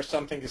where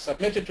something is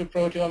submitted to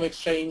proteome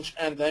exchange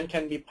and then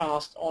can be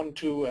passed on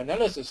to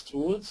analysis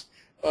tools.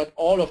 But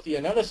all of the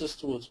analysis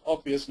tools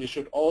obviously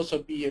should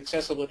also be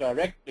accessible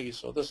directly.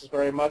 So this is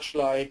very much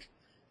like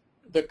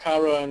the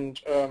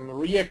current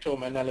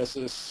reactome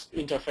analysis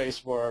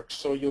interface works.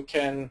 So you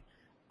can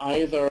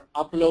either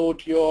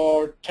upload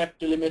your tab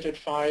delimited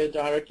file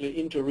directly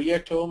into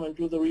Reactome and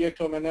do the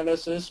Reactome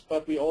analysis,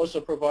 but we also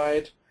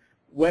provide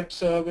web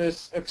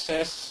service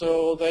access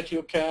so that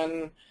you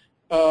can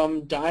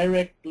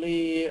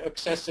directly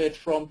access it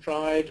from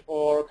Pride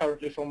or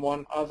currently from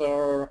one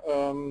other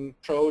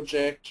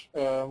project,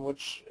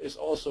 which is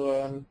also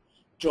a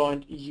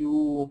joint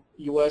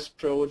EU-US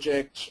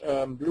project,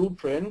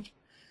 Blueprint.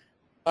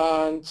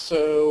 And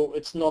so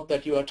it's not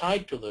that you are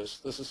tied to this.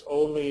 This is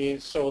only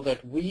so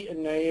that we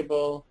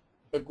enable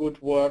a good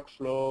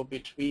workflow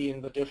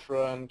between the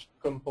different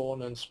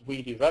components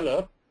we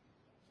develop,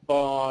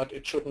 but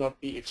it should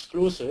not be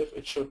exclusive.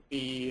 It should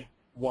be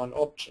one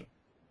option.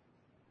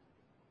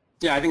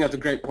 Yeah, I think that's a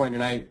great point,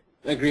 and I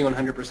agree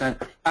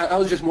 100%. I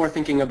was just more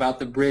thinking about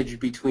the bridge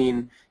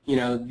between, you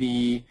know,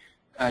 the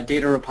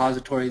data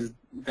repositories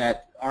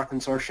that our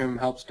consortium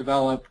helps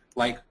develop,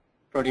 like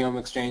Proteome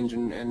Exchange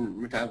and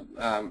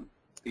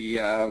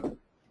the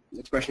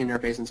expression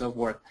interface and so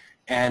forth,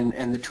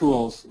 and the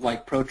tools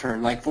like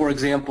ProTurn. Like, for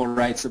example,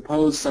 right,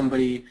 suppose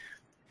somebody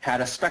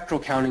had a spectral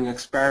counting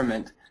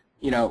experiment.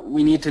 You know,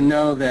 we need to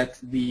know that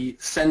the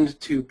send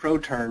to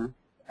ProTurn,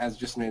 as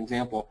just an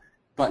example,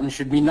 button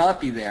should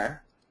not be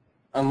there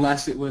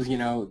unless it was, you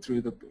know, through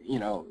the, you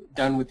know,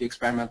 done with the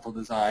experimental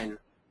design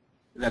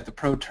that the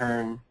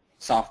ProTurn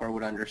software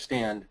would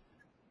understand.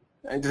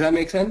 Does that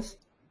make sense?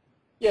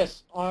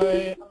 Yes,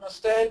 I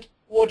understand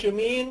what you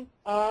mean,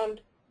 and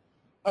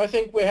I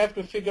think we have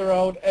to figure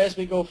out as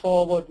we go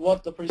forward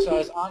what the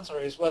precise answer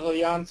is, whether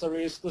the answer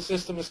is the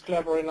system is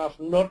clever enough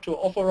not to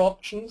offer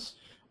options,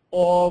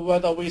 or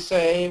whether we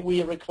say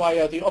we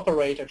require the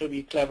operator to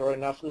be clever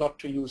enough not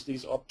to use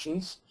these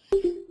options.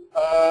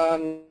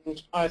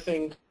 And I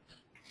think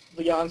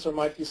the answer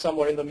might be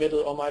somewhere in the middle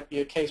or might be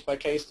a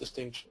case-by-case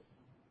distinction.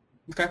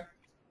 Okay.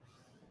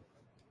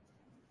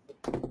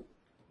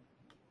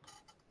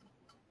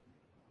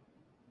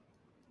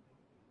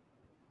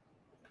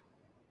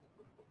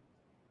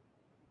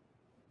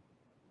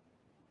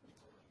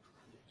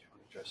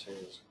 Addressing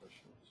those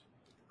questions.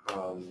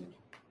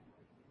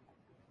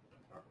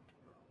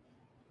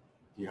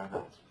 Do you have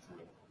that?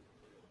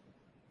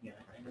 Yeah,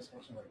 I think this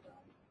question right down.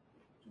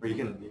 But you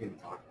can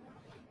talk.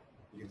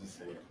 You can just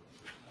say it.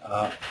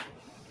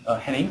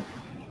 Henning?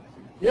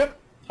 Yep.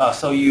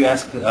 So you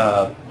asked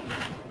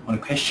one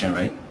question,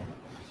 right?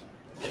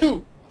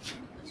 Two.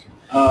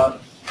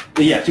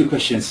 Yeah, two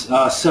questions.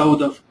 So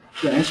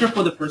the answer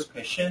for the first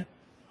question,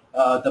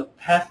 the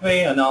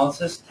pathway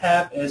analysis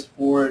tab is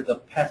for the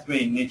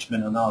pathway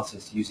enrichment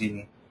analysis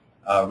using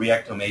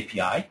Reactome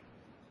API.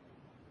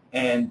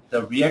 And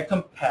the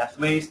Reactome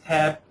pathways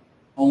tab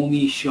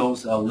only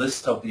shows a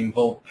list of the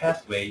involved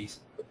pathways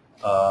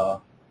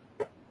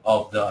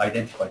of the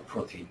identified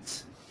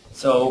proteins.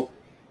 So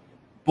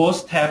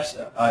both tabs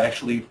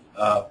actually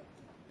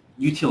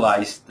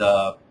utilize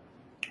the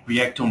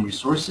Reactome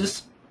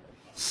resources.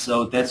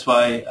 So that's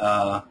why,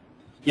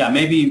 yeah,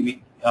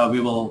 maybe we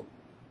will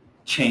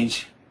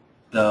change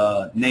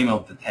the name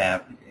of the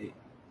tab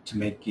to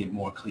make it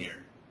more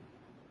clear.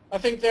 I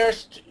think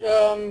there's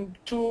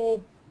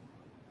 2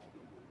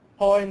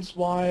 points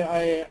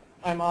why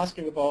I'm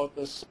asking about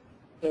this.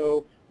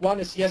 So one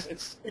is, yes,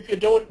 it's if you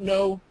don't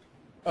know,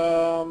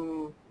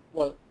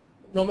 well,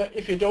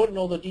 if you don't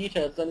know the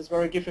details, then it's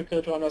very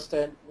difficult to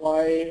understand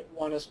why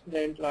one is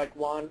named like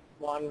one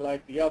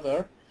like the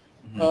other.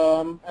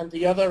 Mm-hmm. And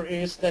the other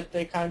is that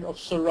they kind of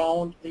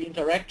surround the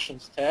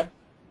interactions tab.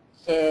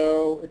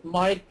 So it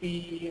might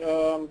be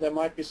there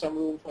might be some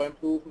room for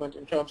improvement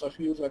in terms of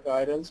user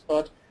guidance,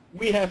 but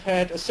we have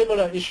had a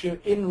similar issue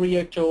in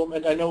Reactome,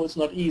 and I know it's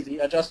not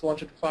easy. I just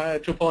wanted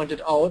to point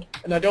it out,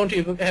 and I don't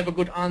even have a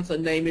good answer.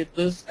 Name it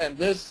this and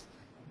this.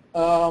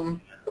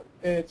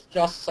 It's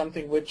just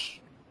something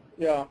which,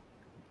 yeah,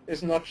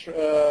 is not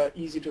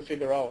easy to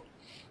figure out.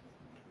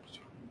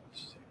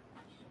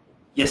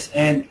 Yes,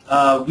 and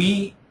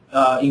we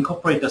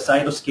incorporate the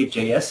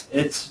Cytoscape.js.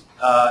 It's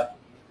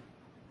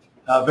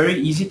very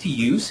easy to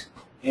use,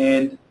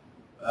 and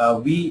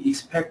we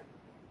expect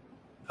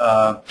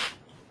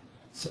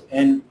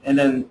and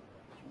then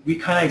we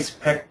kind of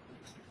expect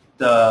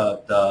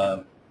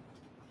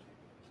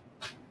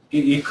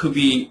it could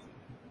be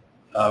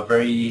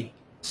very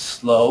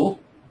slow,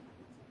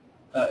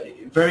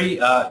 very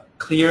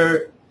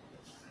clear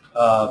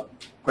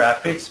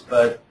graphics,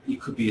 but it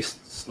could be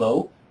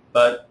slow.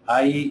 But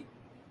we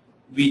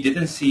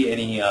didn't see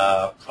any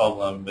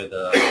problem with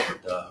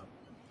the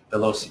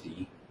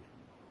velocity.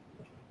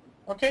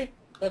 Okay,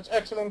 that's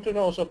excellent to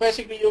know. So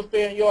basically,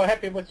 you are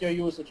happy with your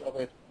usage of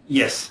it.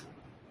 Yes.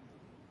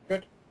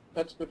 Good.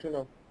 That's good to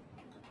know.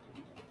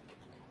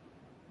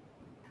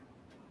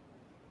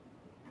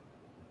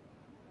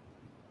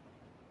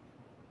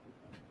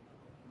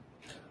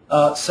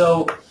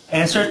 So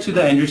answer to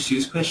the Andrew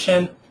Hughes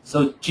question.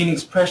 So gene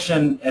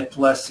expression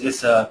atlas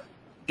is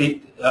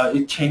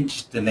it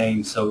changed the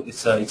name, so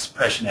it's an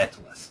expression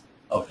atlas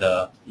of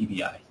the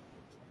EBI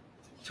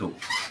tool.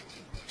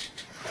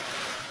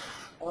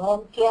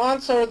 To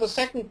answer the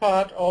second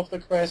part of the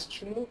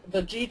question,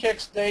 the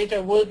GTEx data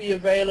will be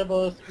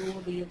available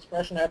through the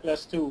Expression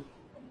Atlas 2.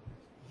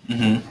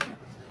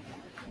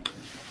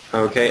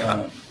 Okay.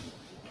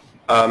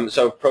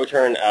 So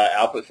ProTurn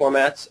output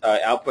formats.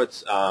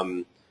 Outputs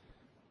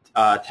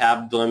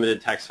tab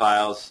delimited text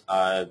files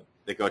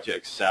that go to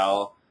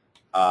Excel.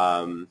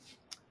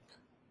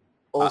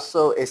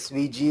 Also,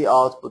 SVG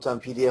output and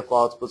PDF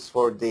outputs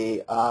for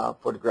the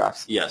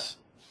graphs. Yes.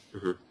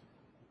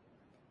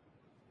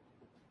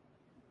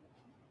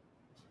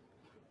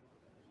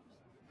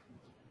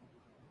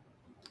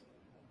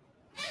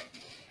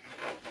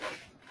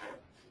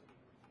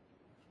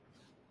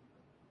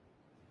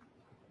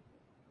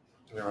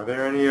 Are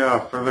there any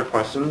further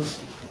questions?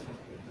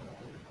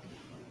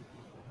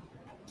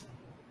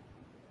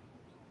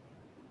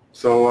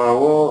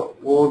 So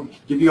we'll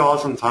give you all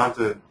some time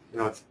to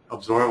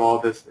absorb all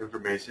this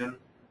information,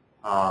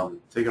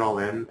 take it all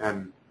in,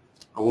 and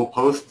we'll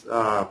post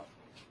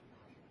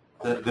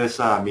this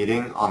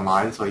meeting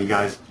online so you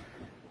guys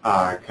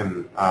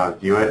can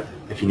view it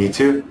if you need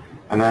to,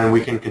 and then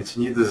we can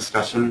continue the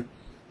discussion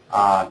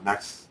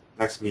next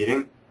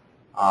meeting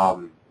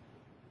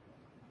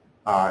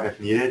if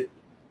needed.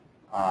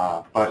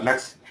 But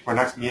for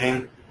next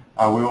meeting,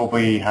 we will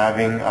be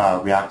having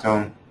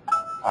Reactome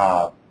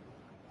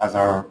as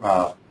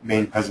our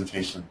main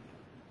presentation.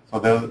 So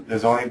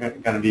there's only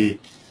going to be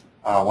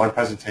one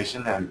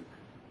presentation, and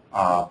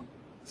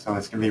so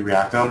it's going to be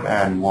Reactome,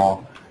 and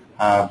we'll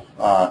have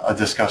a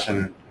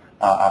discussion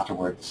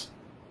afterwards.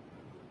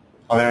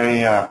 Are there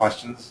any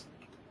questions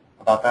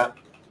about that?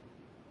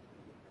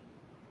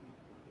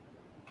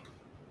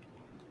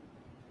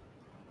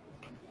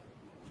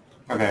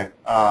 Okay,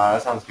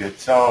 that sounds good.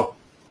 So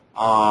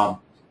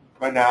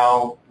right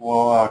now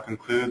we'll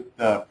conclude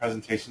the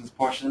presentations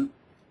portion,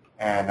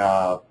 and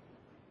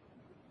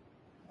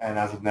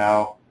as of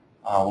now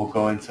we'll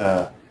go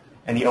into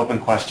any open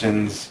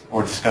questions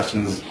or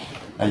discussions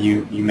that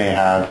you may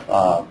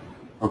have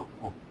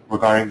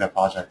regarding the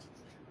project.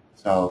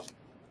 So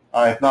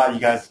if not,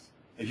 if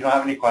you don't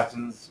have any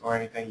questions or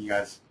anything, you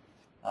guys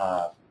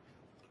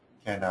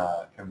can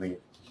leave.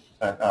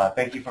 But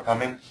thank you for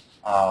coming.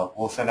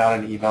 We'll send out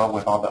an email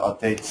with all the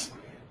updates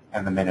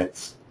and the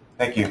minutes.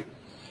 Thank you.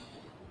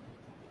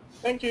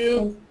 Thank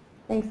you.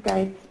 Thanks,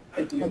 guys.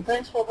 Thank you. And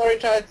thanks for very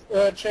tight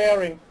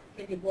chairing. I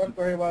think it worked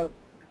very well.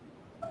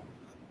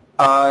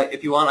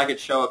 If you want, I could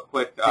show a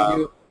quick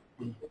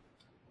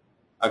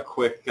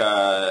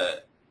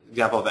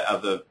example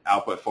of the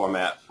output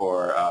format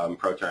for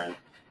ProTurn.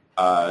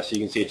 So you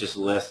can see it just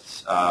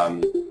lists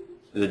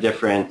the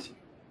different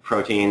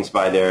proteins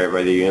by their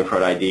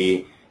UniProt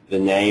ID, the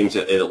names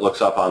it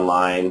looks up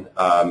online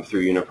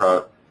through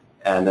UniProt,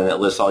 and then it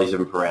lists all these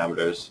different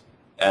parameters.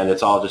 And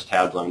it's all just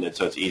tab limited,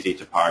 so it's easy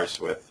to parse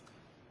with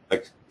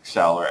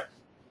Excel or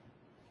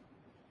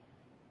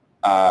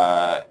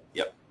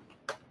yep.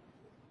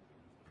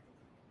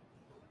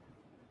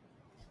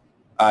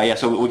 Yeah,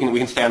 so we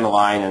can stay on the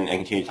line and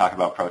continue to talk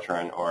about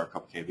ProTurn or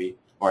COPaKB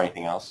or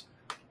anything else.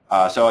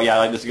 So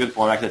yeah, this is a good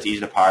format that's easy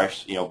to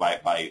parse,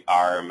 by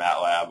R,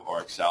 MATLAB,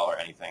 or Excel or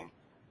anything.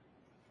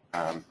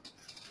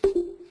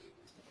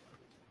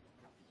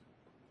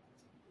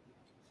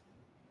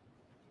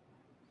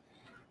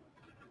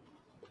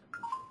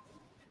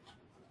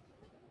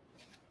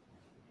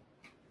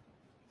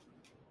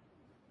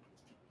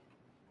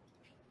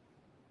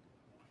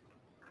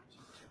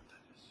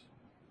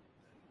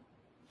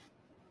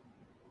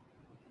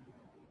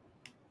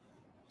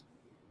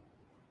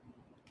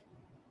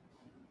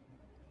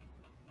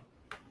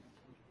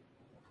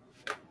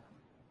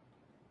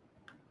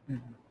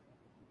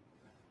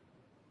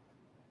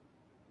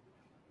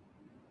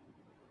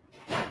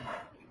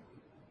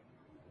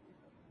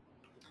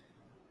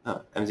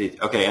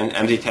 MZ, okay, and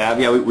MZ tab,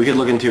 yeah, we could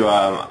look into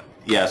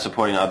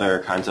supporting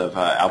other kinds of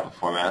output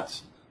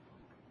formats.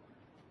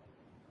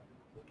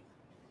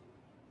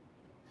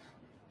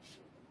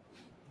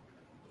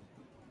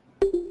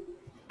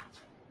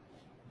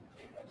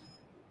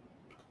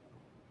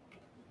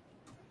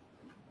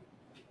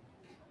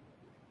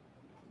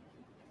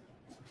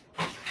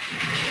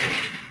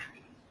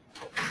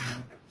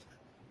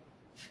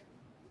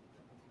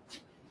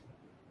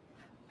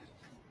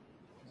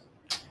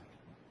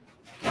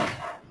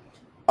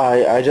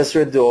 I just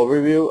read the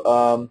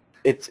overview.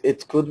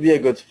 It could be a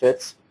good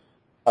fit.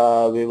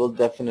 We will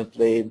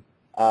definitely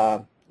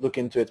look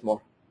into it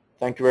more.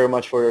 Thank you very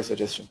much for your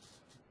suggestion.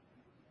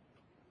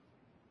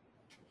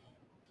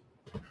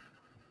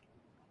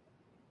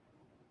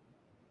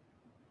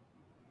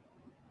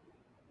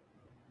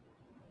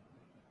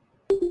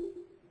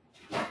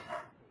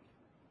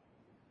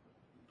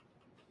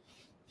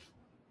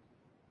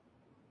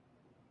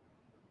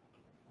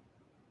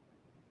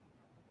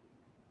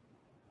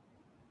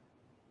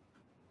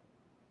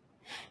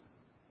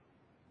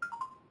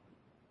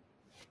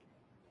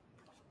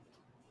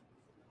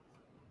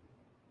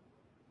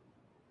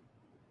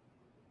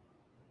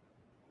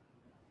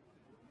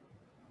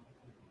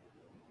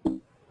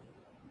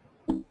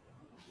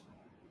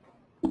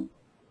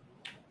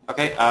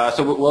 Okay,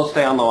 so we'll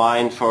stay on the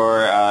line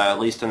for at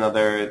least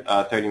another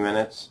 30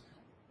 minutes.